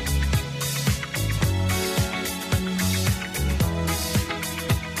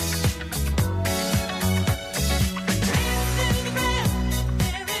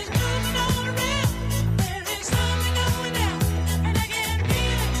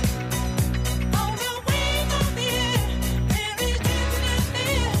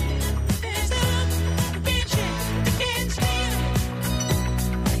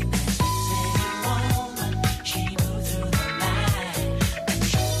 She moves through the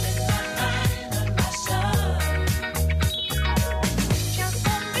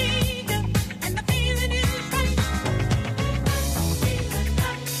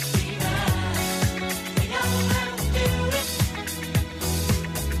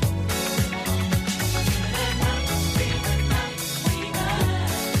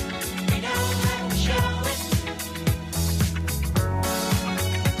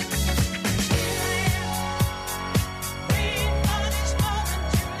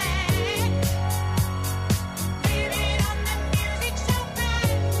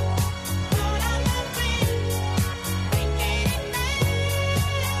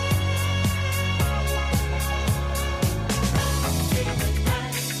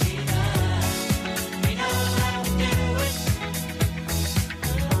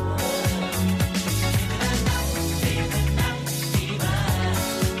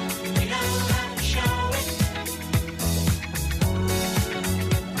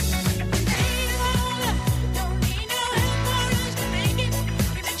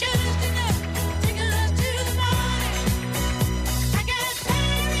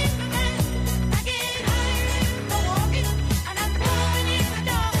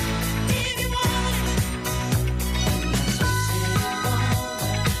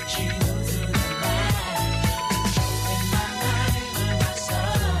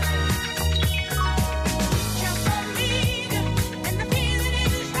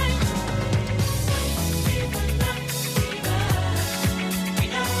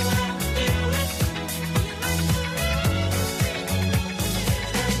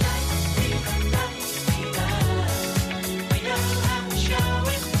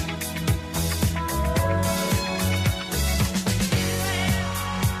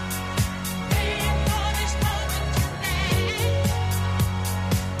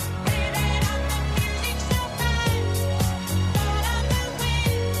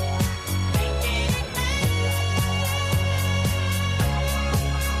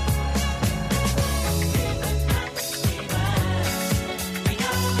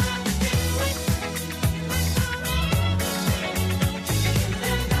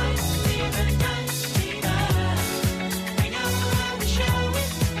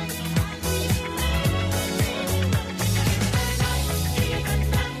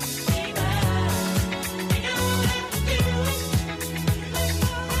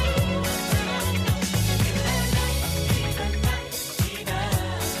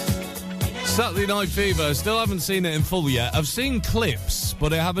Saturday Night Fever. Still haven't seen it in full yet. I've seen clips,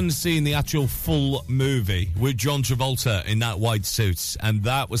 but I haven't seen the actual full movie with John Travolta in that white suit, and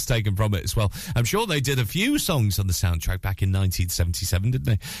that was taken from it as well. I'm sure they did a few songs on the soundtrack back in 1977,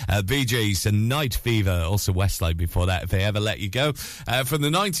 didn't they? Bee Gees and Night Fever, also Westlake before that, If They Ever Let You Go. From the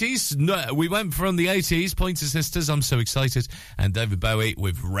 90s, we went from the 80s, Pointer Sisters, I'm So Excited, and David Bowie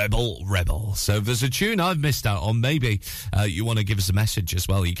with Rebel Rebel. So if there's a tune I've missed out on, maybe you want to give us a message as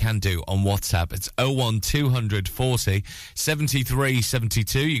well, you can do on WhatsApp. It's 01200 40 73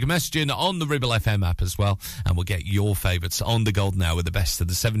 72. You can message in on the Ribble FM app as well, and we'll get your favourites on the Golden Hour with the best of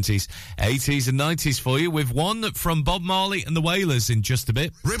the 70s, 80s and 90s for you, with one from Bob Marley and the Wailers in just a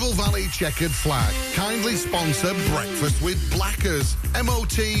bit. Ribble Valley Checkered Flag kindly sponsor Breakfast with Blackers.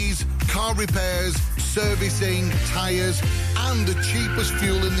 MOTs, car repairs, servicing, tyres, and the cheapest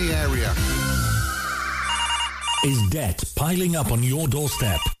fuel in the area. Is debt piling up on your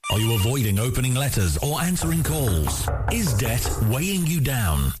doorstep? Are you avoiding opening letters or answering calls? Is debt weighing you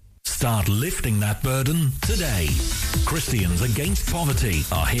down? Start lifting that burden today. Christians Against Poverty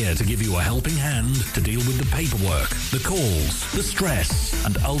are here to give you a helping hand to deal with the paperwork, the calls, the stress,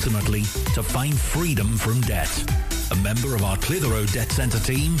 and ultimately to find freedom from debt. A member of our Clitheroe Debt Centre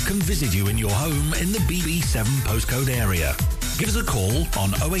team can visit you in your home in the BB7 postcode area. Give us a call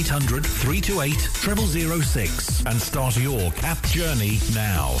on 0800 328 0006 and start your CAP journey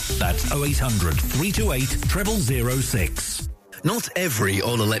now. That's 0800 328 0006. Not every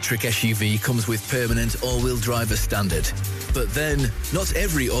all-electric SUV comes with permanent all-wheel drive as standard. But then, not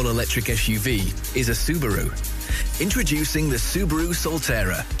every all-electric SUV is a Subaru. Introducing the Subaru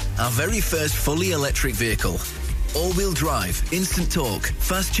Solterra, our very first fully electric vehicle. All-wheel drive, instant torque,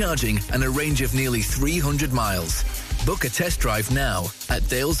 fast charging, and a range of nearly 300 miles. Book a test drive now at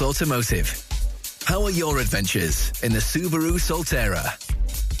Dales Automotive. Power your adventures in the Subaru Solterra.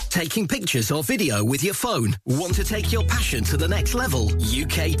 Taking pictures or video with your phone? Want to take your passion to the next level?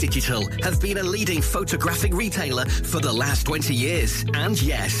 UK Digital has been a leading photographic retailer for the last 20 years. And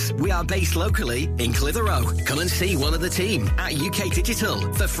yes, we are based locally in Clitheroe. Come and see one of the team at UK Digital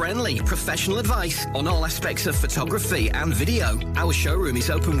for friendly, professional advice on all aspects of photography and video. Our showroom is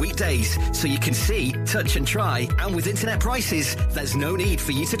open weekdays, so you can see, touch and try. And with internet prices, there's no need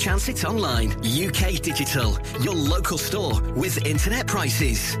for you to chance it online. UK Digital, your local store with internet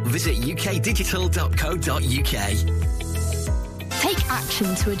prices. Visit ukdigital.co.uk. Take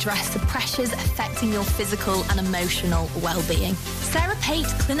action to address the pressures affecting your physical and emotional well-being. Sarah Pate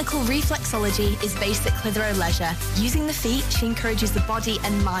Clinical Reflexology is based at Clitheroe Leisure. Using the feet, she encourages the body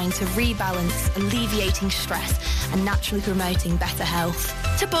and mind to rebalance, alleviating stress and naturally promoting better health.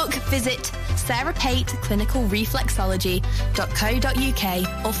 To book, visit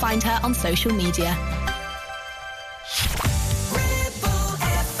sarahpateclinicalreflexology.co.uk or find her on social media.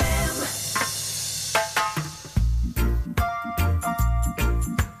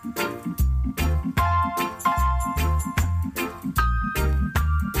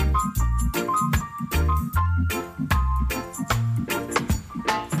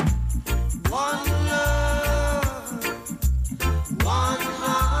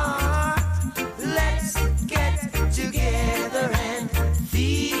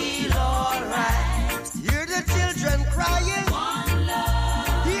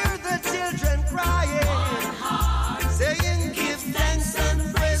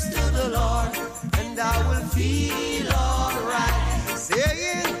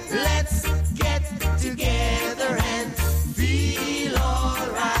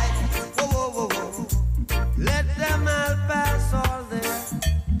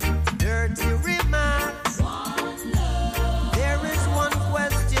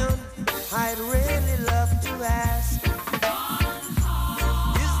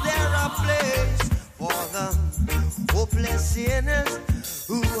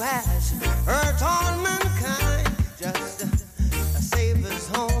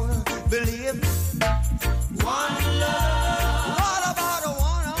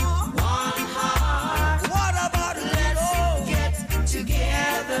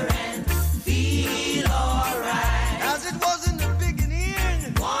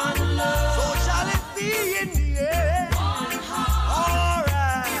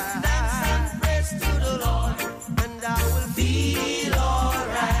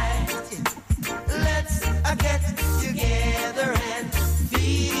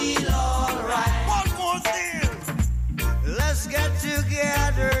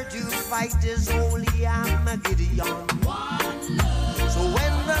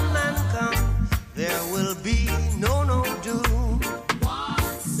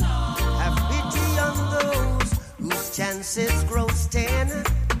 Chances grow 10.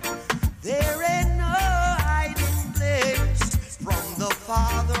 There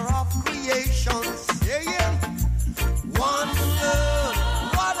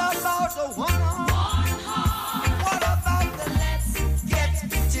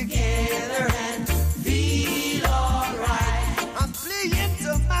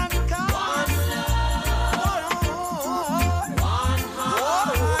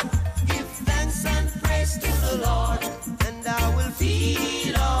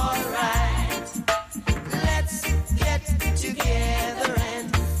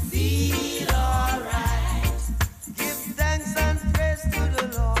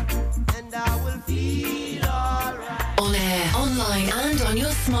on your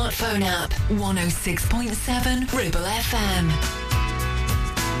smartphone app. 106.7 Ribble FM.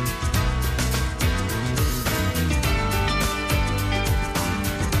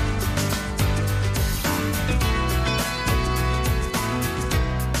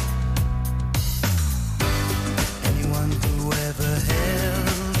 Anyone who ever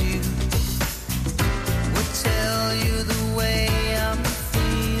held you would tell you the way I'm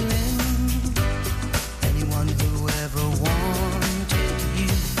feeling. Anyone who ever wanted you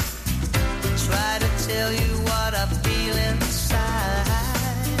try to tell you what I feel inside.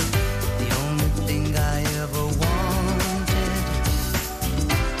 The only thing I ever wanted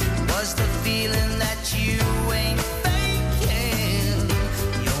was the feeling that you ain't faking.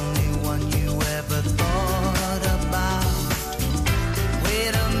 The only one you ever thought about.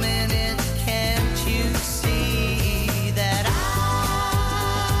 Wait a minute, can't you see that I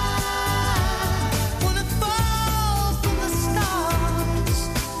wanna fall from the stars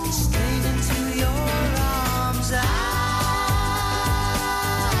straight into your arms? I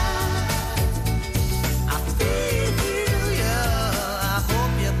feel you, I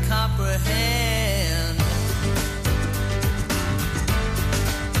hope you comprehend.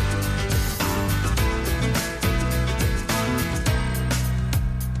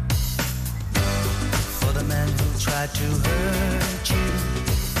 For the man who tried to hurt you,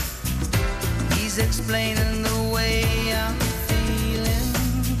 he's explaining the way I'm feeling.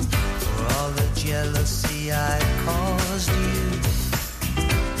 For all the jealousy I caused you,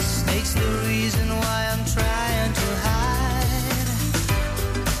 the snake's the reason why I'm trying to hide.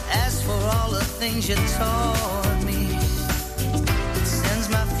 As for all the things you taught me, it sends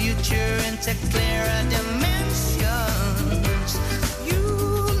my future into clearer dimensions.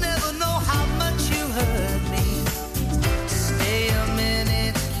 You'll never know how much you hurt me. Stay a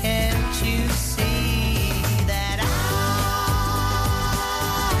minute, can't you see that I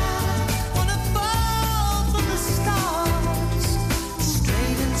wanna fall from the stars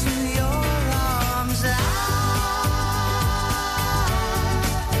straight into your arms? I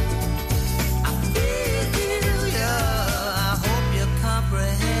feel you, I hope you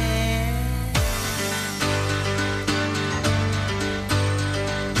comprehend.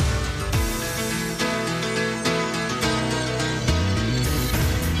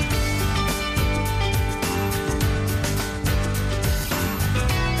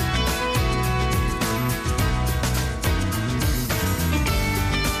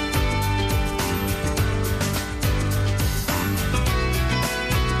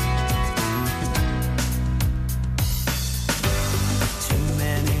 Too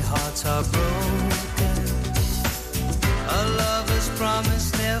many hearts are broken. A lover's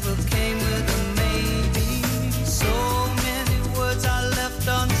promise never came with a maybe. So many words are left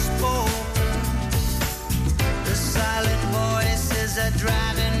unspoken. The silent voices are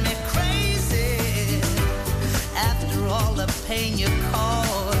driving me crazy. After all the pain you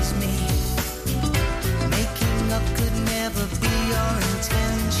caused me, making up could never be your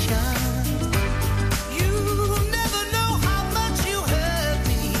intention. You never know how much you hurt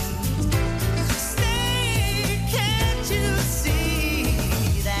me. Stay, can't you see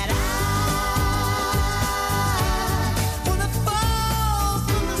that I wanna fall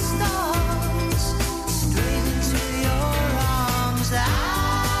from the stars straight into your arms? I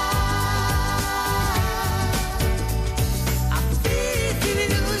feel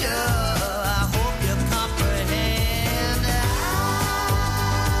you, I hope you comprehend. I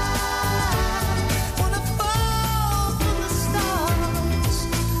wanna fall from the stars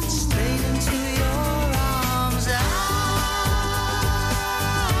straight into your arms.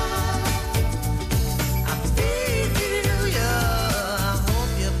 I feel you, I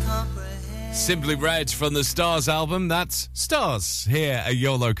hope you comprehend. Simply Red from the Stars album. That's Stars here at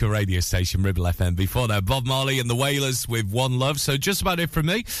your local radio station, Ribble FM. Before that, Bob Marley and the Wailers with One Love. So just about it from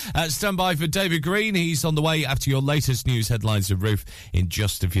me. Stand by for David Green. He's on the way after your latest news headlines of Roof in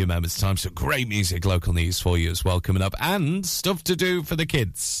just a few moments' time. So great music, local news for you as well coming up. And stuff to do for the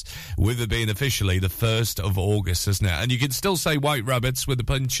kids. With it being officially the 1st of August, isn't it? And you can still say White Rabbits with the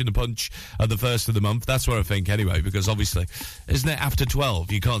punch and the punch of the 1st of the month. That's what I think anyway, because obviously, isn't it after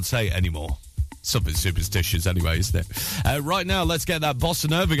 12? You can't say it anymore. Something superstitious anyway, isn't it? Right now, let's get that bossa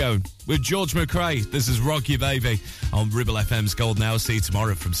nova going with George McRae. This is Rock You Baby on Ribble FM's Golden Hour. See you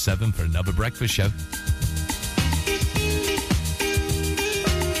tomorrow from 7 for another breakfast show.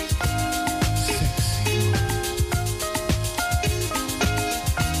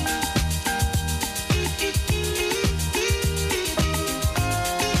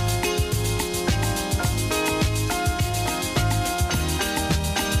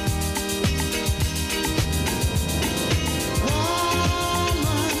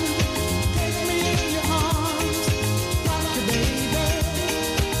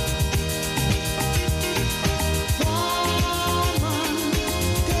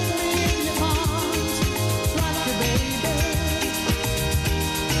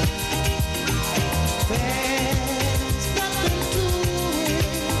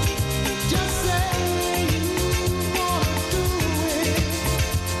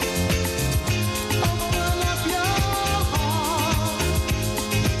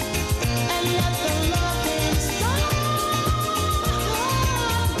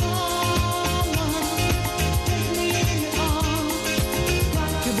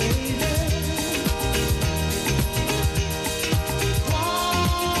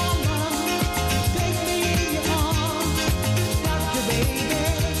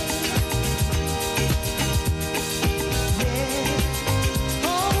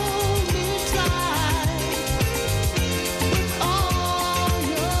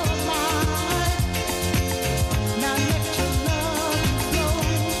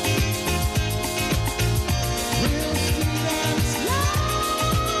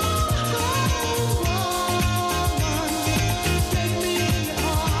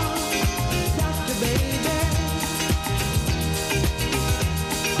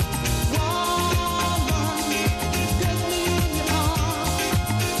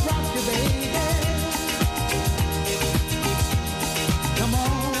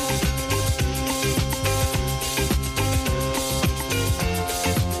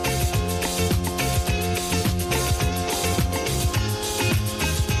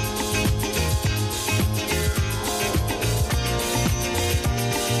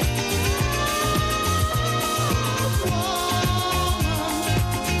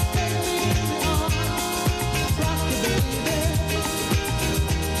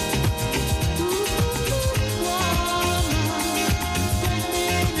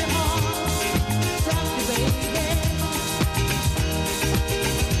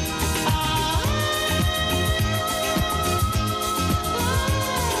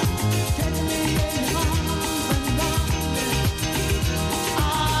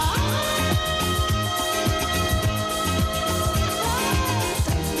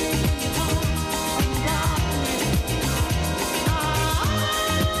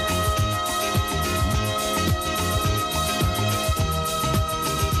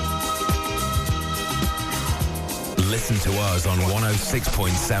 Listen to us on 106.7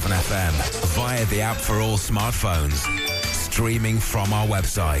 FM via the app for all smartphones. Streaming from our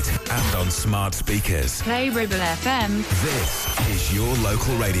website and on smart speakers. Play Ribble FM. This is your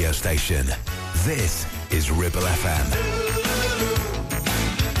local radio station. This is Ribble FM.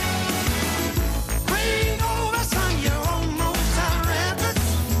 Bring over son, your own Motown records.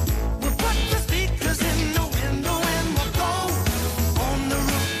 We'll put the speakers in the window and we'll go on the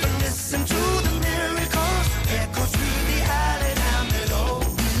roof and listen to the miracles echo through the alley down below.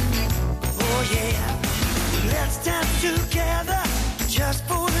 Oh yeah, let's dance together just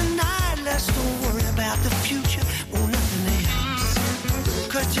for the night. Let's don't worry about the future or nothing else.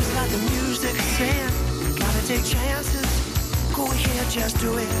 'Cause just like the music said, gotta take chances. Go ahead, just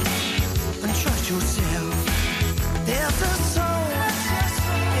do it and trust yourself. There's a soul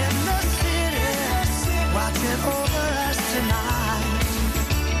in the city watching over us tonight.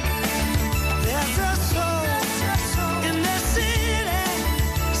 There's a soul in the city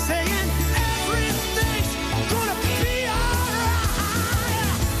saying everything's gonna be alright.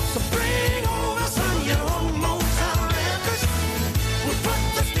 So bring over some of your own Motown records. We'll put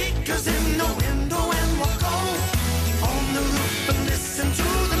the speakers in the window and we'll go on the roof and listen to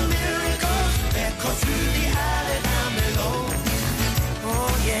the miracles echo through the alley down below.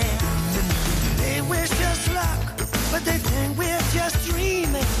 Oh yeah, they wish us luck, but they think we're just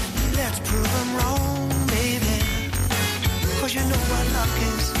dreaming. Let's prove them wrong, baby. 'Cause you know what luck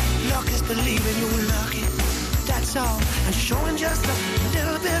is. Luck is believing you're lucky. That's all, and showing just a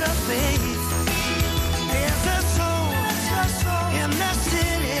little bit of faith. There's a soul in the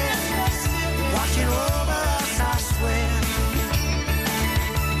city watching over us, I swear.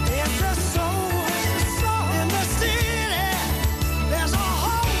 There's a soul in the city. There's a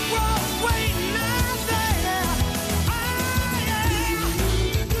whole world waiting out there.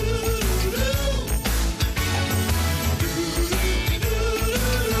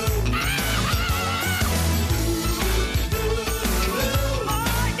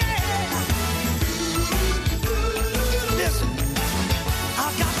 Oh, yeah. Listen,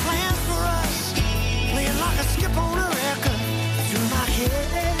 I've got plans for us, playing like a skip on a record through my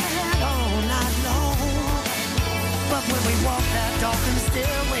head all night long. But when we walk that darkened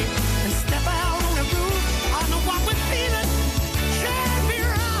stairway and step out on the roof, I know what we're feeling can't be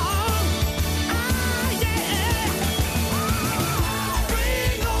wrong. Ah, yeah.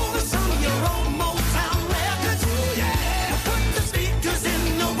 Bring over some of your own Motown records. Yeah. We'll put the speakers in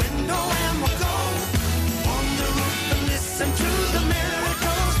the window and we'll go on the roof and listen to the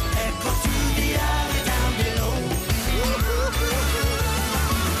miracles echo through the alley down below.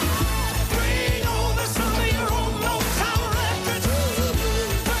 Bring over some of your own Motown records.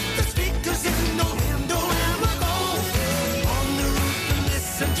 Put the speakers in the window and we'll go on the roof and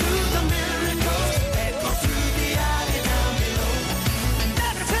listen to the miracles echo through the alley down below.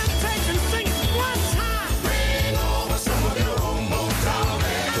 Let the Temptation sing it one time. Bring over some of your own Motown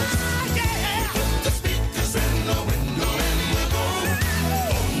records. Yeah. Put the speakers in the window and we'll go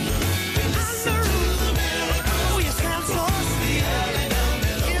on the roof and listen to the miracles. Oh, you sound so sweet.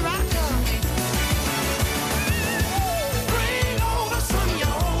 Here I come. Bring over some of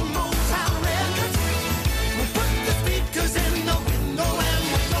your own Motown records. We'll put the speakers in the window and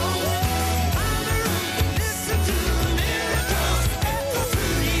we'll go on the roof and listen to the miracles echo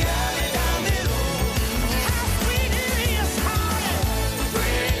through the alley down below. How sweet it is, honey.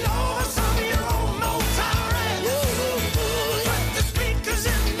 Bring over some of your own Motown records. Put the speakers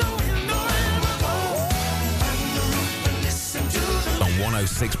in the window and we'll go on the roof and listen to the On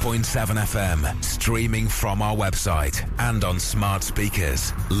 106.7 FM, streaming from our website and on smart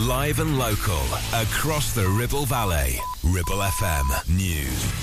speakers. Live and local across the Ribble Valley. Ribble FM News.